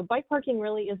parking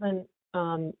really isn't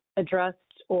addressed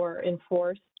or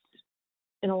enforced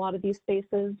in a lot of these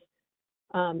spaces.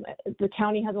 The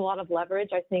county has a lot of leverage,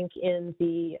 I think, in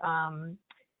the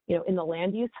in the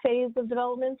land use phase of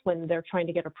developments when they're trying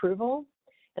to get approval,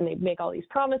 and they make all these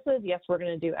promises. Yes, we're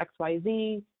going to do X, Y,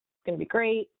 Z. It's going to be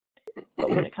great. But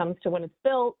when it comes to when it's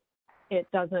built, it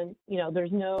doesn't. You know,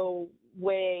 there's no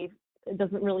way. It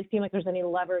doesn't really seem like there's any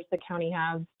levers the county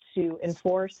has to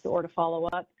enforce or to follow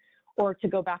up, or to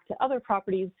go back to other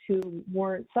properties who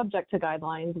weren't subject to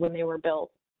guidelines when they were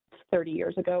built 30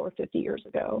 years ago or 50 years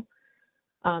ago.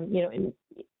 You know,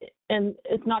 and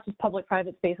it's not just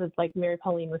public-private spaces like Mary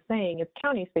Pauline was saying, it's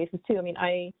county spaces too. I mean,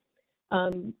 I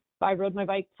rode my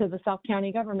bike to the South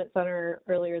County Government Center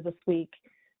earlier this week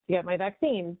to get my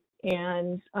vaccine,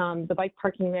 and the bike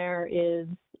parking there is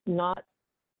not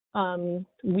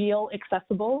wheel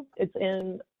accessible. It's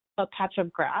in a patch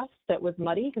of grass that was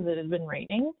muddy because it had been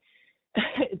raining.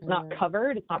 It's not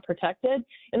covered, it's not protected.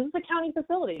 And this is a county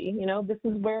facility. You know, this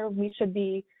is where we should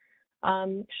be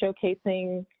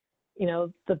showcasing, you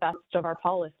know, the best of our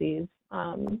policies.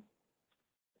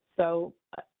 So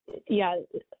yeah,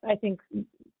 I think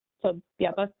so.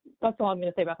 Yeah, that's all I'm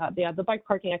going to say about that. Yeah, the bike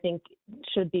parking I think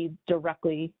should be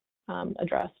directly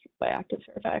addressed by Active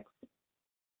Fairfax.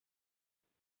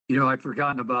 You know, I'd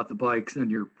forgotten about the bikes in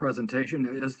your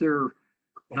presentation. Is there,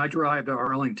 when I drive to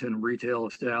Arlington retail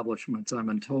establishments, I'm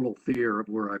in total fear of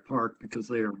where I park because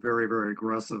they are very, very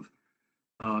aggressive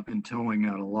in towing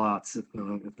out of lots if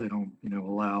they don't, you know,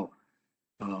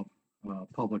 allow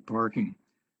public parking.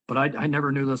 But I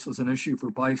never knew this was an issue for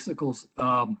bicycles.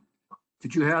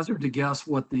 Did you hazard to guess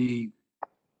what the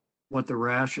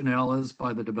rationale is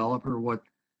by the developer?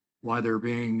 Why they're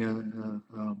being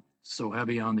so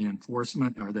heavy on the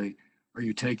enforcement? Are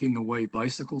you taking away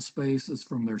bicycle spaces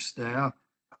from their staff?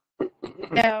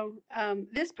 No,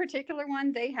 this particular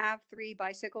one, they have 3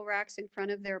 bicycle racks in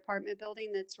front of their apartment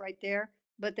building that's right there,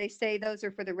 but they say those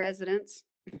are for the residents.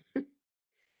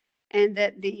 And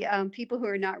that the people who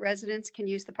are not residents can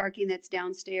use the parking that's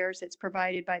downstairs that's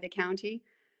provided by the county.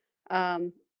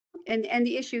 And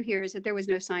the issue here is that there was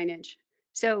no signage.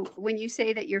 So when you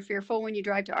say that you're fearful when you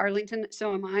drive to Arlington,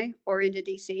 so am I, or into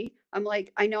DC, I'm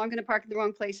like, I know I'm going to park in the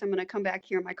wrong place. I'm going to come back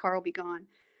here and my car will be gone.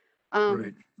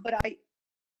 Right.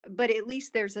 But at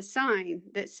least there's a sign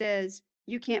that says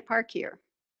you can't park here.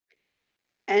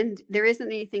 And there isn't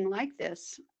anything like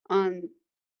this on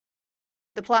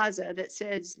the plaza that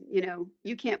says, you know,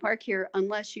 you can't park here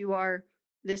unless you are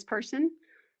this person.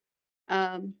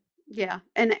 Yeah,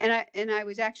 and I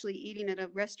was actually eating at a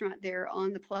restaurant there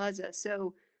on the plaza.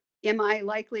 So am I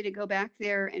likely to go back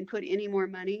there and put any more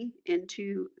money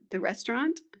into the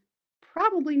restaurant?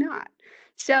 Probably not.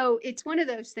 So it's one of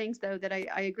those things, though, that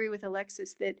I agree with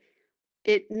Alexis that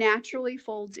it naturally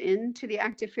folds into the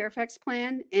Active Fairfax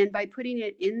plan. And by putting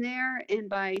it in there and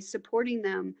by supporting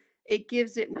them, it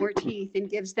gives it more teeth and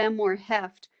gives them more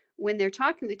heft when they're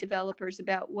talking with developers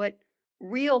about what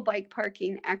real bike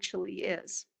parking actually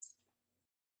is.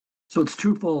 So it's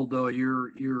twofold though.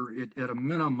 You're at a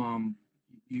minimum,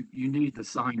 you need the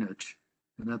signage,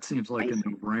 and that seems like a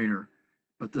no-brainer.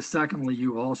 But secondly,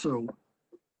 you also,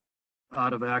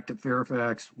 out of Active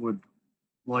Fairfax, would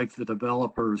like the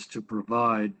developers to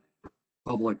provide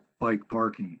public bike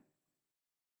parking.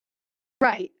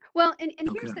 Right. Well, and Okay.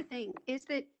 here's the thing is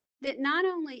that not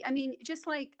only, I mean, just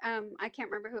like, I can't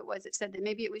remember who it was that said that,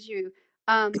 maybe it was you,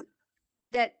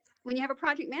 that when you have a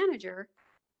project manager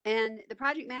and the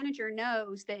project manager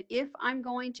knows that if I'm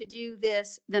going to do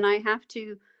this, then I have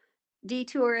to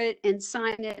detour it and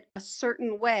sign it a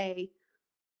certain way,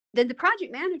 then the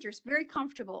project manager is very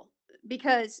comfortable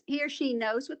because he or she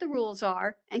knows what the rules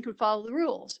are and can follow the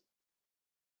rules.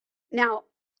 Now,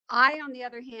 I, on the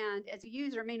other hand, as a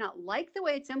user, may not like the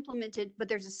way it's implemented, but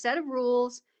there's a set of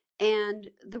rules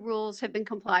and the rules have been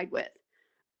complied with.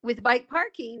 With bike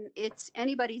parking, it's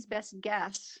anybody's best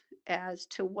guess as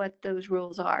to what those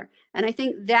rules are. And I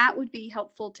think that would be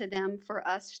helpful to them for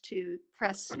us to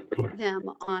press them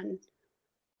on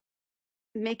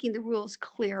making the rules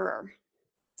clearer.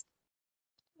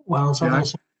 Well, some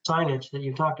of the signage that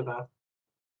you talked about.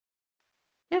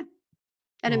 Yeah,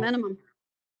 at a minimum.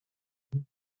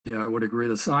 Yeah, I would agree.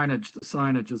 The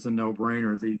signage is a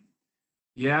no-brainer.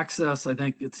 The access, I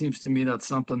think it seems to me that's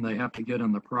something they have to get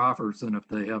in the proffers, and if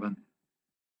they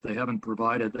haven't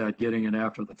provided that, getting it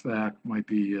after the fact might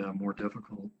be more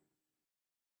difficult.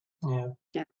 Yeah.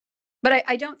 Yeah. But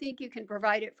I don't think you can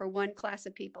provide it for one class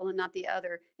of people and not the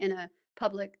other in a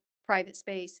public private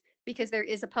space, because there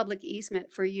is a public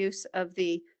easement for use of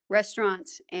the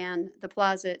restaurants and the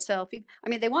plaza itself. I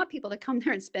mean, they want people to come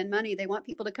there and spend money. They want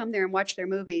people to come there and watch their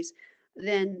movies.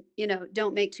 Then,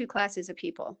 don't make two classes of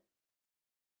people.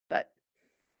 But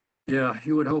Yeah,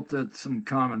 you would hope that some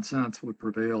common sense would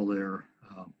prevail there,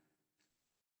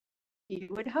 you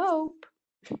would hope.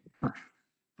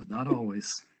 but not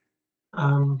always.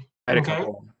 I had a Okay.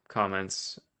 couple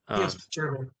comments. Yes,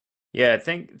 Chairman. Yeah,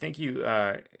 thank you,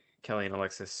 Kelly and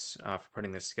Alexis, for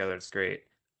putting this together. It's great.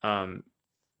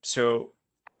 So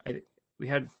I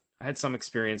had some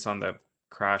experience on the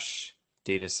crash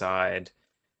data side.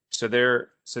 So the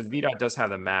VDOT does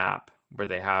have a map where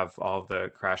they have all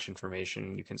the crash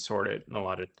information. You can sort it in a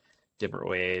lot of different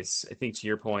ways. I think to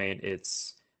your point,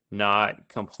 it's not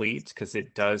complete because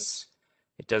it does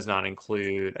not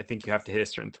include. I think you have to hit a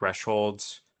certain threshold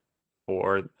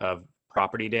for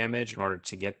property damage in order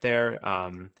to get there.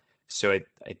 So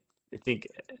I think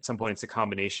at some point it's a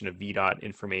combination of VDOT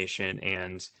information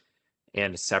and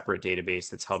a separate database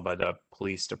that's held by the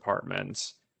police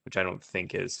department, which I don't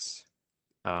think is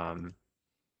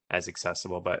as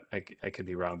accessible, but I could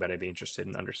be wrong, but I'd be interested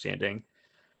in understanding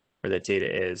where that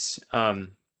data is.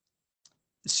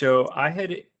 So I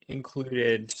had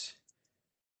included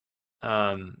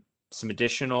some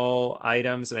additional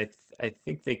items, and I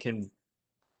think they can,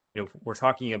 we're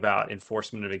talking about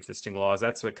enforcement of existing laws.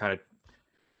 That's what kind of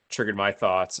triggered my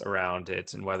thoughts around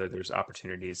it and whether there's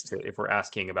opportunities to, if we're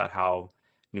asking about how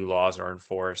new laws are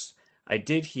enforced. I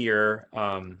did hear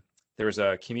there was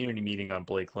a community meeting on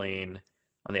Blake Lane,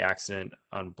 on the accident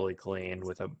on Blake Lane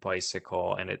with a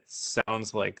bicycle, and it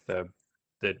sounds like the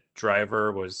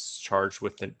driver was charged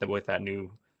with that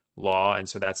new law, and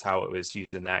so that's how it was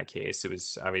used in that case. It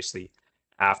was obviously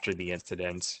after the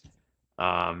incident,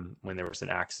 when there was an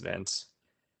accident.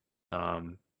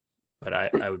 But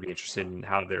I would be interested in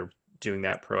how they're doing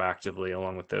that proactively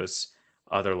along with those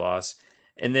other laws.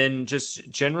 And then just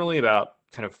generally about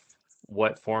kind of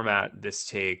what format this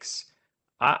takes,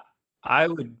 I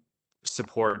would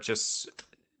support just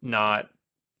not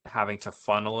having to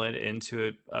funnel it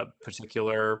into a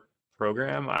particular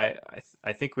program.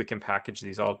 I think we can package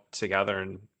these all together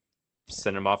and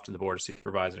send them off to the board of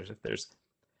supervisors if there's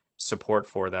support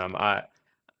for them.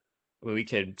 We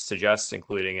could suggest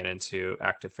including it into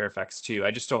Active Fairfax too. I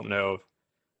just don't know.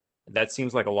 That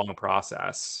seems like a long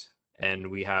process, and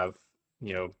we have,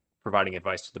 providing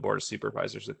advice to the board of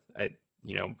supervisors. I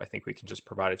think we can just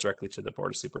provide it directly to the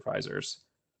board of supervisors.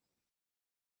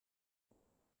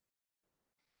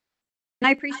 And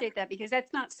I appreciate that, because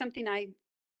that's not something I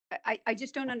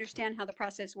just don't understand how the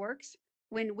process works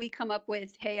when we come up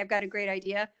with, hey, I've got a great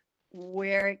idea,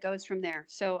 where it goes from there.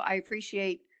 So I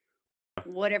appreciate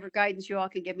whatever guidance you all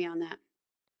can give me on that.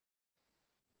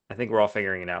 I think we're all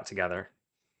figuring it out together.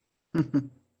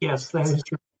 Yes, that is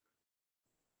true.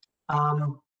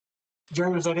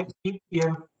 Jeremy, is that it? You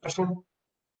have a question?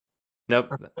 Nope.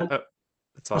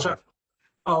 That's all. sorry.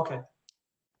 Oh, okay.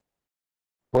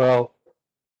 Well,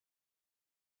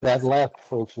 that last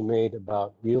point you made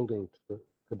about yielding to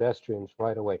pedestrians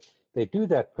right away, they do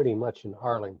that pretty much in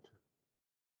Arlington.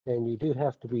 And you do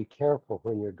have to be careful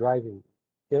when you're driving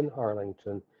in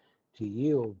Arlington to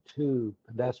yield to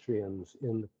pedestrians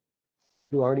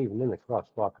who aren't even in the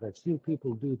crosswalk. And I've seen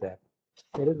people do that.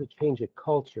 It is a change of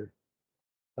culture.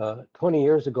 20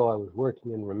 years ago, I was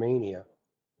working in Romania,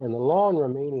 and the law in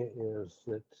Romania is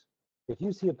that if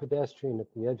you see a pedestrian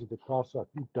at the edge of the crosswalk,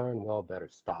 you darn well better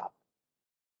stop.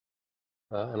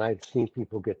 And I've seen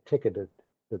people get ticketed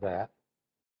for that.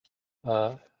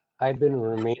 I'd been in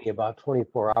Romania about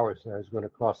 24 hours, and I was going to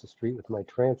cross the street with my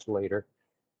translator.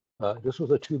 This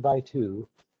was a 2x2.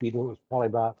 Speed limit was probably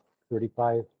about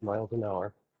 35 miles an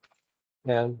hour.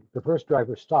 And the first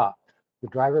driver stopped. The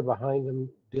driver behind him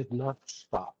did not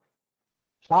stop.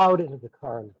 Plowed into the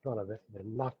car in front of it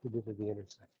and knocked it into the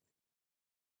intersection.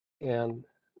 And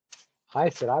I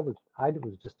said I was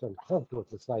just uncomfortable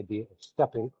with this idea of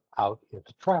stepping out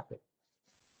into traffic.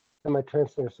 And my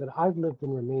translator said, I've lived in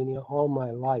Romania all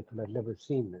my life and I've never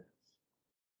seen this.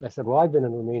 I said, well, I've been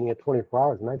in Romania 24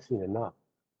 hours and I've seen enough.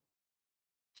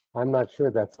 I'm not sure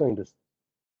that's going to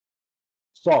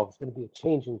solve. It's going to be a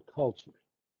change in culture.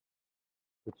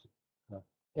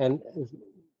 And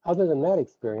other than that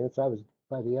experience,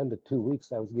 by the end of 2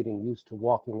 weeks, I was getting used to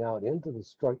walking out into the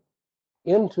street,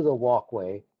 into the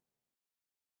walkway,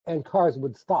 and cars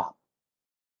would stop.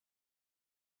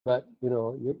 But, you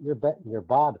know, you're betting your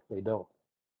bond if they don't.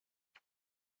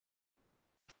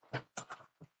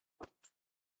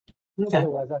 Okay.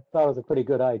 Otherwise, I thought it was a pretty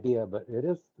good idea, but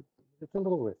it's a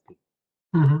little risky,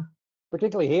 Mhm.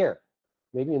 particularly here.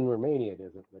 Maybe in Romania it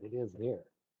isn't, but it is here.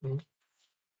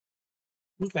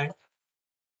 Okay.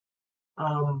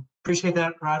 Appreciate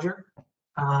that, Roger.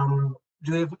 Do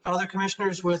we have other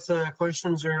commissioners with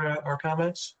questions or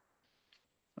comments?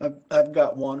 I've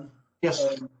got one.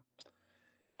 Yes.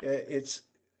 It's,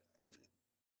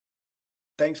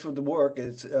 thanks for the work.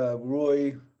 It's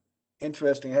really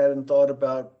interesting. I hadn't thought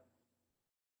about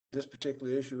this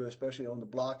particular issue, especially on the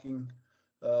blocking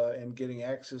and getting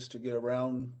access to get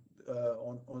around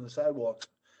on the sidewalks.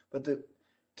 But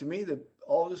to me,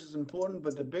 all this is important,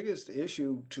 but the biggest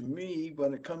issue to me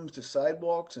when it comes to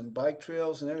sidewalks and bike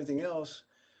trails and everything else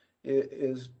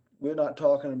is we're not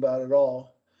talking about at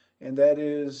all. And that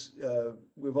is,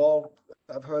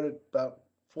 I've heard it about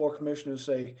 4 commissioners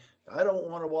say, I don't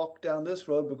want to walk down this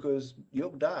road because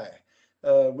you'll die.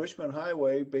 Richmond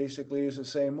Highway basically is the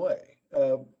same way.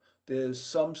 There's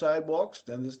some sidewalks,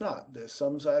 then there's not. There's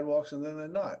some sidewalks and then they're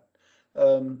not.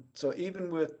 So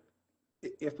even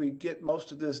if we get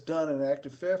most of this done in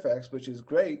active Fairfax, which is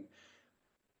great,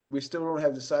 we still don't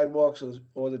have the sidewalks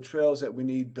or the trails that we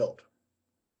need built.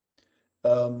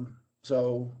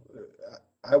 So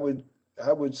I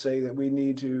would say that we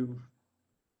need to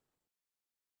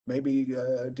maybe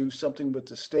do something with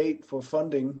the state for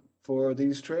funding for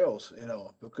these trails, you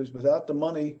know, because without the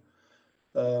money,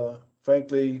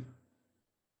 frankly,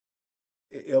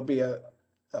 it'll be a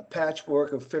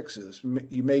patchwork of fixes.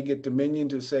 You may get Dominion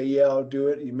to say, yeah, I'll do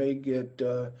it. You may get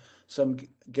some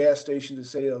gas station to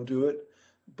say they'll do it.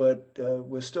 But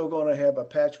we're still going to have a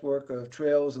patchwork of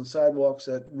trails and sidewalks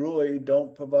that really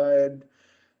don't provide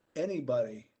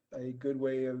anybody a good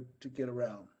way to get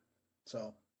around.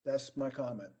 So that's my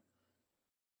comment.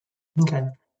 Okay.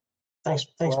 Thanks.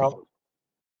 Well,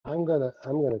 I'm gonna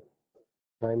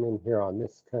chime in here on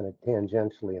this kind of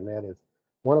tangentially, and that is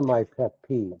one of my pet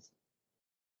peeves.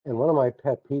 And one of my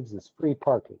pet peeves is free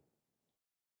parking.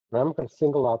 And I'm going to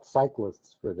single out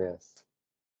cyclists for this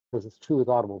because it's true with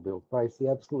automobiles. But I see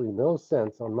absolutely no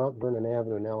sense on Mount Vernon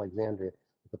Avenue in Alexandria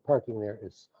that the parking there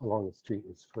is along the street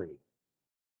is free.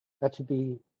 That should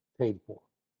be paid for.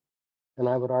 And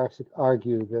I would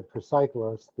argue that for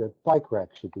cyclists, that bike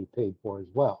racks should be paid for as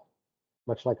well,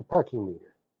 much like a parking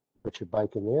meter. Put your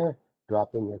bike in there,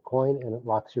 drop in your coin, and it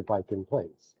locks your bike in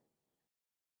place.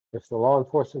 If the law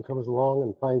enforcement comes along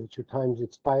and finds that your time's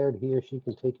expired, he or she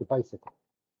can take your bicycle.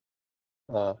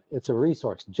 It's a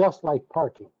resource, just like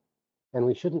parking, and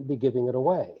we shouldn't be giving it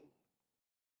away.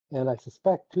 And I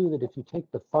suspect, too, that if you take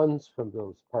the funds from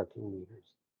those parking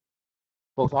meters,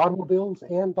 both automobiles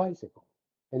and bicycles,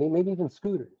 and maybe even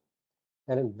scooters,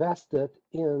 and invest it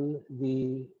in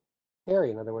the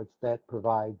area, in other words, that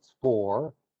provides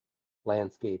for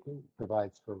landscaping,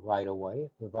 provides for right-of-way,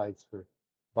 it provides for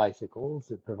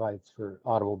bicycles, it provides for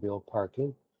automobile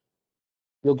parking,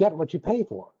 you'll get what you pay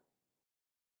for.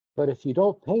 But if you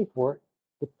don't pay for it,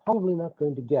 you're probably not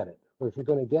going to get it. Or if you're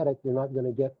going to get it, you're not going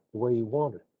to get the way you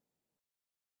want it.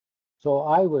 So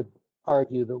I would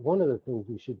argue that one of the things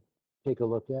we should take a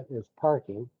look at is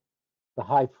parking, the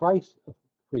high price of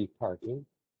free parking,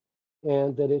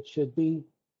 and that it should be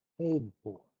paid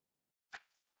for.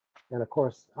 And of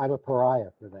course, I'm a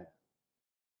pariah for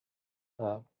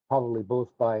that, probably both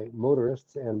by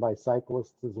motorists and by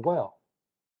cyclists as well.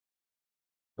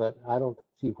 But I don't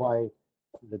see why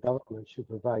the government should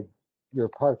provide your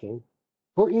parking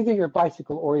for either your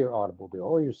bicycle or your automobile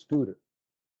or your scooter.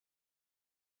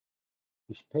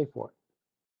 You should pay for it.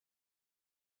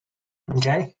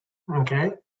 Okay.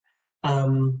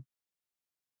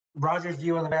 Roger's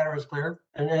view on the matter is clear,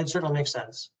 and it certainly makes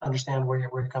sense. Understand where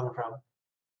you're coming from.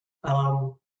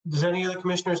 Does any other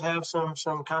commissioners have some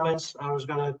comments? I was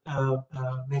going to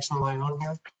make some of my own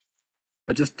here.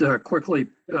 Just quickly,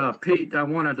 Pete, I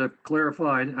wanted to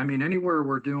clarify. I mean, anywhere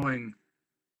we're doing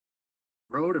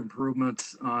road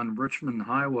improvements on Richmond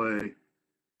Highway,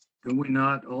 do we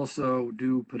not also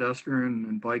do pedestrian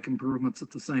and bike improvements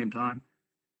at the same time?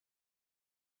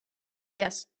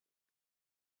 Yes.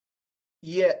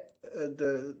 Yeah,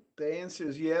 the answer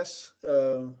is yes,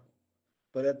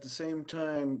 but at the same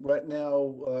time, right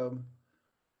now,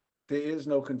 there is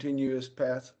no continuous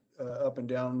path up and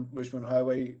down Richmond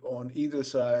Highway on either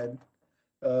side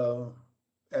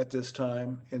at this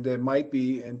time, and there might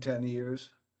be in 10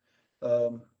 years.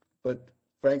 But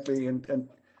frankly, and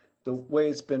the way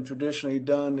it's been traditionally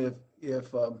done,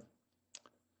 if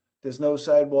there's no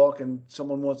sidewalk and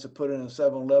someone wants to put in a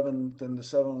 7-Eleven, then the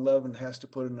 7-Eleven has to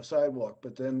put in a sidewalk.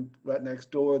 But then right next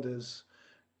door, there's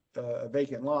a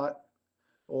vacant lot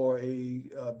or a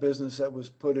business that was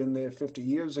put in there 50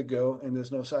 years ago and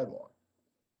there's no sidewalk.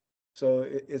 So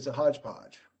it's a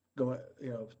hodgepodge going,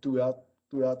 throughout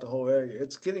the whole area.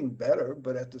 It's getting better,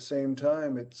 but at the same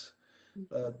time, it's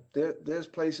there's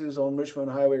places on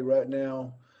Richmond Highway right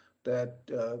now that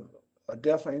are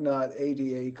definitely not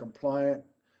ADA compliant.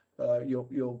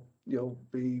 You'll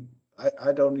be.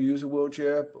 I don't use a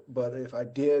wheelchair, but if I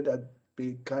did, I'd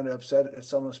be kind of upset at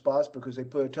some of the spots because they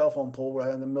put a telephone pole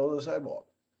right in the middle of the sidewalk.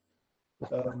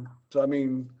 So I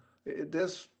mean,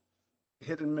 there's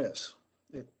hit and miss.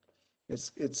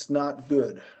 It's not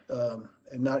good and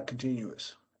not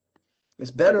continuous. It's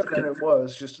better than it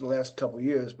was just the last couple of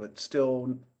years, but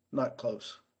still not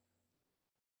close.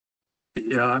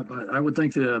 Yeah, I would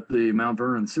think that the Mount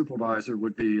Vernon supervisor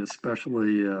would be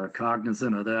especially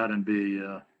cognizant of that and be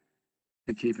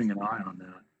keeping an eye on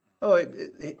that. Oh,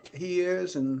 he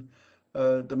is, and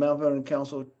the Mount Vernon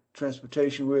Council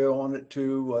Transportation, we're on it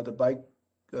too. The bike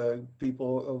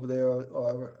people over there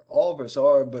are, all of us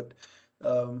are, but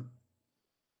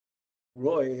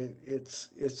Roy,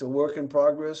 it's a work in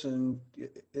progress, and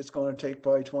it's going to take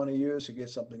probably 20 years to get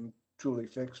something truly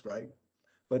fixed, right?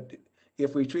 But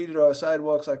if we treated our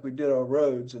sidewalks like we did our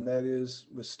roads, and that is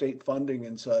with state funding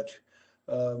and such,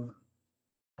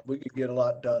 we could get a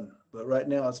lot done. But right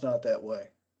now, it's not that way.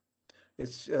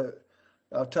 It's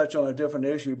I'll touch on a different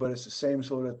issue, but it's the same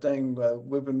sort of thing.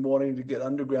 We've been wanting to get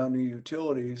underground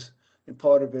utilities, and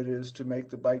part of it is to make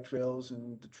the bike trails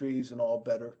and the trees and all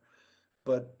better.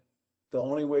 But the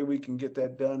only way we can get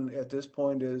that done at this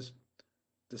point is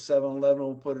the 7-Eleven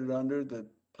will put it under, the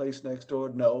place next door,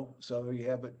 no. So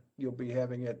you'll be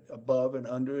having it above and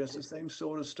under. It's the same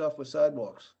sort of stuff with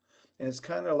sidewalks. And it's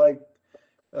kind of like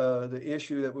the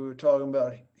issue that we were talking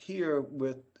about here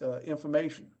with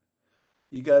information.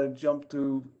 You got to jump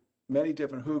through many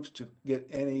different hoops to get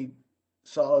any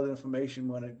solid information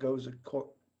when it goes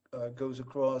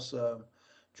across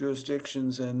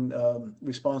jurisdictions and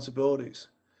responsibilities.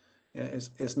 And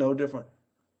it's no different.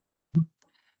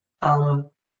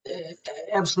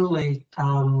 Absolutely.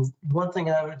 One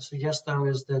thing I would suggest, though,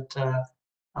 is that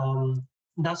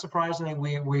not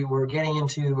surprisingly, we were getting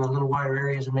into a little wider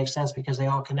areas. It makes sense because they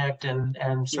all connect and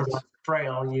sort of like a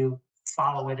trail, you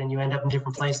follow it and you end up in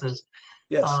different places.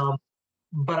 Yes.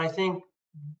 But I think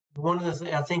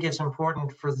I think it's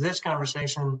important for this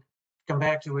conversation to come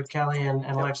back to what Kelly and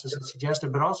Alexis had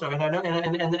suggested, but also, and I know,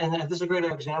 and this is a great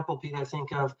example, Pete, I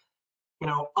think of,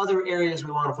 other areas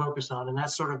we want to focus on. And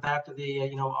that's sort of back to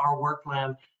the, our work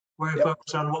plan, where we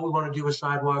focus on what we want to do with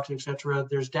sidewalks, et cetera.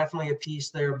 There's definitely a piece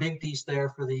there, a big piece there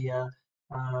for the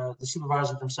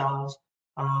supervisors themselves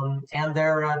and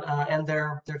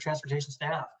their transportation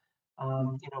staff.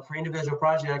 For individual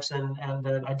projects, and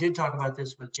I did talk about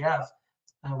this with Jeff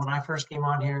when I first came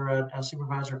on here.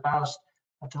 Supervisor Faust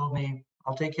told me,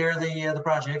 "I'll take care of the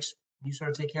projects. You sort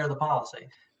of take care of the policy."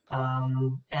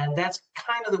 And that's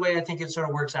kind of the way I think it sort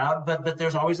of works out. But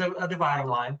there's always a dividing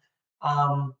line.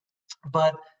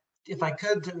 But if I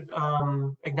could,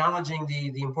 acknowledging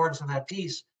the importance of that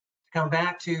piece, to come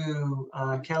back to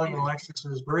Kelly and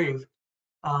Alexis's brief.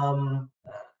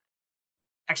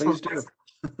 Excellent. Please do.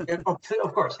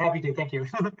 Of course, happy to. Thank you.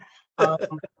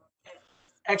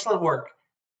 Excellent work.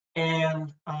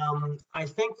 And I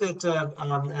think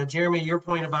that Jeremy, your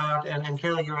point about, and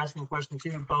Kelly, you're asking a question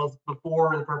too, both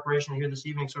before the preparation here this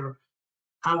evening, sort of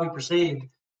how we proceed.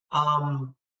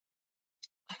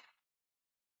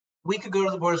 We could go to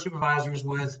the Board of Supervisors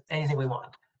with anything we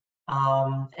want.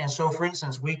 And so, for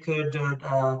instance, we could put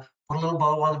a little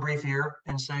bow on the brief here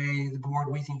and say, the board,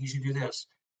 we think you should do this.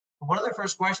 One of their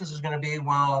first questions is going to be,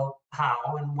 well,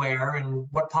 how and where and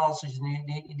what policies you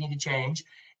need to change,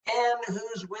 and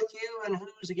who's with you and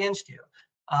who's against you.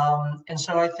 And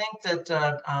so I think that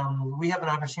we have an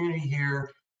opportunity here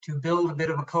to build a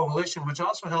bit of a coalition, which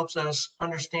also helps us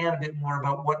understand a bit more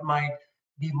about what might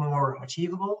be more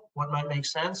achievable, what might make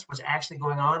sense, what's actually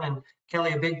going on. And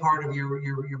Kelly, a big part of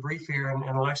your brief here, and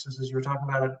Alexis, as you were talking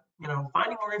about it,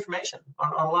 finding more information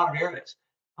on a lot of areas.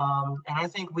 And I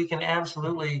think we can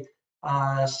absolutely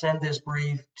send this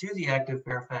brief to the active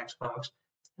Fairfax folks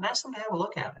and ask them to have a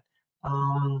look at it.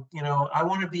 I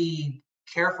want to be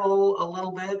careful a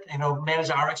little bit, manage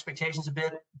our expectations a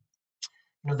bit.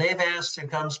 They've asked to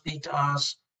come speak to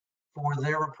us for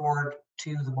their report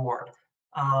to the board.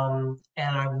 And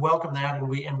I welcome that, and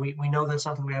we know that's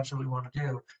something we absolutely want to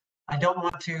do. I don't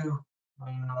want to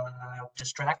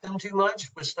distract them too much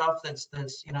with stuff that's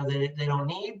they don't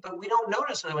need, but we don't know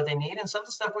necessarily what they need. And some of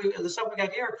the stuff we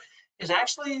got here is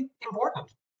actually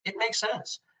important. It makes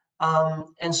sense.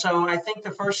 And so I think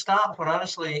the first stop, quite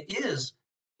honestly, is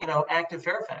active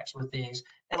Fairfax with these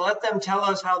and let them tell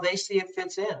us how they see it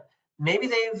fits in. Maybe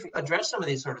they've addressed some of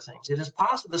these sort of things. It is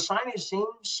possible. The signage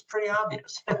seems pretty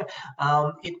obvious.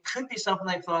 It could be something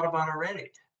they've thought about already.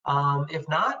 If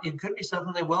not, it could be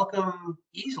something they welcome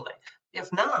easily.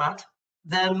 If not,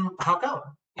 then how come?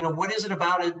 What is it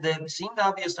about it that seemed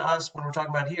obvious to us when we're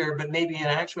talking about here, but maybe in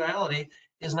actuality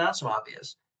is not so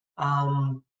obvious?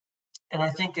 And I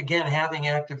think, again, having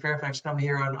Active Fairfax come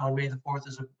here on May the 4th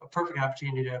is a perfect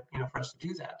opportunity to, for us to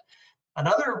do that.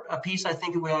 Another piece I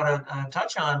think we ought to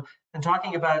touch on, and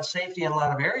talking about safety in a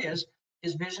lot of areas,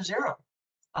 is Vision Zero.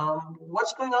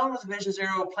 What's going on with the Vision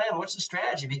Zero plan? What's the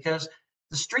strategy? Because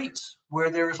the streets where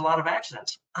there's a lot of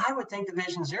accidents, I would think the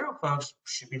Vision Zero folks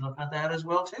should be looking at that as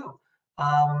well too.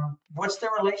 What's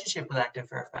their relationship with Active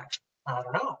Fairfax? I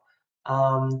don't know.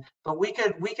 But we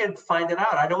could find it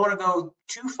out. I don't want to go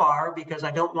too far because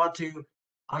I don't want to,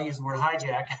 I'll use the word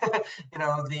hijack,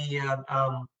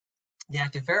 the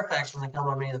Active Fairfax when they come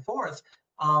on May the 4th.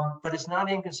 But it's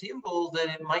not inconceivable that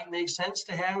it might make sense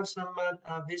to have some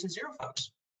Vision Zero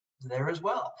folks there as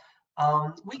well.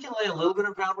 We can lay a little bit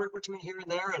of groundwork between here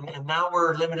and there, and now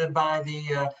we're limited by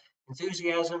the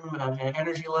enthusiasm and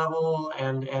energy level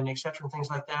and et cetera, and things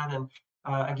like that. And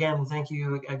again, thank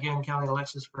you again, Kelly and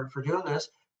Alexis, for doing this.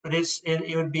 But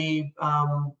it would be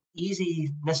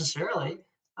easy necessarily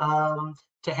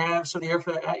to have some of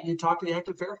the you talk to the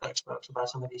Active Fairfax folks about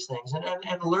some of these things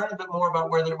and learn a bit more about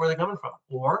where they're coming from.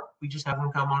 Or we just have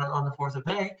them come on the 4th of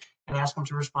May and ask them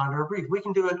to respond to a brief. We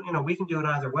can do it, we can do it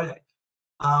either way.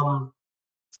 One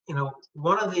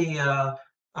of the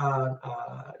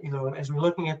as we're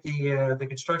looking at the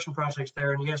construction projects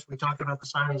there, and yes, we talked about the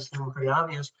signage thing, pretty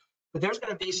obvious, but there's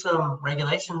going to be some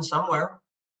regulations somewhere.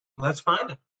 Let's find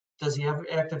it. Does the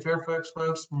Active Fairfax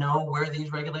folks know where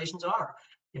these regulations are?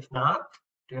 If not,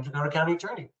 do you have to go to county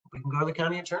attorney? We can go to the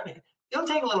county attorney. It'll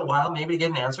take a little while, maybe to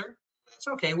get an answer. It's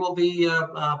okay. We'll be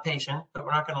patient, but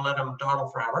we're not going to let them dawdle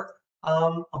forever.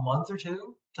 A month or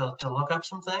two to look up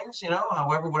some things,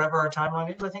 however, whatever our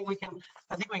timeline is. I think we can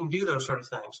do those sort of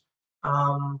things.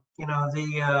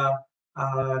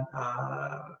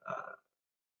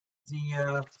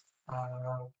 The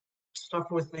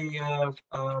stuff with the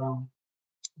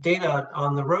data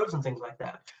on the roads and things like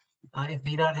that. If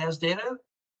VDOT has data,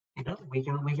 we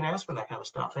can ask for that kind of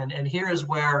stuff. And here is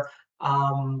where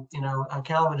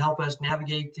Calvin help us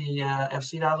navigate the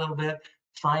FCDOT a little bit,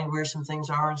 find where some things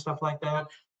are and stuff like that.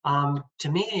 To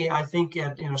me, I think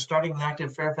starting with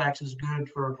Active Fairfax is good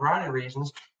for a variety of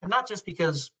reasons, and not just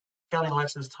because Kelly and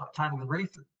Alexis titled the brief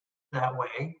that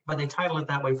way, but they title it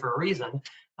that way for a reason.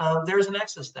 There's a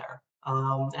nexus there,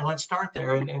 and let's start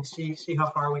there and see how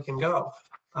far we can go.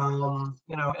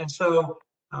 And so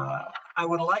I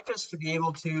would like us to be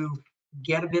able to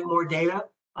get a bit more data,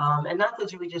 and not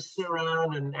that we just sit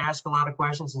around and ask a lot of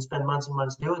questions and spend months and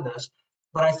months doing this,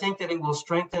 but I think that it will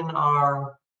strengthen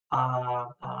our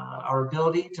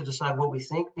ability to decide what we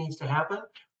think needs to happen,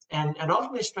 and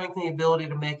ultimately strengthen the ability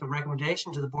to make a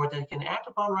recommendation to the board that can act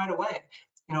upon right away.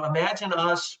 Imagine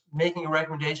us making a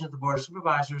recommendation to the Board of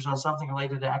Supervisors on something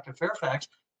related to Active Fairfax.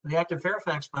 The Active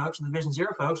Fairfax folks and the Vision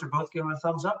Zero folks are both giving a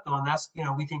thumbs up, going, "That's,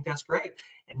 we think that's great."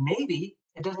 And maybe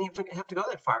it doesn't even have to go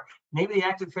that far. Maybe the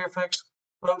Active Fairfax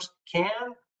folks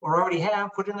can or already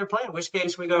have put in their plan, in which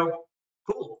case we go,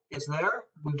 "Cool, it's there.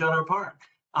 We've done our part."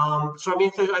 So I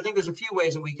mean, I think there's a few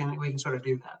ways that we can sort of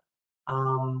do that.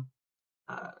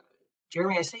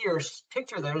 Jeremy, I see your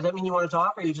picture there. Does that mean you want to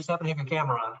talk, or you just happen to have your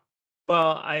camera on?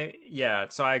 Well,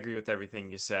 so I agree with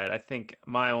everything you said. I think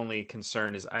my only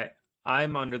concern is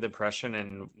I'm under the impression,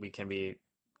 and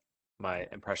my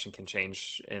impression can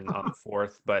change on the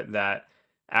 4th, but that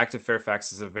Active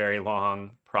Fairfax is a very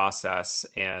long process,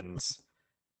 and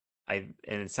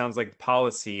it sounds like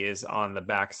policy is on the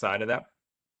backside of that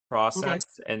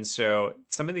process. Okay. And so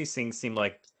some of these things seem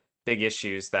like big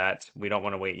issues that we don't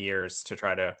want to wait years to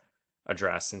try to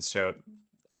address. And so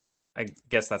I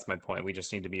guess that's my point. We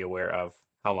just need to be aware of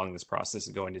how long this process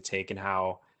is going to take and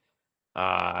how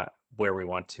where we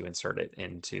want to insert it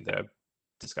into the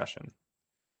discussion.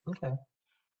 Okay.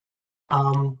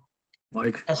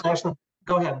 Mike, that's excellent.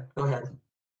 Go ahead.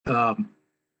 I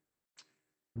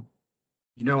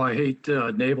hate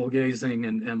navel gazing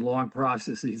and long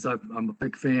processes. I'm a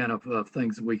big fan of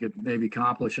things that we could maybe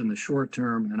accomplish in the short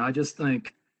term. And I just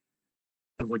think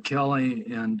that what Kelly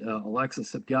and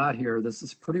Alexis have got here, this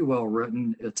is pretty well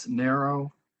written. It's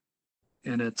narrow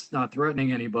and it's not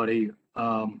threatening anybody.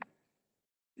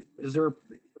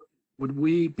 Would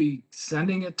we be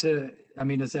sending it to,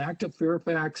 is Active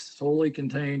Fairfax solely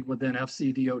contained within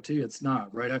FCDOT? It's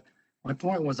not, right? My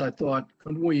point was, I thought,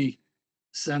 couldn't we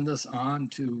send this on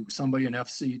to somebody in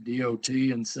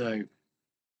FCDOT and say,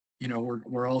 you know,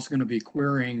 we're also going to be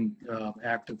querying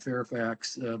Active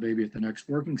Fairfax maybe at the next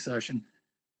working session.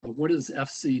 But what does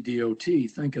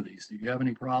FCDOT think of these? Do you have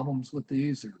any problems with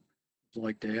these, or would you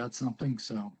like to add something?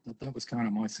 So that was kind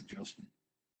of my suggestion.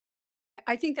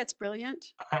 I think that's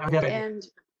brilliant. I get it. And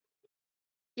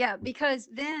yeah, because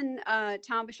then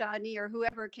Tom Bashadny or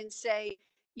whoever can say,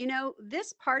 you know,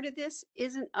 this part of this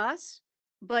isn't us,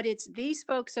 but it's these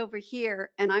folks over here,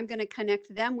 and I'm going to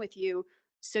connect them with you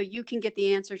so you can get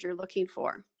the answers you're looking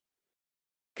for.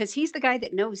 Because he's the guy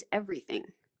that knows everything.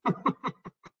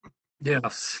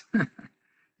 Yes.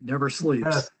 Never sleeps.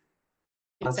 Yes.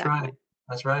 That's Exactly. right.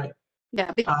 That's right.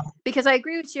 Yeah, because I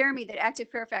agree with Jeremy that Active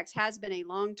Fairfax has been a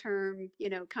long-term, you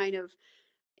know, kind of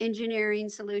engineering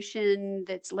solution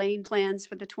that's laying plans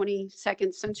for the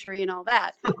 22nd century and all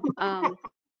that.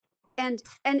 And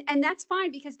that's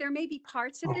fine, because there may be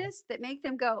parts of this that make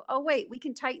them go, oh, wait, we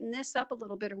can tighten this up a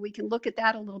little bit, or we can look at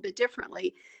that a little bit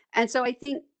differently. And so I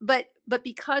think, but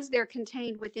because they're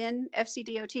contained within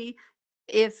FCDOT,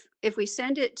 if we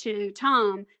send it to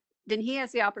Tom, then he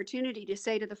has the opportunity to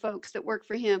say to the folks that work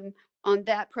for him on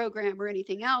that program or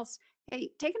anything else,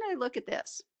 hey, take another look at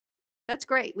this. That's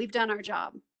great. We've done our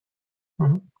job.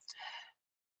 Mm-hmm.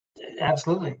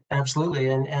 Absolutely, absolutely,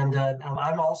 and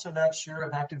I'm also not sure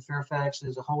if Active Fairfax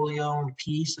is a wholly owned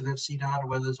piece of FCDOT or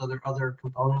whether there's other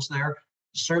components there.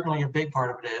 Certainly, a big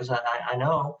part of it is. I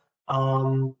know.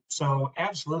 So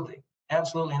absolutely,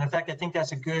 and in fact, I think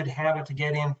that's a good habit to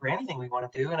get in for anything we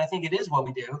want to do, and I think it is what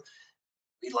we do.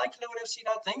 We'd like to know what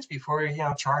FCDOT thinks before we,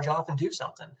 charge off and do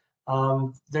something.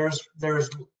 There's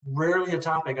rarely a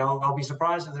topic. I'll be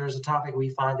surprised if there's a topic we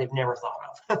find they've never thought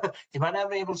of. They might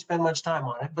not be able to spend much time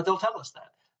on it, but they'll tell us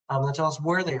that. They'll tell us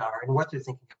where they are and what they're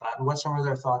thinking about and what some of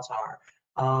their thoughts are.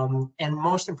 And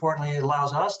most importantly, it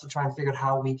allows us to try and figure out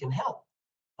how we can help.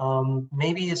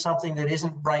 Maybe it's something that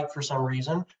isn't right for some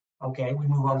reason. Okay, we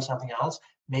move on to something else.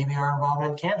 Maybe our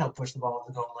involvement can help push the ball over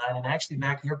the goal line. And actually,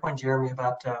 back to your point, Jeremy,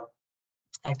 about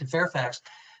Active Fairfax,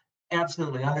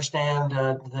 absolutely understand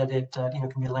that it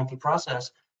can be a lengthy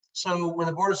process. So when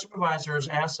the Board of Supervisors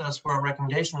asks us for a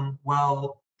recommendation,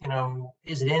 well,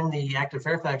 is it in the Active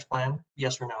Fairfax plan?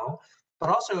 Yes or no. But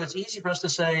also, it's easy for us to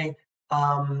say,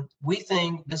 we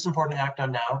think this is important to act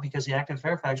on now because the Active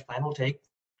Fairfax plan will take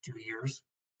 2 years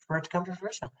for it to come to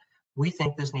fruition. We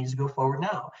think this needs to go forward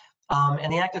now.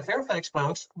 And the Active Fairfax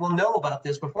folks will know about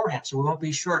this beforehand, so we won't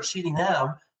be short-sheeting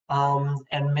them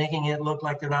and making it look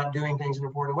like they're not doing things in an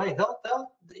important way. They'll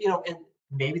and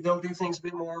maybe they'll do things a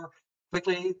bit more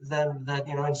quickly than that,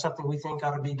 and something we think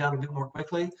ought to be done a bit more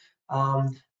quickly.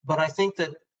 But I think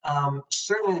that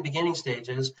certainly in the beginning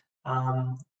stages,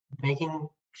 making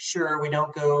sure we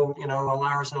don't go, allow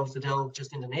ourselves to delve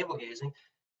just into navel gazing,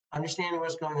 understanding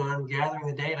what's going on, gathering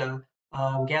the data,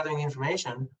 gathering the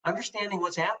information, understanding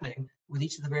what's happening with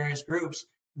each of the various groups.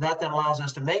 That then allows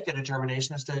us to make a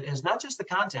determination as not just the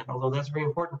content, although that's very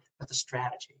important, but the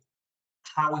strategy,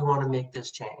 how we want to make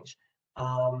this change.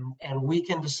 And we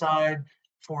can decide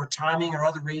for timing or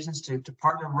other reasons to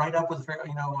partner right up with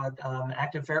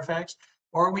Active Fairfax,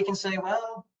 or we can say,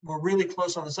 well, we're really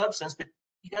close on the substance, but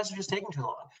you guys are just taking too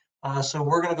long. So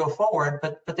we're going to go forward,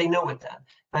 but they know it then.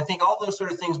 And I think all those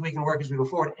sort of things we can work as we go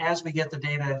forward, as we get the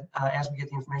data, as we get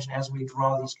the information, as we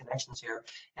draw these connections here.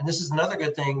 And this is another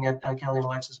good thing, Kelly and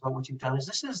Alexis, about what you've done is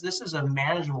this is a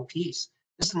manageable piece.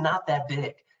 This is not that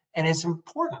big, and it's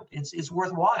important. It's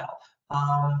worthwhile,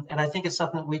 and I think it's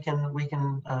something that we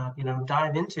can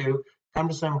dive into, come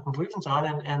to some conclusions on,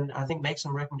 and I think make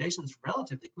some recommendations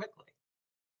relatively quickly.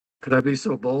 Could I be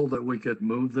so bold that we could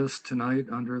move this tonight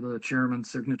under the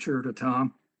chairman's signature to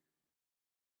Tom?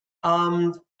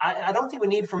 I don't think we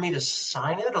need for me to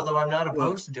sign it, although I'm not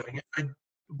opposed to doing it.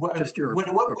 Just your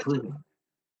approval.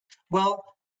 Well,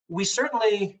 we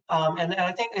certainly, and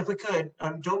I think if we could,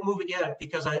 don't move it yet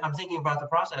because I'm thinking about the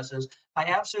processes. I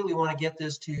absolutely want to get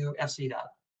this to FCDOT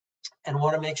and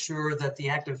want to make sure that the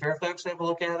Active Fairfax have a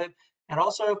look at it, and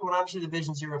also obviously the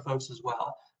Vision Zero folks as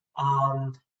well.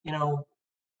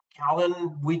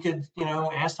 Calvin, we could,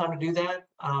 ask Tom to do that.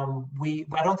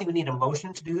 I don't think we need a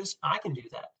motion to do this. I can do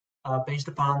that based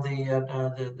upon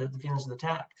the feelings of the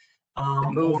TAC.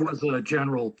 Move was a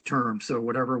general term, so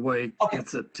whatever way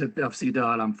gets it to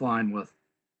FCDOT, I'm fine with.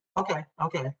 Okay.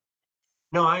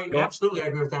 No, I absolutely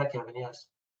agree with that, Kevin. Yes.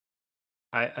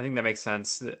 I think that makes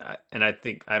sense, and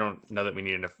I don't know that we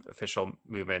need an official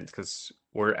movement because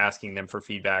we're asking them for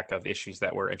feedback of issues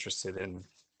that we're interested in,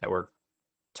 that we're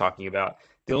talking about.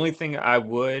 The only thing I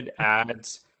would add,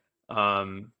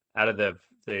 out of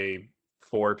the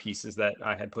 4 pieces that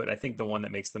I had put, I think the one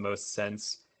that makes the most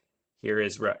sense here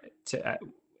is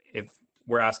if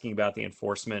we're asking about the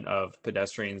enforcement of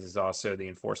pedestrians, is also the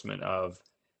enforcement of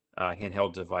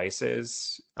handheld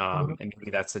devices, and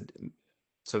maybe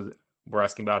so we're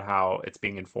asking about how it's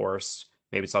being enforced.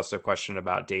 Maybe it's also a question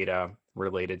about data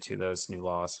related to those new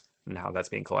laws and how that's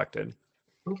being collected.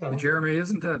 Okay. Jeremy,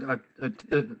 isn't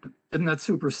that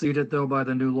superseded though by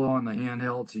the new law on the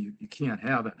handhelds? You can't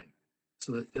have any.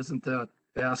 So isn't that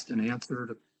asked and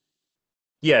answered?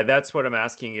 Yeah, that's what I'm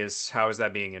asking, is how is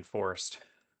that being enforced?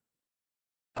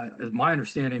 My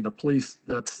understanding, the police,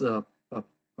 that's a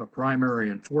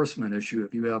primary enforcement issue.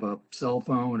 If you have a cell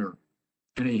phone or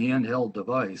any handheld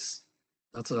device,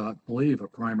 that's, I believe, a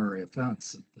primary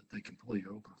offense that they can pull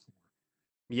you over for.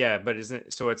 Yeah, but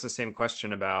so it's the same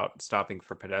question about stopping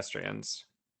for pedestrians,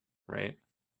 right?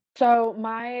 So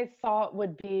my thought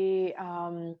would be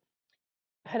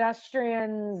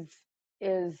pedestrians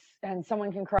is, and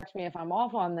someone can correct me if I'm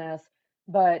off on this,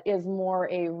 but is more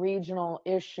a regional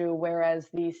issue, whereas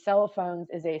the cell phones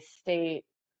is a state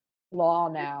law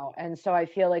now. And so I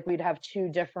feel like we'd have two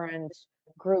different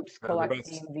groups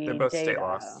collecting They're the both state data.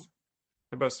 laws.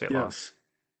 They're both state laws. Yes.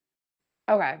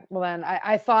 Okay, well then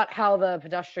I thought how the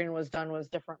pedestrian was done was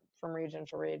different from region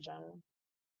to region.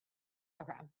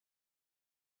 Okay.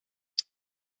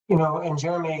 You know, and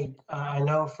Jeremy, I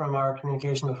know from our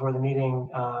communication before the meeting,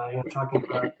 talking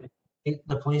about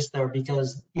the police there,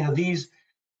 because, these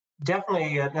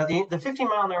definitely, now the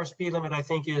 15-mile-an-hour speed limit, I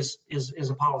think, is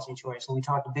a policy choice. And we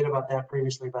talked a bit about that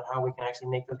previously, about how we can actually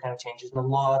make those kind of changes. And the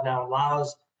law now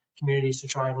allows communities to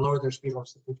try and lower their speed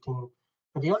limits to 15.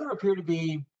 But the other appear to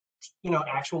be,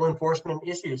 actual enforcement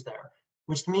issues there,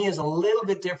 which to me is a little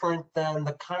bit different than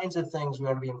the kinds of things we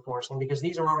ought to be enforcing, because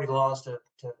these are already laws to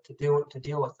deal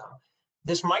with them.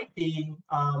 This might be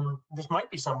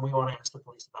something we want to ask the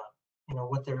police about,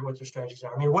 what their strategies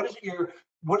are. I mean, what is it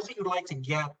you'd like to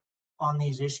get on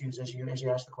these issues as you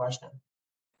ask the question?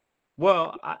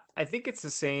 Well, I think it's the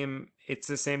same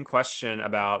question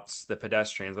about the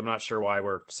pedestrians. I'm not sure why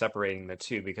we're separating the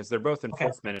two, because they're both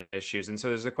enforcement issues. And so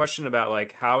there's a question about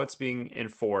like how it's being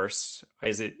enforced.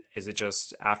 Is it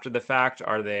just after the fact?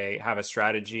 Are they have a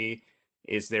strategy?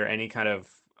 Is there any kind of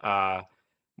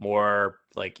more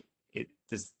like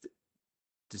does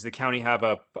the county have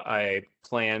a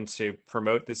plan to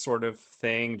promote this sort of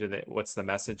thing? What's the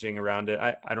messaging around it?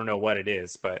 I don't know what it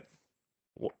is, but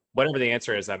whatever the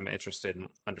answer is, I'm interested in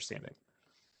understanding.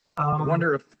 I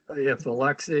wonder if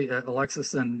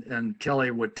Alexis and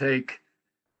Kelly would take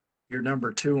your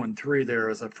number 2 and 3 there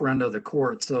as a friend of the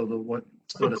court, so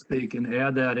to speak, and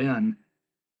add that in.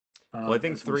 Well, I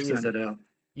think 3 send it out.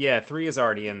 Yeah, 3 is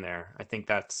already in there. I think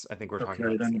we're talking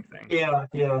about the same thing. Yeah, I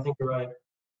think you're right.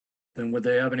 Then would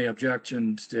they have any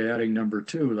objections to adding number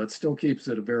 2? That still keeps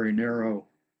it a very narrow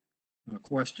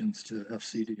questions to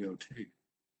FCDOT.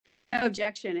 No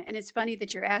objection. And it's funny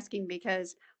that you're asking,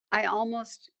 because I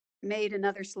almost made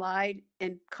another slide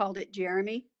and called it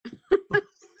Jeremy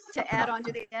to add on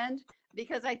to the end,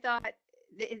 because I thought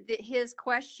that his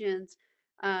questions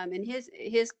and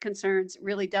his concerns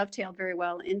really dovetailed very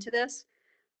well into this.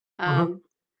 I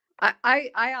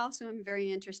also am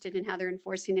very interested in how they're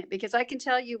enforcing it, because I can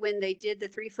tell you when they did the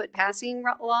 3-foot passing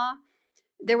law,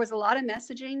 there was a lot of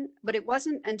messaging, but it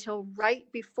wasn't until right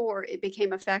before it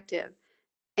became effective.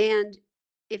 And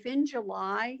if in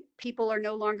July, people are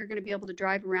no longer going to be able to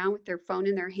drive around with their phone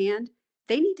in their hand,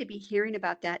 they need to be hearing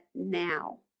about that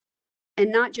now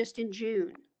and not just in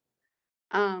June.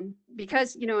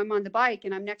 Because, I'm on the bike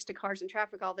and I'm next to cars and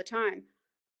traffic all the time.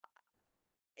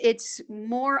 It's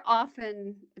more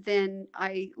often than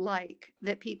I like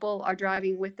that people are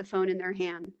driving with the phone in their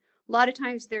hand. A lot of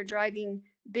times they're driving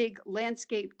big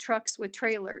landscape trucks with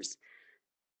trailers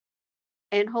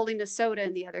and holding a soda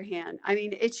in the other hand. I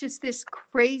mean, it's just this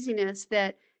craziness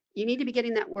that you need to be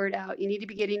getting that word out. You need to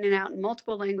be getting it out in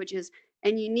multiple languages,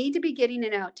 and you need to be getting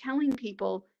it out, telling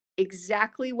people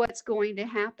exactly what's going to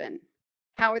happen.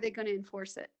 How are they going to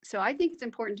enforce it? So I think it's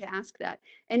important to ask that.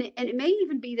 And it may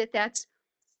even be that's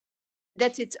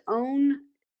its own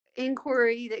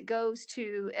inquiry that goes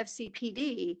to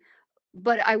FCPD,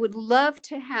 but I would love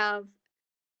to have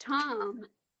Tom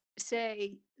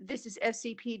say, this is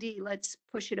FCPD, let's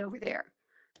push it over there,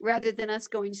 rather than us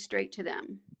going straight to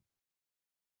them.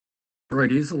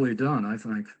 Right, easily done, I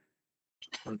think.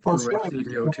 Well,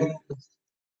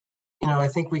 I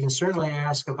think we can certainly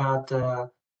ask about the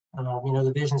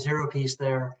Vision Zero piece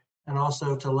there, and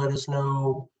also to let us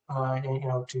know, talk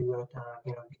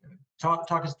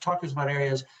to us about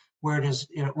areas where it is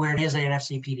an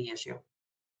FCPD issue,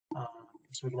 so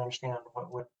we can understand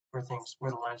where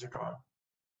the lines are drawn.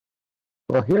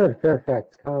 Well, here in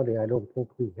Fairfax County, I don't think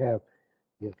we have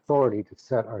the authority to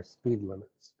set our speed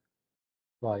limits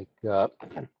like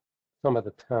some of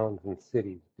the towns and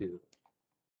cities do.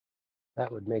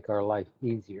 That would make our life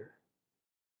easier.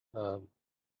 Because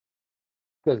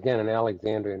again, in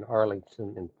Alexandria and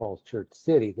Arlington and Falls Church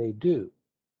City, they do.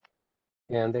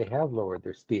 And they have lowered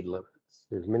their speed limits.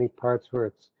 There's many parts where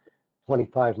it's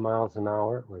 25 miles an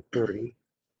hour or 30.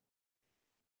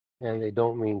 And they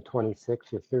don't mean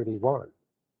 26 or 31.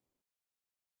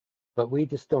 But we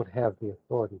just don't have the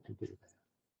authority to do that.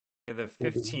 Yeah, the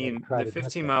Maybe we ought to try the to get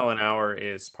 15 that. mile an hour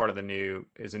is part of the new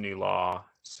is a new law.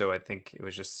 So I think it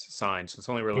was just signed. So it's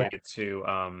only related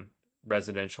to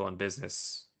residential and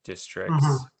business districts.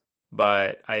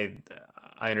 But I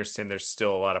understand there's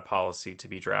still a lot of policy to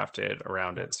be drafted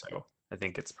around it. So I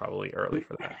think it's probably early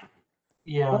for that.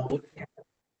 Yeah.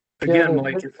 Again, Yeah,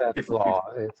 Mike, what's that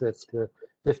law? Is it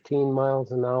 15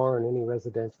 miles an hour in any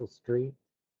residential street?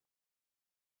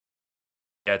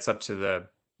 Yeah, it's up to the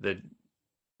The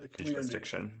community.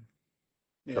 jurisdiction.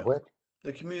 Yeah, The what?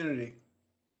 the community.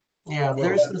 Yeah, Well,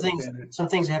 there's that's some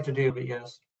things they have to do, but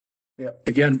yes.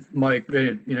 again, Mike,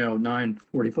 being,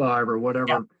 9:45 or whatever,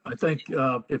 Yeah. I think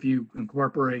if you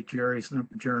incorporate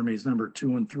Jeremy's number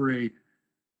 2 and 3,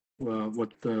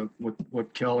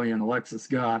 what Kelly and Alexis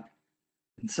got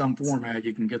in some format,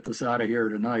 you can get this out of here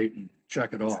tonight and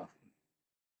check it off.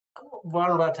 Well, I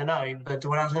don't know about tonight, but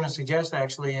what I was going to suggest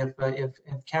actually, if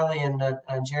Kelly and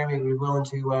Jeremy would be willing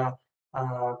to,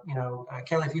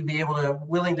 Kelly, if you'd be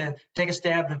willing to take a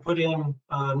stab to put in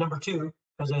number 2,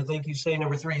 because I think you say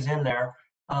number 3 is in there.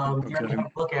 If you have to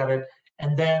look at it,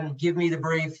 and then give me the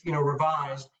brief,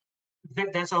 revised.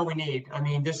 That's all we need. I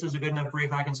mean, this is a good enough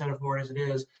brief. I can send it forward as it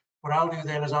is. What I'll do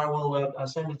then is I will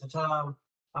send it to Tom.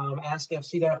 Ask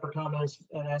FCDOT for comments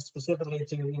and ask specifically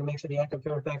to make sure the Active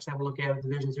Fairfax have a look at it,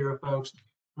 Division 0 folks,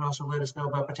 and also let us know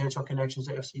about potential connections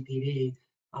to FCPD.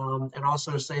 And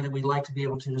also say that we'd like to be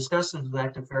able to discuss this with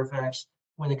Active Fairfax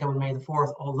when they come on May the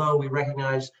 4th, although we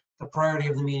recognize the priority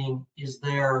of the meeting is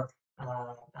their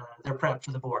prep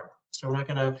to the board. So we're not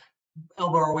going to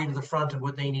elbow our way to the front of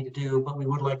what they need to do, but we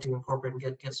would like to incorporate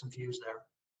and get some views there.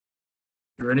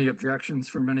 Are there any objections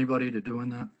from anybody to doing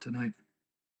that tonight?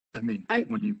 I mean,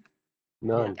 when you.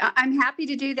 None. I'm happy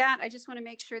to do that. I just want to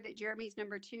make sure that Jeremy's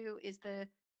number 2 is the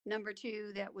number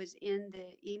 2 that was in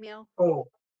the email. Oh,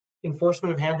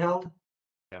 enforcement of handheld?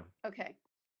 Yeah. Okay.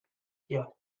 Yeah.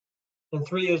 And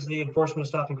 3 is the enforcement of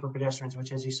stopping for pedestrians,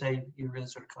 which, as you say, you really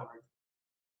sort of covered.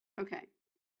 Okay.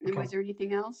 And was there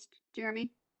anything else,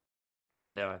 Jeremy?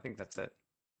 No, I think that's it.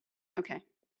 Okay.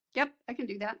 Yep, I can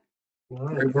do that. All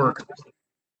right. Great work.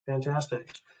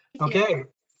 Fantastic. Thank you. Okay,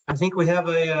 I think we have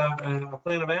a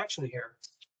plan of action here.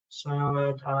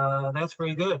 So that's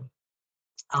very good.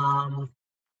 I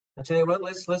tell you what,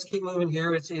 let's keep moving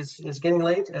here. It's getting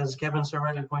late, as Kevin so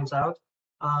rightly points out.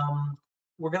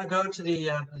 We're going to go to the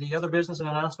other business and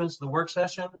announcements, the work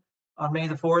session on May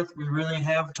the 4th. We really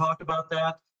have talked about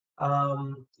that.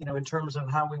 In terms of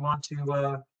how we want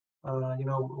to,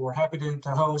 we're happy to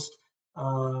host.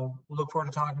 We'll look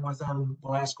forward to talking with them.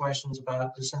 We'll ask questions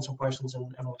about, just send some questions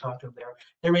and we'll talk to them there.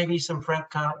 There may be some prep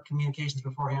communications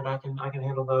beforehand. I can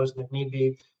handle those, and if need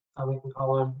be, we can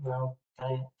call in,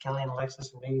 Kelly and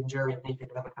Alexis and maybe even Jeremy if need be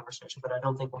to have a conversation. But I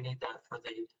don't think we need that for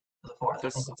the 4th.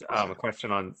 Just a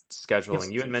question on scheduling.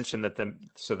 Yes. You had mentioned that the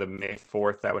May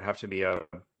 4th, that would have to be a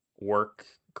work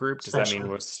group. Does that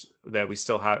mean that we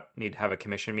still need to have a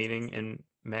commission meeting in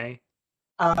May?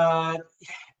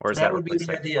 Or is that would be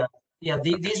the idea? Yeah,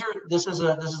 this is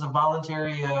a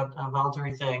voluntary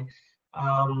thing.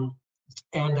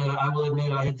 And I will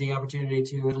admit I had the opportunity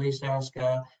to at least ask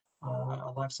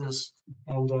Alexis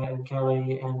and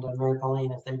Kelly and Mary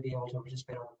Pauline if they'd be able to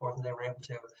participate on the 4th, and they were able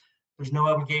to. There's no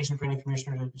obligation for any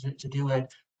commissioner to do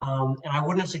it. And I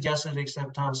wouldn't have suggested it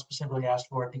except Tom specifically asked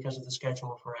for it because of the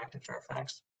schedule for Active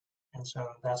Fairfax. And so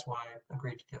that's why I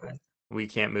agreed to do it. We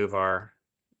can't move our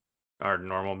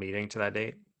normal meeting to that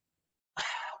date?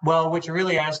 Well, what you're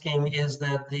really asking is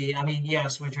that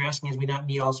yes, what you're asking is we not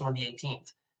meet also on the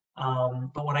 18th.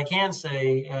 But what I can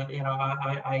say,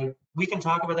 we can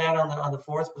talk about that on the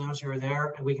 4th for those who are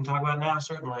there, and we can talk about it now,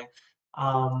 certainly.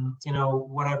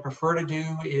 What I prefer to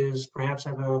do is perhaps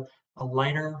have a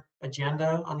lighter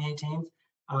agenda on the 18th.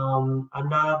 I'm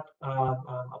not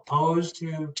opposed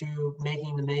to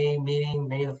making the May meeting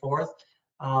May the 4th.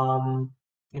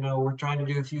 We're trying to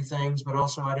do a few things, but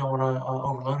also I don't want to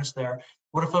overload us there.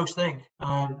 What do folks think?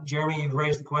 Jeremy, you've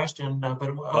raised the question,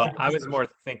 but well, I was more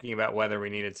thinking about whether we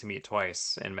needed to meet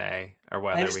twice in May or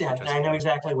whether I understand. we could just... I know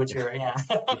exactly what you're. Yeah,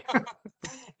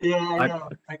 yeah, I know.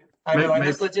 I know.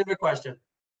 That's a legitimate question.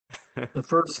 The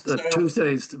first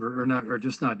Tuesdays are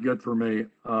just not good for me.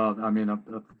 I mean,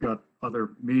 I've got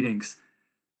other meetings.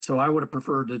 So I would have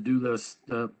preferred to do this,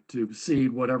 to see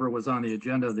whatever was on the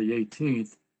agenda the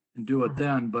 18th and do it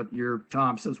then, but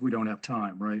Tom says we don't have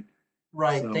time, right?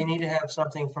 Right, So- they need to have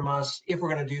something from us if we're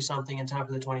gonna do something in time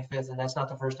for the 25th, and that's not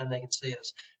the first time they can see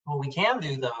us. What we can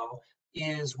do, though,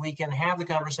 is we can have the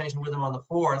conversation with them on the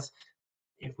 4th.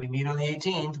 If we meet on the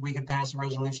 18th, we could pass a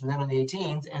resolution then on the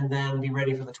 18th and then be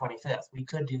ready for the 25th. We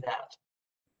could do that.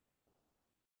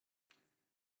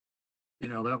 You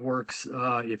know, that works,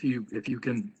 if you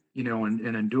can, you know, and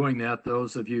in doing that,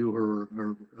 those of you who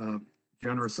are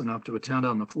generous enough to attend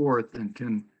on the 4th and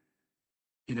can,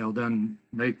 you know, then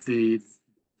make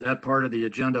that part of the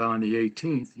agenda on the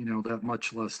 18th, you know, that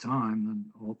much less time,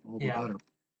 then all the Yeah. better.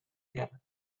 Yeah.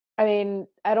 I mean,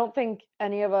 I don't think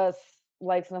any of us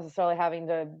likes necessarily having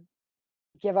to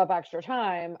give up extra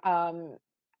time.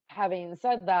 Having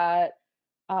said that,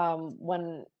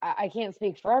 when I can't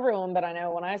speak for everyone, but I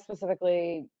know when I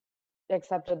specifically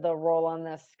accepted the role on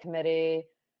this committee,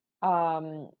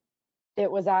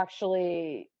 it was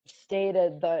actually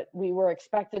stated that we were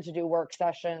expected to do work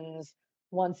sessions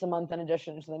once a month in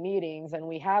addition to the meetings, and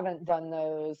we haven't done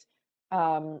those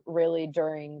really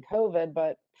during COVID,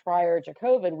 but prior to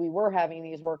COVID, we were having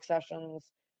these work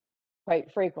sessions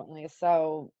quite frequently.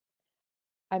 So,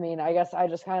 I mean, I guess I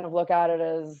just kind of look at it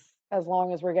as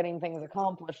long as we're getting things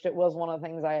accomplished. It was one of the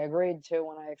things I agreed to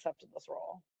when I accepted this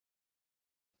role.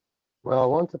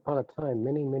 Well, once upon a time,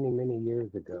 many, many, many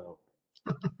years ago,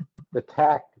 the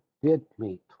TAC did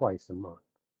meet twice a month.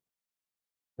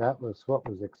 That was what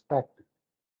was expected.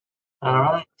 All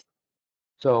right.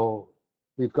 So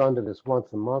we've gone to this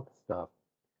once a month stuff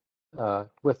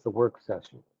with the work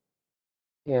session.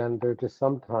 And there are just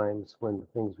sometimes when the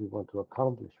things we want to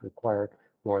accomplish require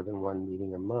more than one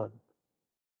meeting a month.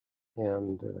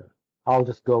 And I'll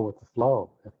just go with the flow.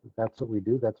 If that's what we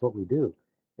do, that's what we do.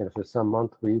 And if there's some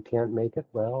month where you can't make it,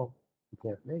 well, you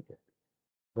can't make it.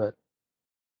 But,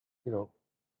 you know,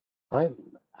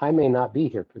 I may not be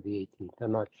here for the 18th.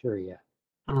 I'm not sure yet.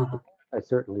 Mhm. I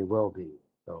certainly will be.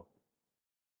 So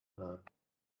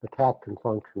the TAC can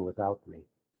function without me.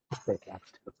 They have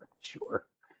to, I'm sure.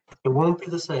 It won't be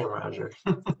the same, Roger.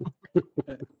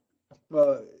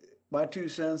 Well, my 2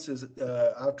 cents is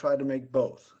I'll try to make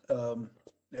both.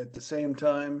 At the same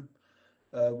time,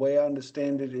 way I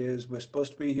understand it is we're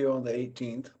supposed to be here on the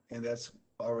 18th, and that's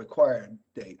our required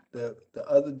date. The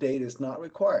other date is not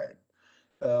required.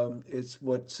 It's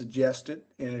what's suggested,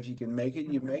 and if you can make it,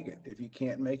 you make it. If you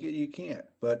can't make it, you can't.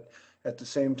 But at the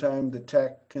same time, the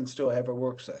TAC can still have a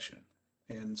work session,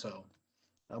 and so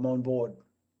I'm on board.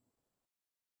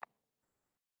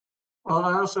 Well,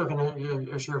 I also can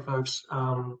assure folks,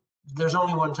 there's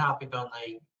only one topic on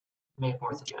the May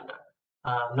 4th agenda.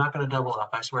 I'm not going to double up,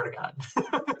 I swear to God.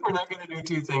 We're not going to do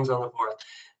 2 things on the 4th.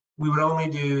 We would only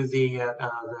do the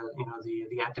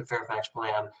active Fairfax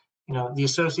plan, you know, the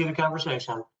associated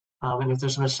conversation. And if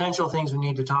there's some essential things we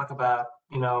need to talk about,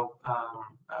 you know,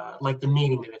 like the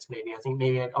meeting minutes, maybe. I think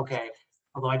maybe, okay,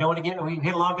 although I don't want to we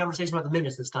had a long conversation about the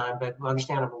minutes this time, but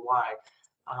understandable why.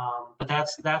 But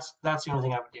that's the only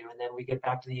thing I would do. And then we get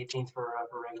back to the 18th for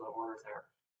regular order there.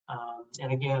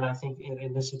 And again, I think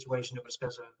in this situation, it was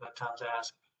because of Tom's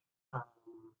ask.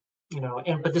 You know,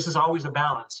 but this is always a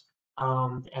balance.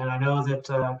 And I know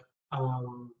that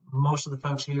most of the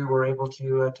folks here were able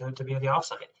to be at the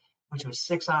offsite, which was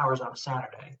 6 hours on a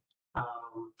Saturday.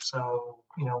 So,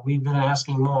 you know, we've been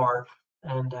asking more,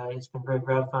 and it's been very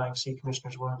gratifying to see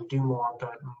commissioners willing to do more,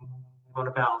 but we want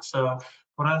to balance. So,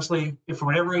 but honestly, if for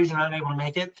whatever reason you're not able to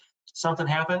make it, something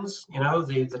happens, you know,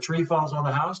 the tree falls on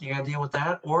the house, you got to deal with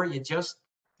that, or you just,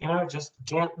 you know, just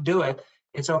can't do it.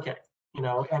 It's okay. You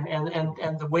know,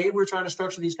 and the way we're trying to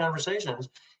structure these conversations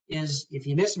is if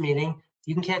you miss a meeting,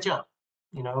 you can catch up.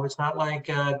 You know, it's not like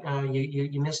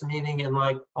you miss a meeting and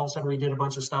like all of a sudden we did a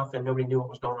bunch of stuff and nobody knew what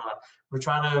was going on. We're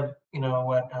trying to,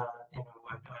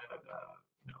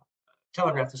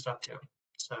 telegraph the stuff too.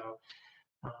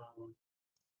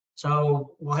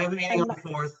 So we'll have a meeting on the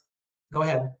 4th. Go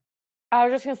ahead. I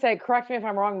was just going to say, correct me if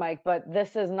I'm wrong, Mike, but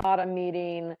this is not a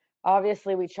meeting.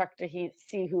 Obviously, we check to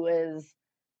see who is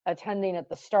attending at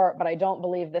the start, but I don't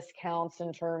believe this counts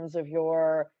in terms of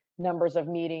your numbers of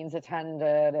meetings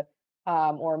attended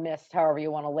or missed, however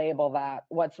you want to label that.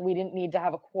 We didn't need to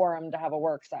have a quorum to have a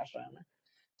work session.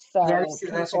 So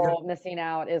people missing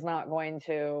out is not going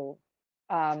to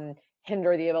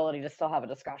hinder the ability to still have a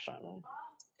discussion.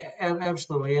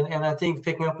 Absolutely. And I think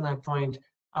picking up on that point,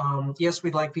 yes,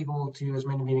 we'd like people to as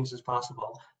many meetings as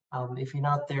possible. If you're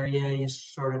not there, yeah, you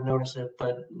sort of notice it,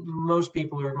 but most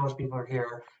people are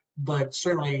here. But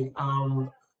certainly,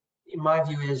 my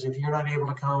view is if you're not able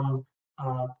to come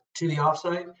to the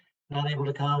offsite, not able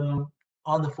to come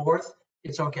on the 4th,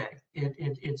 it's okay.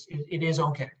 It is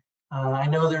okay. I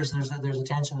know there's a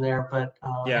tension there, but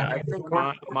Yeah, and I think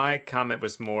my comment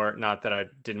was more not that I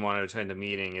didn't want to attend a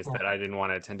meeting, is that I didn't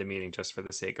want to attend a meeting just for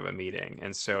the sake of a meeting.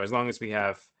 And so as long as we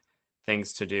have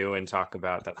things to do and talk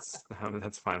about, that's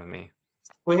fine with me.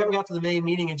 we haven't got to the main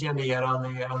meeting agenda yet on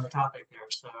the topic there,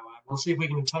 so we'll see if we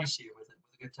can entice you with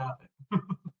a good topic.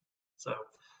 So,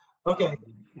 okay.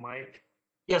 Mike,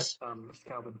 Yes. Mr.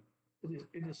 Calvin,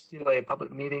 it is still a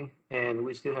public meeting, and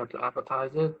we still have to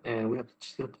advertise it, and we have to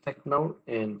still take note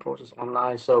and process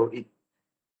online. So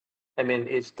I mean,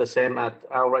 it's the same at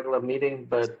our regular meeting,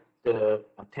 but the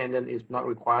attendance is not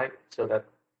required. So that's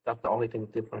the only thing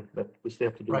different. But we still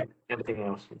have to do everything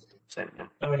else. Same. Yeah.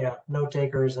 Oh yeah, note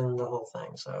takers and the whole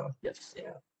thing. So yes,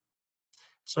 yeah.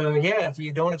 So yeah, if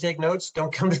you don't want to take notes,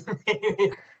 don't come to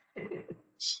me.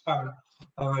 Sorry.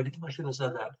 All right, I shouldn't have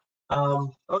said that.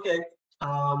 Okay.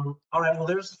 All right. Well,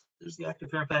 there's the Active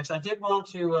Fairfax. I did want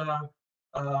to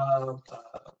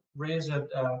raise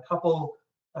a couple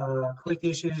quick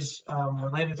issues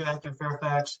related to Active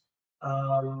Fairfax.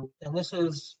 And this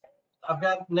is, I've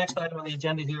got next item on the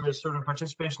agenda here is sort of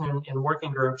participation in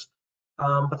working groups.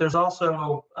 But there's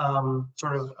also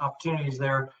sort of opportunities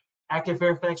there. Active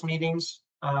Fairfax meetings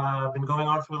have been going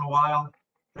on for a little while.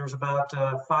 There's about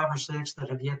 5 or 6 that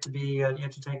have yet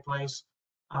to take place.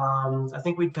 I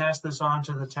think we'd pass this on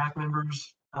to the TAC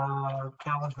members,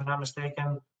 Calvin, if I'm not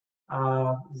mistaken.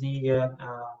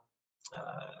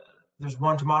 There's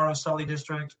one tomorrow, Sully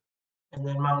District, and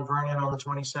then Mount Vernon on the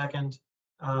 22nd,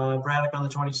 Braddock on the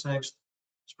 26th,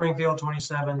 Springfield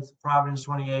 27th, Providence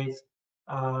 28th,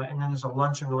 and then there's a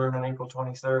lunch and learn on April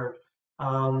 23rd.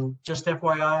 Just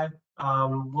FYI,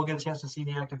 we'll get a chance to see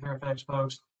the Active Fairfax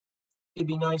folks. It'd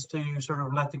be nice to sort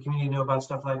of let the community know about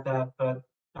stuff like that, but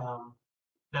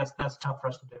that's tough for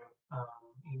us to do,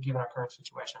 given our current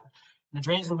situation. And the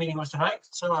Drainage meeting was tonight,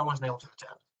 so I wasn't able to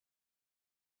attend.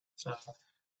 So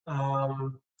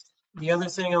the other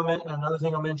thing another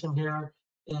thing I'll mention here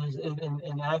is,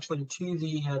 and actually to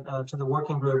the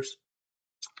working groups,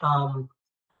 Tom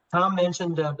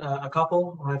mentioned a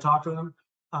couple when I talked to him.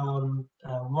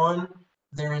 One,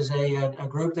 there is a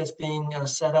group that's being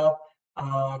set up.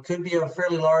 Could be a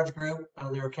fairly large group.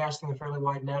 They're casting a fairly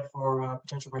wide net for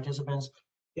potential participants.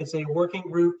 It's a working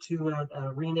group to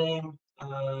rename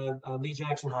Lee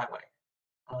Jackson Highway,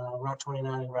 Route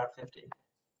 29 and Route 50.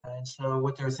 And so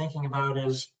what they're thinking about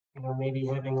is, maybe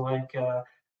having like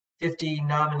 50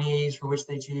 nominees for which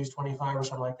they choose 25 or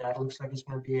something like that. It looks like it's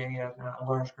going to be a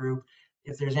large group.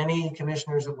 If there's any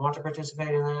commissioners that want to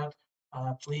participate in that,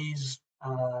 please,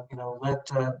 let me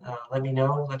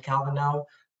know, let Calvin know.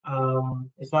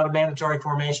 It's not a mandatory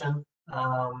formation,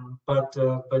 but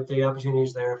the opportunity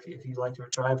is there if you'd like to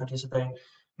try and participate.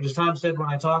 But as Tom said when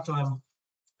I talked to him,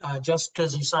 just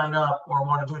because you sign up or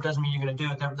want to do it doesn't mean you're going to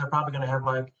do it. They're probably going to have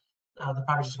they're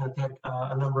probably just going to pick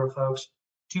a number of folks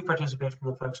to participate from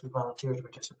the folks who volunteer to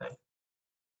participate.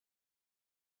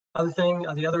 Other thing,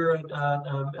 the other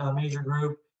major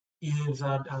group is,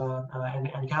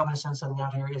 and Calvin sent something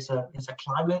out here, is a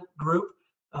climate group.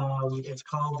 It's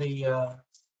called the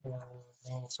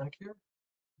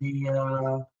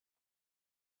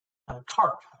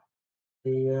CARP.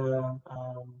 Wait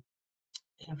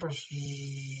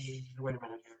a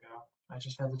minute, here we go. I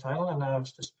just had the title and now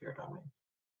it's disappeared on me.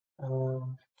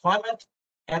 Climate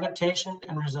Adaptation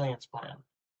and Resilience Plan.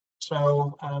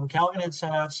 So Calvin had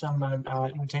sent out some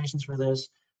invitations for this.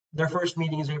 Their first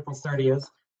meeting is April 30th.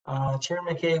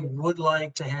 Chairman McKay would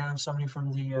like to have somebody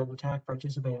from the TAC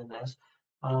participate in this.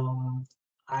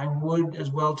 I would as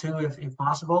well too, if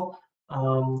possible.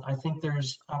 I think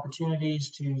there's opportunities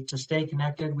to stay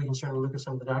connected. We can certainly look at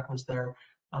some of the documents there.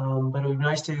 But it would be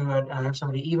nice to have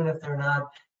somebody, even if they're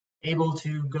not able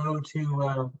to go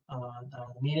to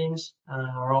meetings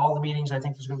or all the meetings. I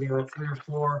think there's going to be about 3 or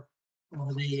 4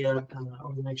 over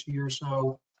the next year or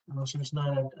so. So it's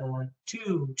not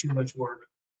too much work,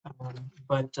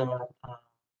 but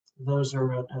those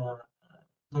are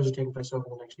taking place over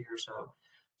the next year or so.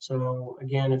 So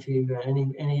again, if you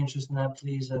any interest in that,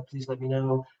 please let me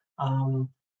know.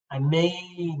 I may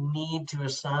need to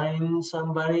assign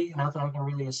somebody. Not that I can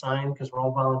really assign because we're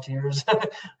all volunteers,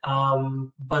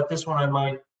 but this one I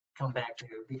might come back to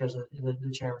because of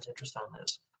the chairman's interest on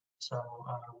this. So.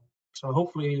 So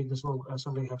hopefully this will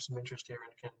somebody have some interest here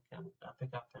and can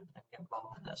pick up and get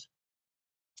involved in this.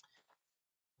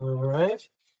 All right.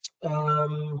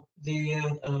 The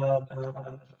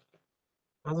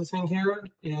other thing here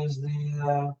is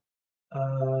the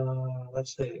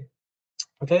let's see.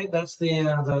 Okay, that's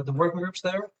the working groups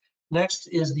there. Next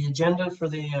is the agenda for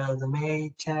the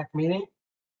May TAC meeting.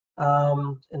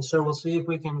 And so we'll see if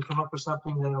we can come up with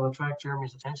something that will attract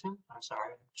Jeremy's attention. I'm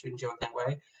sorry, I shouldn't joke that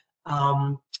way.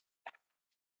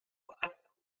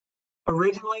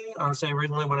 Originally,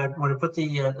 when I put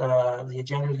the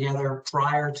agenda together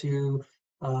prior to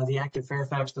the active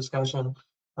Fairfax discussion,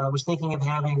 I was thinking of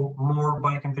having more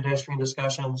bike and pedestrian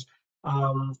discussions.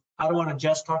 I don't want to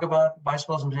just talk about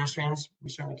bicycles and pedestrians. We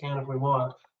certainly can if we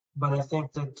want, but I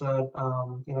think that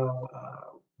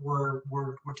we're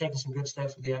taking some good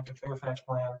steps with the active Fairfax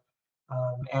plan,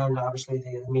 and obviously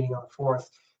the meeting on the 4th.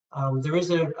 There is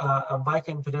a bike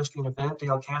and pedestrian event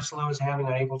Dale Castelo is having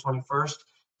on April 21st.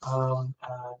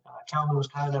 Calvin was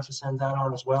kind enough to send that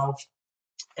on as well.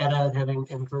 And I had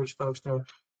encouraged folks to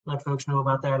let folks know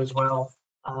about that as well.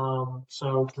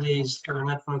 So please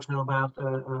let folks know about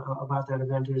that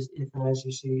event if and as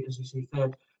you see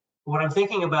fit. What I'm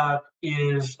thinking about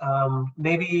is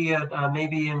maybe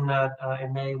in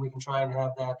May we can try and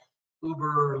have that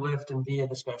Uber, Lyft, and Via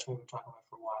discussion we were talking about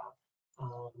for a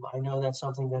while. I know that's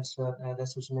something that's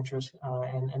of some interest,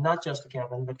 and not just to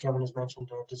Kevin, but Kevin has mentioned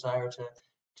a desire to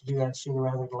do that sooner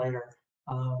rather than later.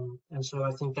 And so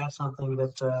I think that's something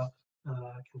that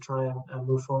can try and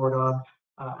move forward on.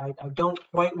 I don't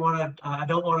quite want to. I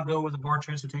don't want to go with the board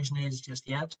transportation aids just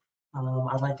yet.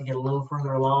 I'd like to get a little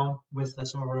further along with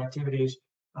some of our activities,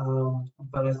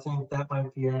 but I think that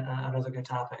might be another good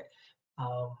topic.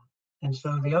 And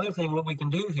so the other thing, what we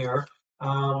can do here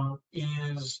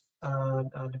is,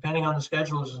 depending on the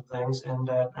schedules and things, and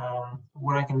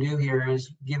what I can do here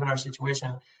is, given our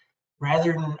situation,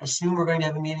 rather than assume we're going to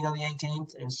have a meeting on the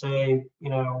 18th and say,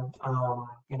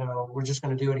 we're just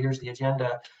going to do it, here's the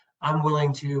agenda. I'm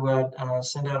willing to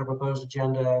send out a proposed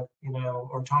agenda,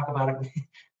 or talk about it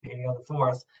maybe on the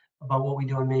 4th about what we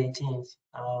do on May 18th,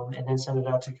 and then send it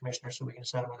out to commissioners so we can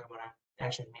decide whether we want to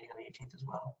actually have a meeting on the 18th as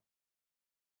well.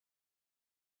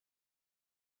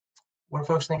 What do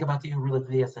folks think about the Uber Lyft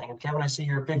Via thing? And Kevin, I see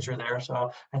your picture there,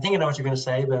 so I think I know what you're going to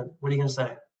say, but what are you going to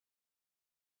say?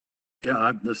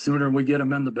 Yeah, the sooner we get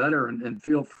them in, the better. And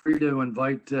feel free to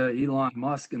invite Elon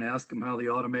Musk and ask him how the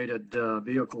automated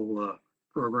vehicle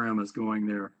program is going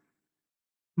there.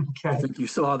 Okay. I think you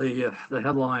saw the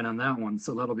headline on that one,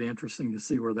 so that'll be interesting to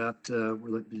see where that.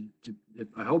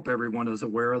 I hope everyone is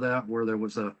aware of that, where there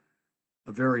was a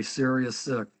very serious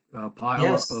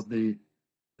pileup of the,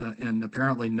 and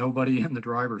apparently nobody in the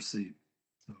driver's seat.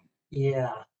 So.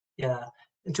 Yeah.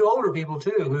 And to older people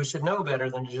too, who should know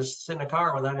better than to just sit in a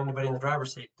car without anybody in the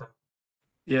driver's seat.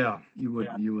 Yeah, you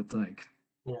would think.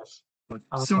 Yes. But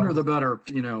sooner the better.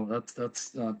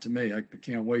 That's to me. I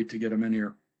can't wait to get them in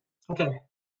here. Okay.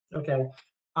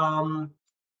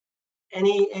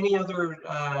 Any other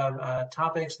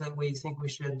topics that we think we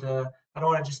should? I don't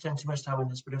want to just spend too much time on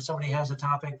this, but if somebody has a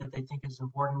topic that they think is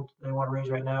important, they want to raise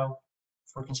right now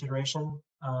for consideration,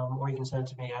 or you can send it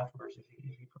to me afterwards if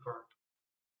you prefer.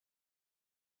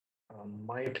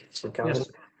 Mike, yes.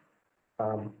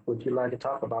 Would you like to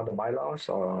talk about the bylaws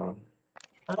or?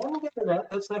 I want to get to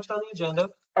that. That's next on the agenda.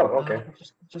 Oh, okay.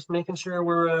 Just making sure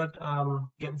we're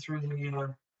getting through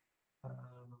the.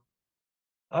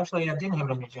 Actually, I didn't have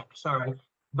it on the agenda. Sorry,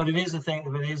 but it is the thing.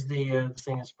 But it is the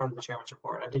thing as part of the chairman's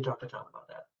report. I did talk to Tom about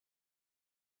that.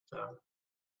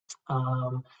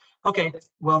 So, okay.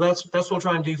 Well, that's what we'll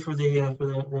try and do for the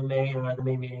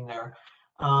May meeting there.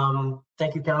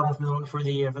 Thank you, Calvin, for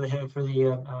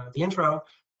the intro.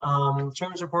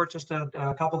 Chairman's report. Just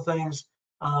a couple things.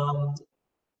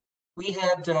 We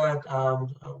had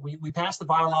we passed the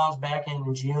bylaws back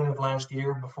in June of last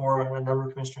year before a number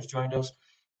of commissioners joined us.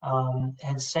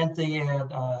 Had sent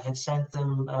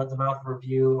them out for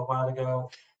review a while ago.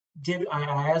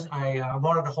 I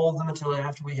wanted to hold them until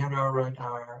after we had our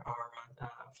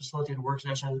facilitated work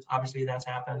session. Obviously, that's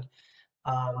happened.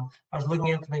 I was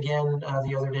looking at them again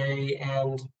the other day,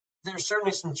 and there's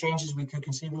certainly some changes we could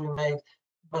conceivably make,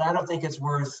 but I don't think it's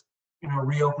worth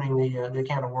reopening the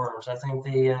can of worms. I think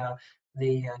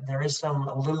there is a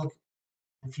little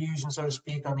confusion, so to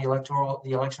speak, on the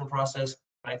election process.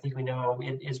 But I think we know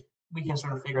we can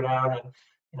sort of figure it out, and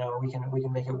we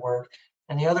can make it work.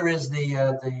 And the other is the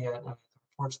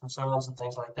reports themselves and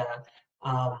things like that.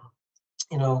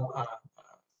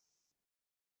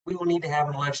 We will need to have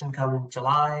an election come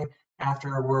July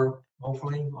after we're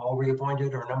hopefully all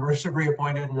reappointed or numbers are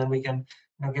reappointed, and then we can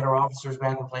get our officers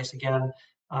back in place again.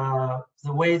 The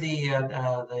way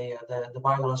the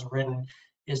bylaws are written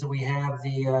is that we have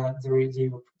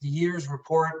the year's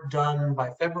report done by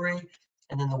February,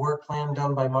 and then the work plan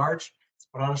done by March.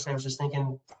 But honestly, I was just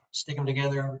thinking, stick them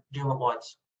together, do them at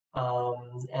once.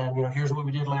 And here's what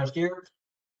we did last year.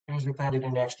 as we plan to do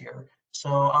next year. So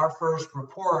our first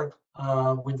report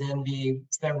would then be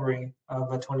February of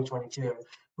 2022,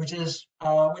 which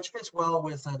fits well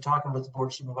with talking with the board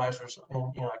of supervisors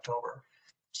in October.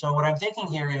 So what I'm thinking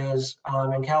here is,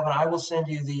 and Calvin, I will send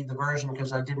you the version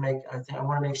because I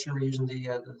want to make sure we're using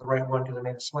the right one because I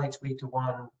made a slight tweak to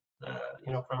one,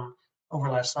 from over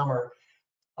last summer.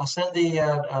 I'll send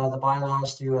the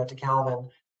bylaws to Calvin.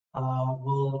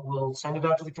 We'll send it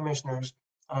out to the commissioners.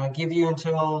 Give you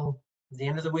until the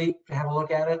end of the week to have a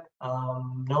look at it,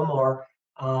 no more.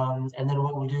 And then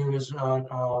what we'll do is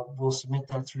we'll submit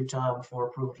that through Tom for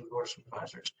approval to the board of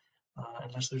supervisors,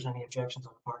 unless there's any objections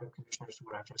on the part of commissioners to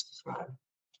what I just described.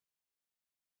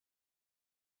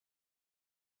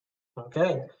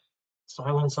 Okay,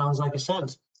 silence sounds like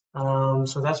assent.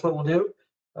 So that's what we'll do.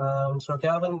 So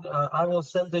Calvin, I will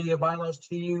send the bylaws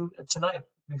to you tonight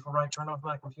before I turn off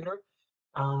my computer.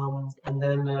 And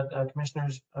then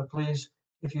commissioners, please,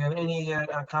 if you have any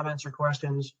comments or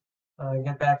questions,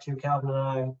 get back to Calvin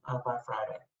and I by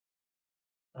Friday.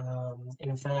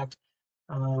 In fact,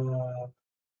 how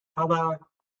about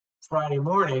Friday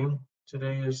morning?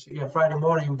 Today is Friday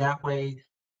morning. That way,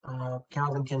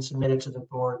 Calvin can submit it to the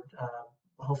board,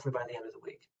 hopefully by the end of the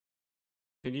week.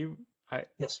 Can you?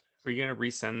 Yes. Are you going to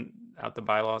resend out the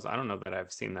bylaws? I don't know that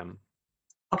I've seen them.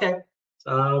 Okay.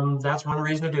 That's one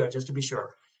reason to do it, just to be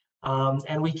sure.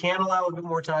 And we can allow a bit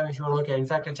more time if you want to look at it. In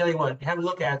fact, I tell you what, have a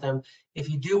look at them. If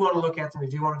you do want to look at them,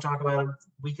 if you want to talk about them,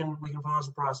 we can pause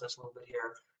the process a little bit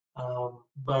here.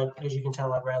 But as you can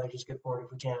tell, I'd rather just get forward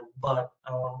if we can. But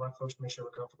I want folks to make sure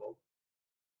we're comfortable.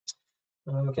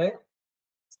 Okay.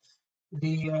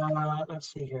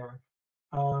 Let's see here.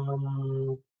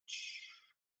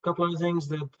 Couple other things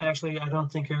that actually I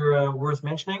don't think are worth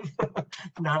mentioning.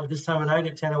 Not at this time of night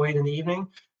at 10:08 in the evening.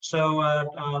 So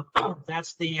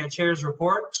that's the chair's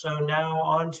report. So now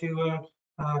on to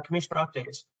commissioner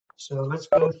updates. So let's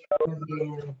go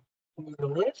through the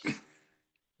list.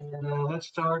 And let's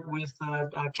start with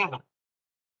Kevin.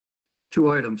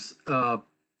 Two items. I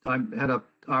had an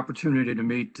opportunity to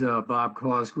meet Bob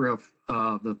Cosgriff,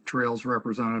 the trails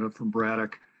representative from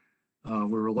Braddock. We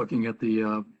were looking at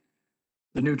the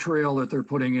new trail that they're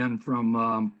putting in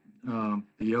from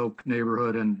the Oak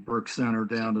neighborhood and Burke Center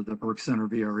down to the Burke Center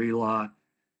VRE lot.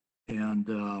 And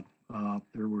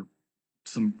there were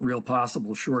some real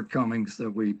possible shortcomings that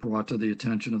we brought to the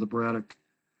attention of the Braddock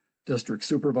District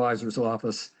Supervisor's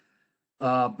Office.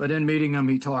 But in meeting him,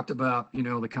 he talked about,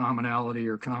 the commonality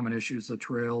or common issues of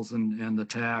trails and the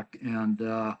TAC. And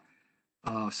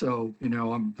so,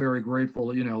 I'm very grateful,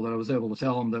 that I was able to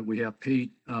tell him that we have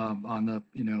Pete on the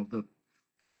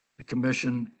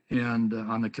commission and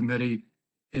on the committee.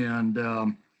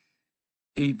 And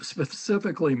he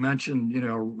specifically mentioned,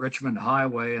 Richmond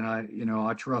Highway. And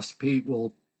I trust Pete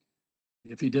will,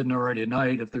 if he didn't already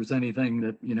tonight, if there's anything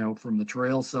that, from the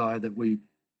trail side that we,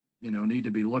 need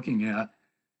to be looking at,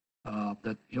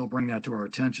 that he'll bring that to our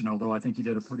attention, although I think he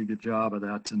did a pretty good job of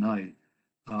that tonight.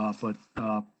 But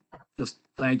just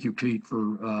thank you, Pete,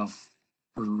 for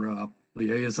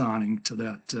liaisoning to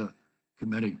that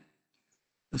committee.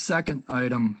 The second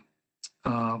item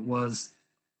was,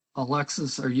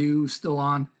 Alexis, are you still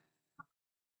on?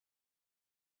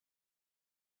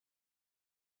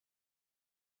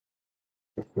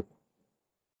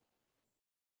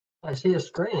 I see a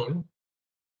screen.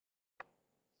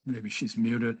 Maybe she's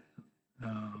muted.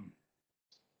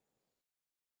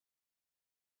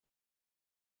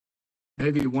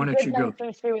 Maybe why don't you go?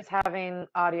 She was having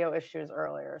audio issues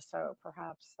earlier, so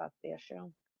perhaps that's the issue.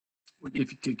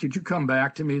 Could you come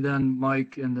back to me then,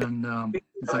 Mike? And then,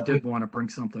 because I did want to bring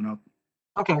something up.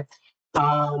 Okay.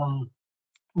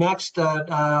 Next,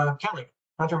 Kelly,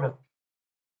 Hunter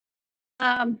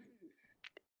Mill.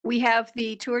 We have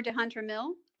the tour to Hunter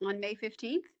Mill on May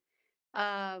 15th.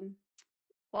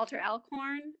 Walter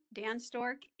Alcorn, Dan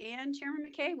Stork, and Chairman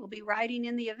McKay will be riding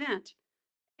in the event.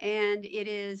 And it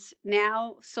is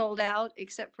now sold out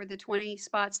except for the 20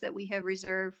 spots that we have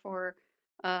reserved for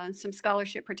some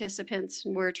scholarship participants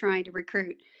we're trying to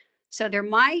recruit. So there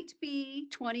might be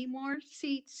 20 more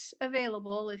seats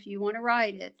available if you want to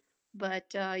ride it, but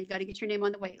you got to get your name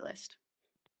on the wait list.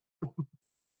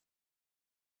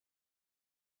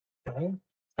 Okay,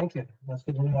 thank you. That's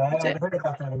good to know. I haven't heard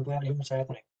about that. I'm glad to hear what's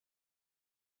happening.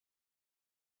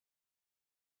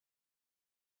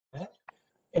 Okay.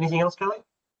 Anything else, Kelly?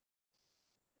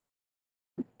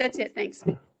 That's it. Thanks.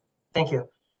 Thank you.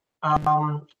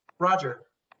 Roger,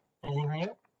 anything for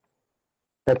you?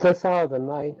 At this hour of the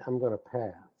night, I'm going to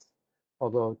pass.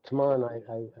 Although tomorrow night,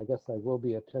 I guess I will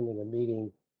be attending a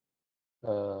meeting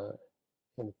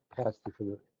in capacity for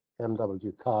the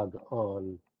MW COG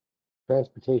on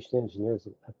transportation engineers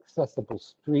accessible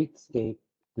streetscape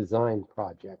design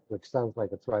project, which sounds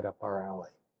like it's right up our alley.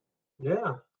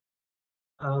 Yeah.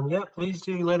 Yeah, please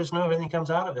do let us know if anything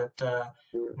comes out of it.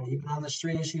 You've been on the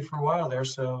street issue for a while there,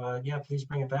 so yeah, please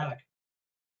bring it back.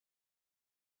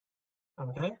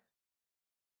 Okay.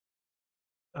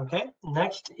 Okay,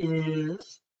 next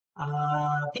is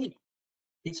Pete.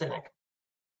 Pete Sinek.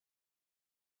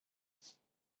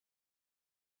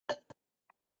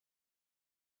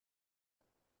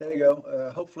 There you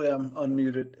go. Hopefully I'm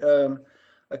unmuted.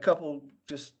 A couple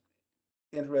just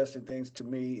interesting things to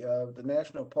me. The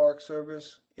National Park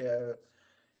Service and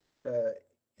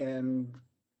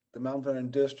the Mount Vernon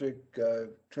District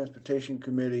Transportation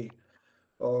Committee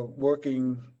are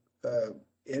working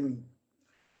in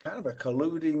kind of a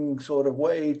colluding sort of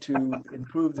way to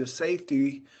improve the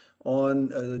safety on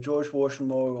the George Washington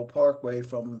Memorial Parkway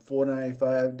from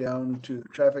 495 down to the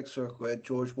traffic circle at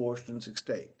George Washington's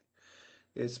estate.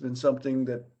 It's been something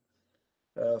that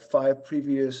 5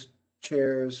 previous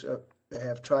chairs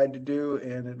have tried to do,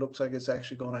 and it looks like it's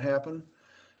actually going to happen.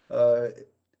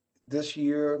 This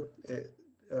year,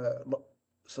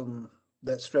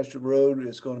 that stretch of road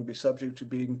is going to be subject to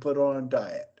being put on a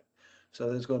diet. So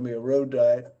there's going to be a road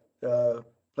diet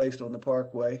placed on the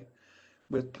parkway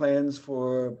with plans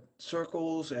for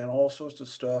circles and all sorts of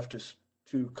stuff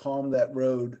to calm that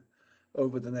road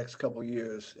over the next couple of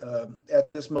years.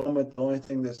 At this moment, the only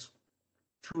thing that's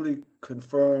truly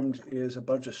confirmed is a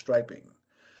bunch of striping,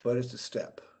 but it's a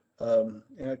step. And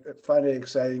I find it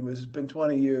exciting because it's been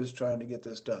 20 years trying to get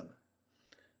this done.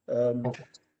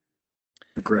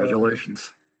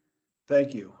 Congratulations.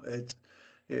 Thank you. It's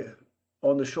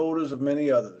on the shoulders of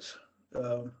many others.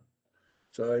 So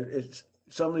it's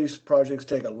some of these projects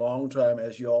take a long time,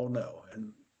 as you all know,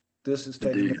 and this is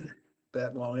taking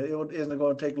that long. It isn't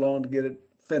going to take long to get it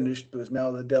finished because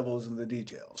now the devil's in the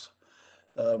details.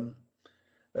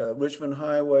 Richmond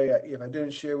Highway, if I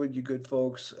didn't share with you good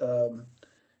folks,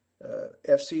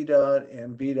 FCDOT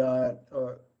and BDOT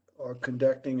are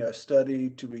conducting a study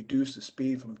to reduce the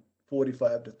speed from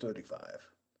 45 to 35.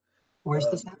 Where's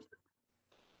this at?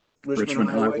 Richmond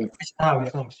Highway. Highway,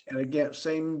 thanks. And again,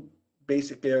 same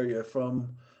basic area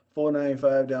from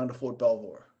 495 down to Fort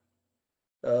Belvoir.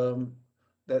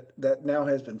 That now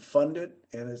has been funded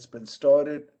and it's been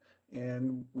started,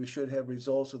 and we should have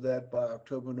results of that by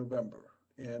October, November.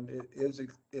 And it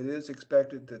is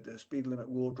expected that the speed limit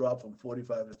will drop from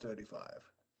 45 to 35.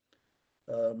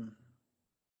 And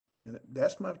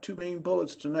that's my 2 main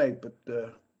bullets tonight, but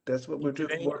that's what we're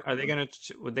doing. Are they going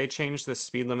to, would they change the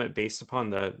speed limit based upon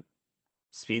the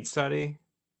speed study?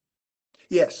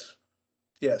 Yes,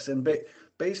 yes, and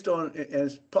based on, and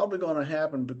it's probably going to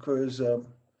happen because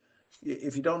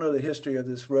if you don't know the history of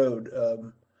this road,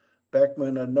 back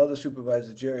when another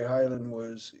supervisor, Jerry Highland,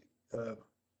 was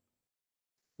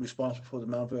responsible for the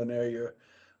Mount Vernon area,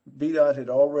 VDOT had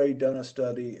already done a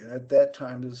study, and at that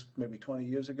time, this maybe 20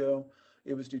 years ago,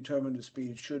 it was determined the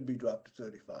speed should be dropped to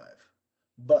 35.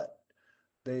 But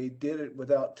they did it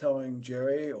without telling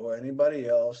Jerry or anybody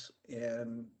else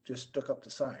and just stuck up the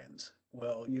signs.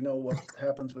 Well, you know what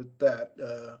happens with that.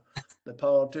 The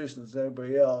politicians and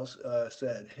everybody else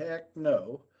said, heck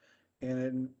no,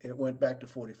 and it went back to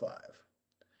 45.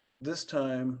 This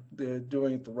time, they're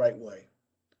doing it the right way.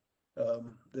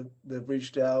 They've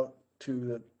reached out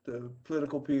to the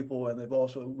political people, and they've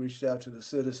also reached out to the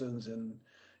citizens, and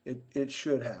it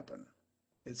should happen.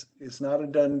 It's not a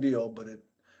done deal, but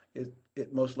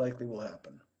it most likely will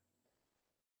happen.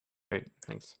 Great,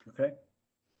 thanks. Okay.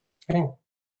 Okay.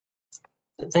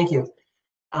 Thank you.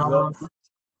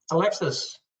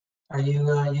 Alexis, are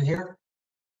you here?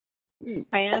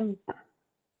 I am.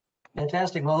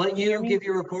 Fantastic. We'll let you give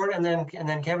your report, and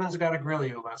then Kevin's got to grill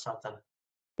you about something.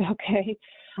 Okay.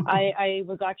 I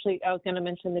was going to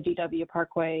mention the DW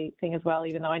Parkway thing as well,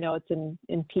 even though I know it's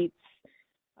in Pete's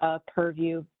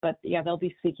purview. But yeah, they'll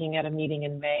be speaking at a meeting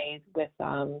in May with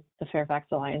the Fairfax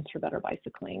Alliance for Better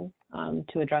Bicycling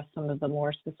to address some of the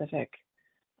more specific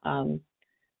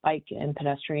bike and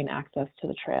pedestrian access to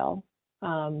the trail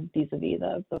vis-a-vis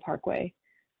the parkway.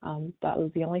 That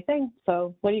was the only thing.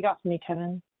 So what do you got for me,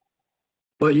 Kevin?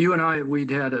 Well, you and I, we'd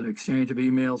had an exchange of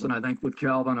emails, and I think with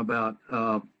Calvin about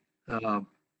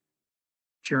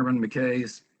Chairman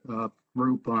McKay's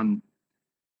group on,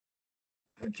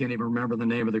 I can't even remember the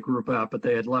name of the group out, but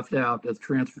they had left out, the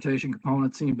transportation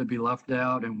component seemed to be left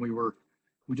out, and we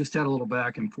just had a little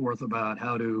back and forth about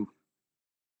how to,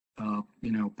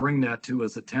 bring that to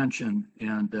his attention,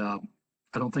 and I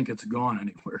don't think it's gone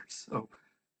anywhere. So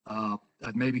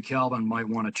maybe Calvin might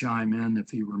want to chime in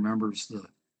if he remembers the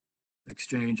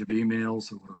exchange of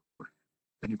emails or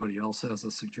Anybody else has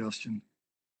a suggestion?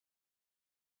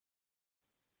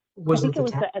 I Was think it it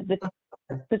was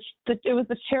the it was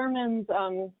the chairman's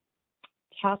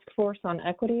task force on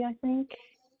equity, I think.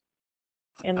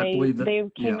 And I believe that, they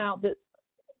came yeah. out that,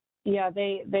 yeah,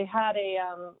 they had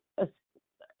a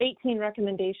 18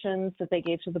 recommendations that they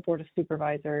gave to the Board of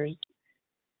Supervisors.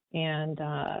 And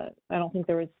I don't think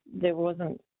there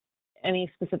wasn't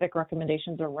any specific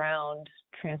recommendations around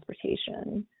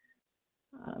transportation.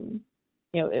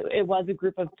 You know, it was a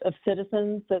group of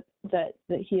citizens that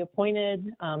he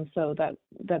appointed, so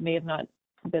that may have not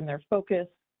been their focus.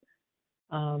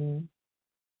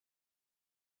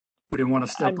 We didn't want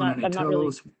to step on any I'm not really,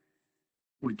 toes.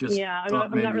 We just yeah, thought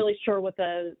I'm not maybe, really sure what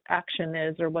the action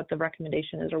is or what the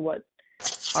recommendation is or what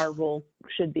our role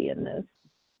should be in this.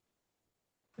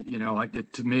 you know, like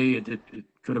to me, it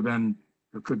could have been,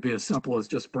 or could be as simple as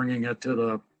just bringing it to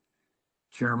the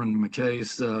Chairman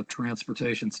McKay's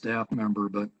transportation staff member.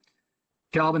 But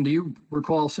Calvin, do you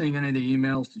recall seeing any of the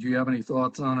emails? Did you have any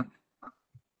thoughts on it?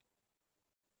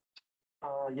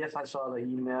 Yes, I saw the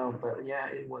email, but yeah,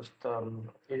 it was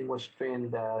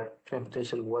strange that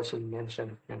transportation wasn't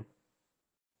mentioned,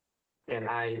 and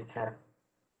I had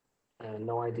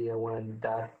no idea when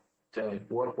that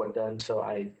work was done, so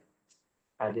I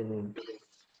didn't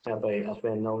have a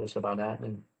fair notice about that.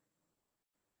 And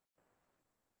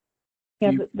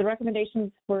yeah, the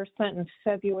recommendations were sent in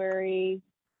February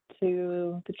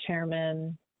to the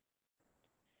chairman.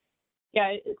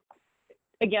 Yeah,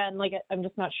 again, like I'm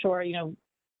just not sure, you know,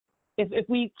 if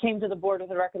we came to the board with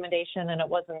a recommendation and it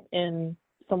wasn't in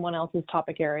someone else's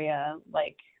topic area,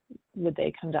 like, would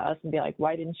they come to us and be like,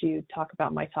 why didn't you talk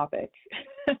about my topic?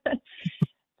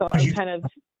 So I'm kind of,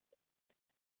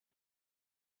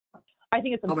 I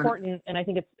think it's important, and I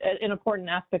think it's an important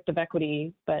aspect of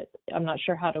equity, but I'm not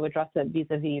sure how to address it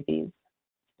vis-a-vis these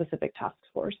specific task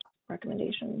force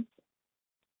recommendations.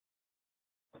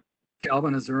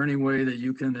 Calvin, is there any way that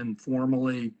you can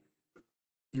informally,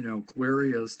 you know,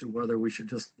 query as to whether we should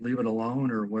just leave it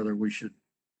alone or whether we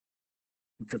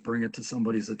could bring it to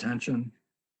somebody's attention?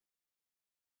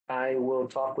 I will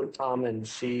talk with Tom and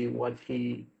see what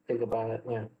he think about it.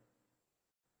 Yeah,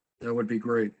 That would be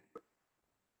great.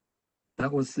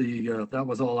 That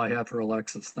was all I had for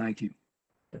Alexis. Thank you.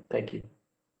 thank you.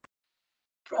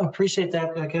 I appreciate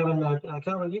that, Kevin.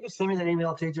 Kevin, you can send me that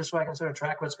email too, just so I can sort of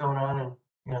track what's going on,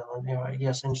 and I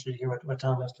guess interested to hear what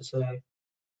Tom has to say.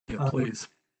 Yeah, please.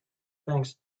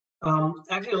 Thanks.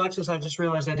 Actually, Alexis, I just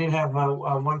realized I did have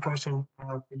one question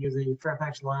for you. The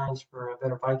Fairfax Alliance for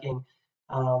Better Biking.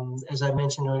 As I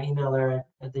mentioned in an email there,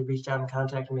 they reached out and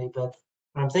contacted me. But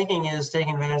what I'm thinking is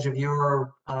taking advantage of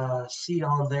your seat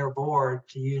on their board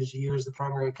to use you as the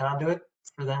primary conduit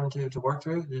for them to work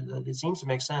through. It seems to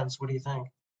make sense. What do you think?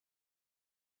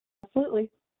 Absolutely.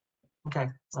 Okay.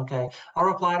 I'll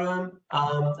reply to him.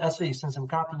 Actually, since I'm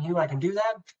copying you, I can do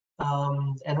that.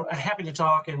 And I'm happy to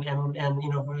talk, and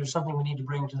if there's something we need to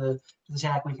bring to the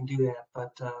chat, we can do that.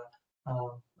 But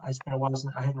it's been a while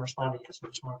since I hadn't responded yet, so I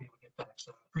just want to be able to get back.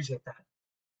 So I appreciate that.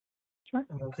 Sure.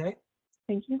 Okay.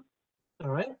 Thank you.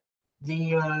 All right.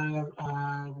 The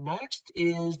next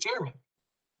is Jeremy.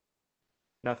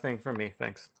 Nothing from me,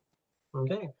 thanks.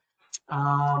 Okay.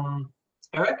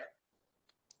 Eric?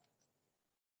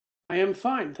 I am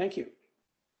fine, thank you.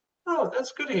 Oh,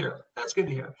 that's good to hear.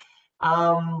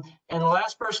 And the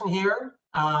last person here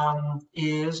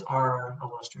is our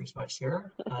illustrious vice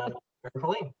chair, Mary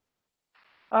Pauline.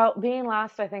 Well, being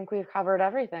last, I think we've covered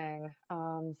everything.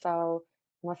 So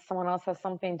unless someone else has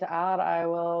something to add, I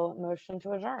will motion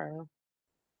to adjourn.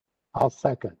 I'll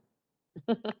second.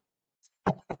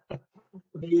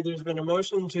 There's been a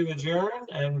motion to adjourn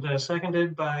and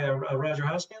seconded by Roger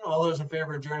Huskin. All those in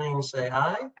favor of adjourning say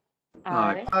aye.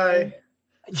 Aye. Aye.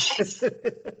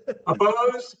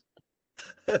 Opposed?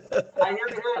 I hear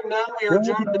none. We are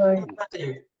adjourned.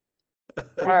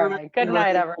 All right. Good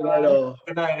night, everyone.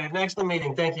 Good night. An excellent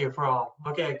meeting. Thank you for all.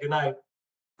 Okay. Good night.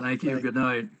 Thank you. Good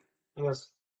night. Yes.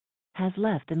 Has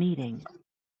left the meeting.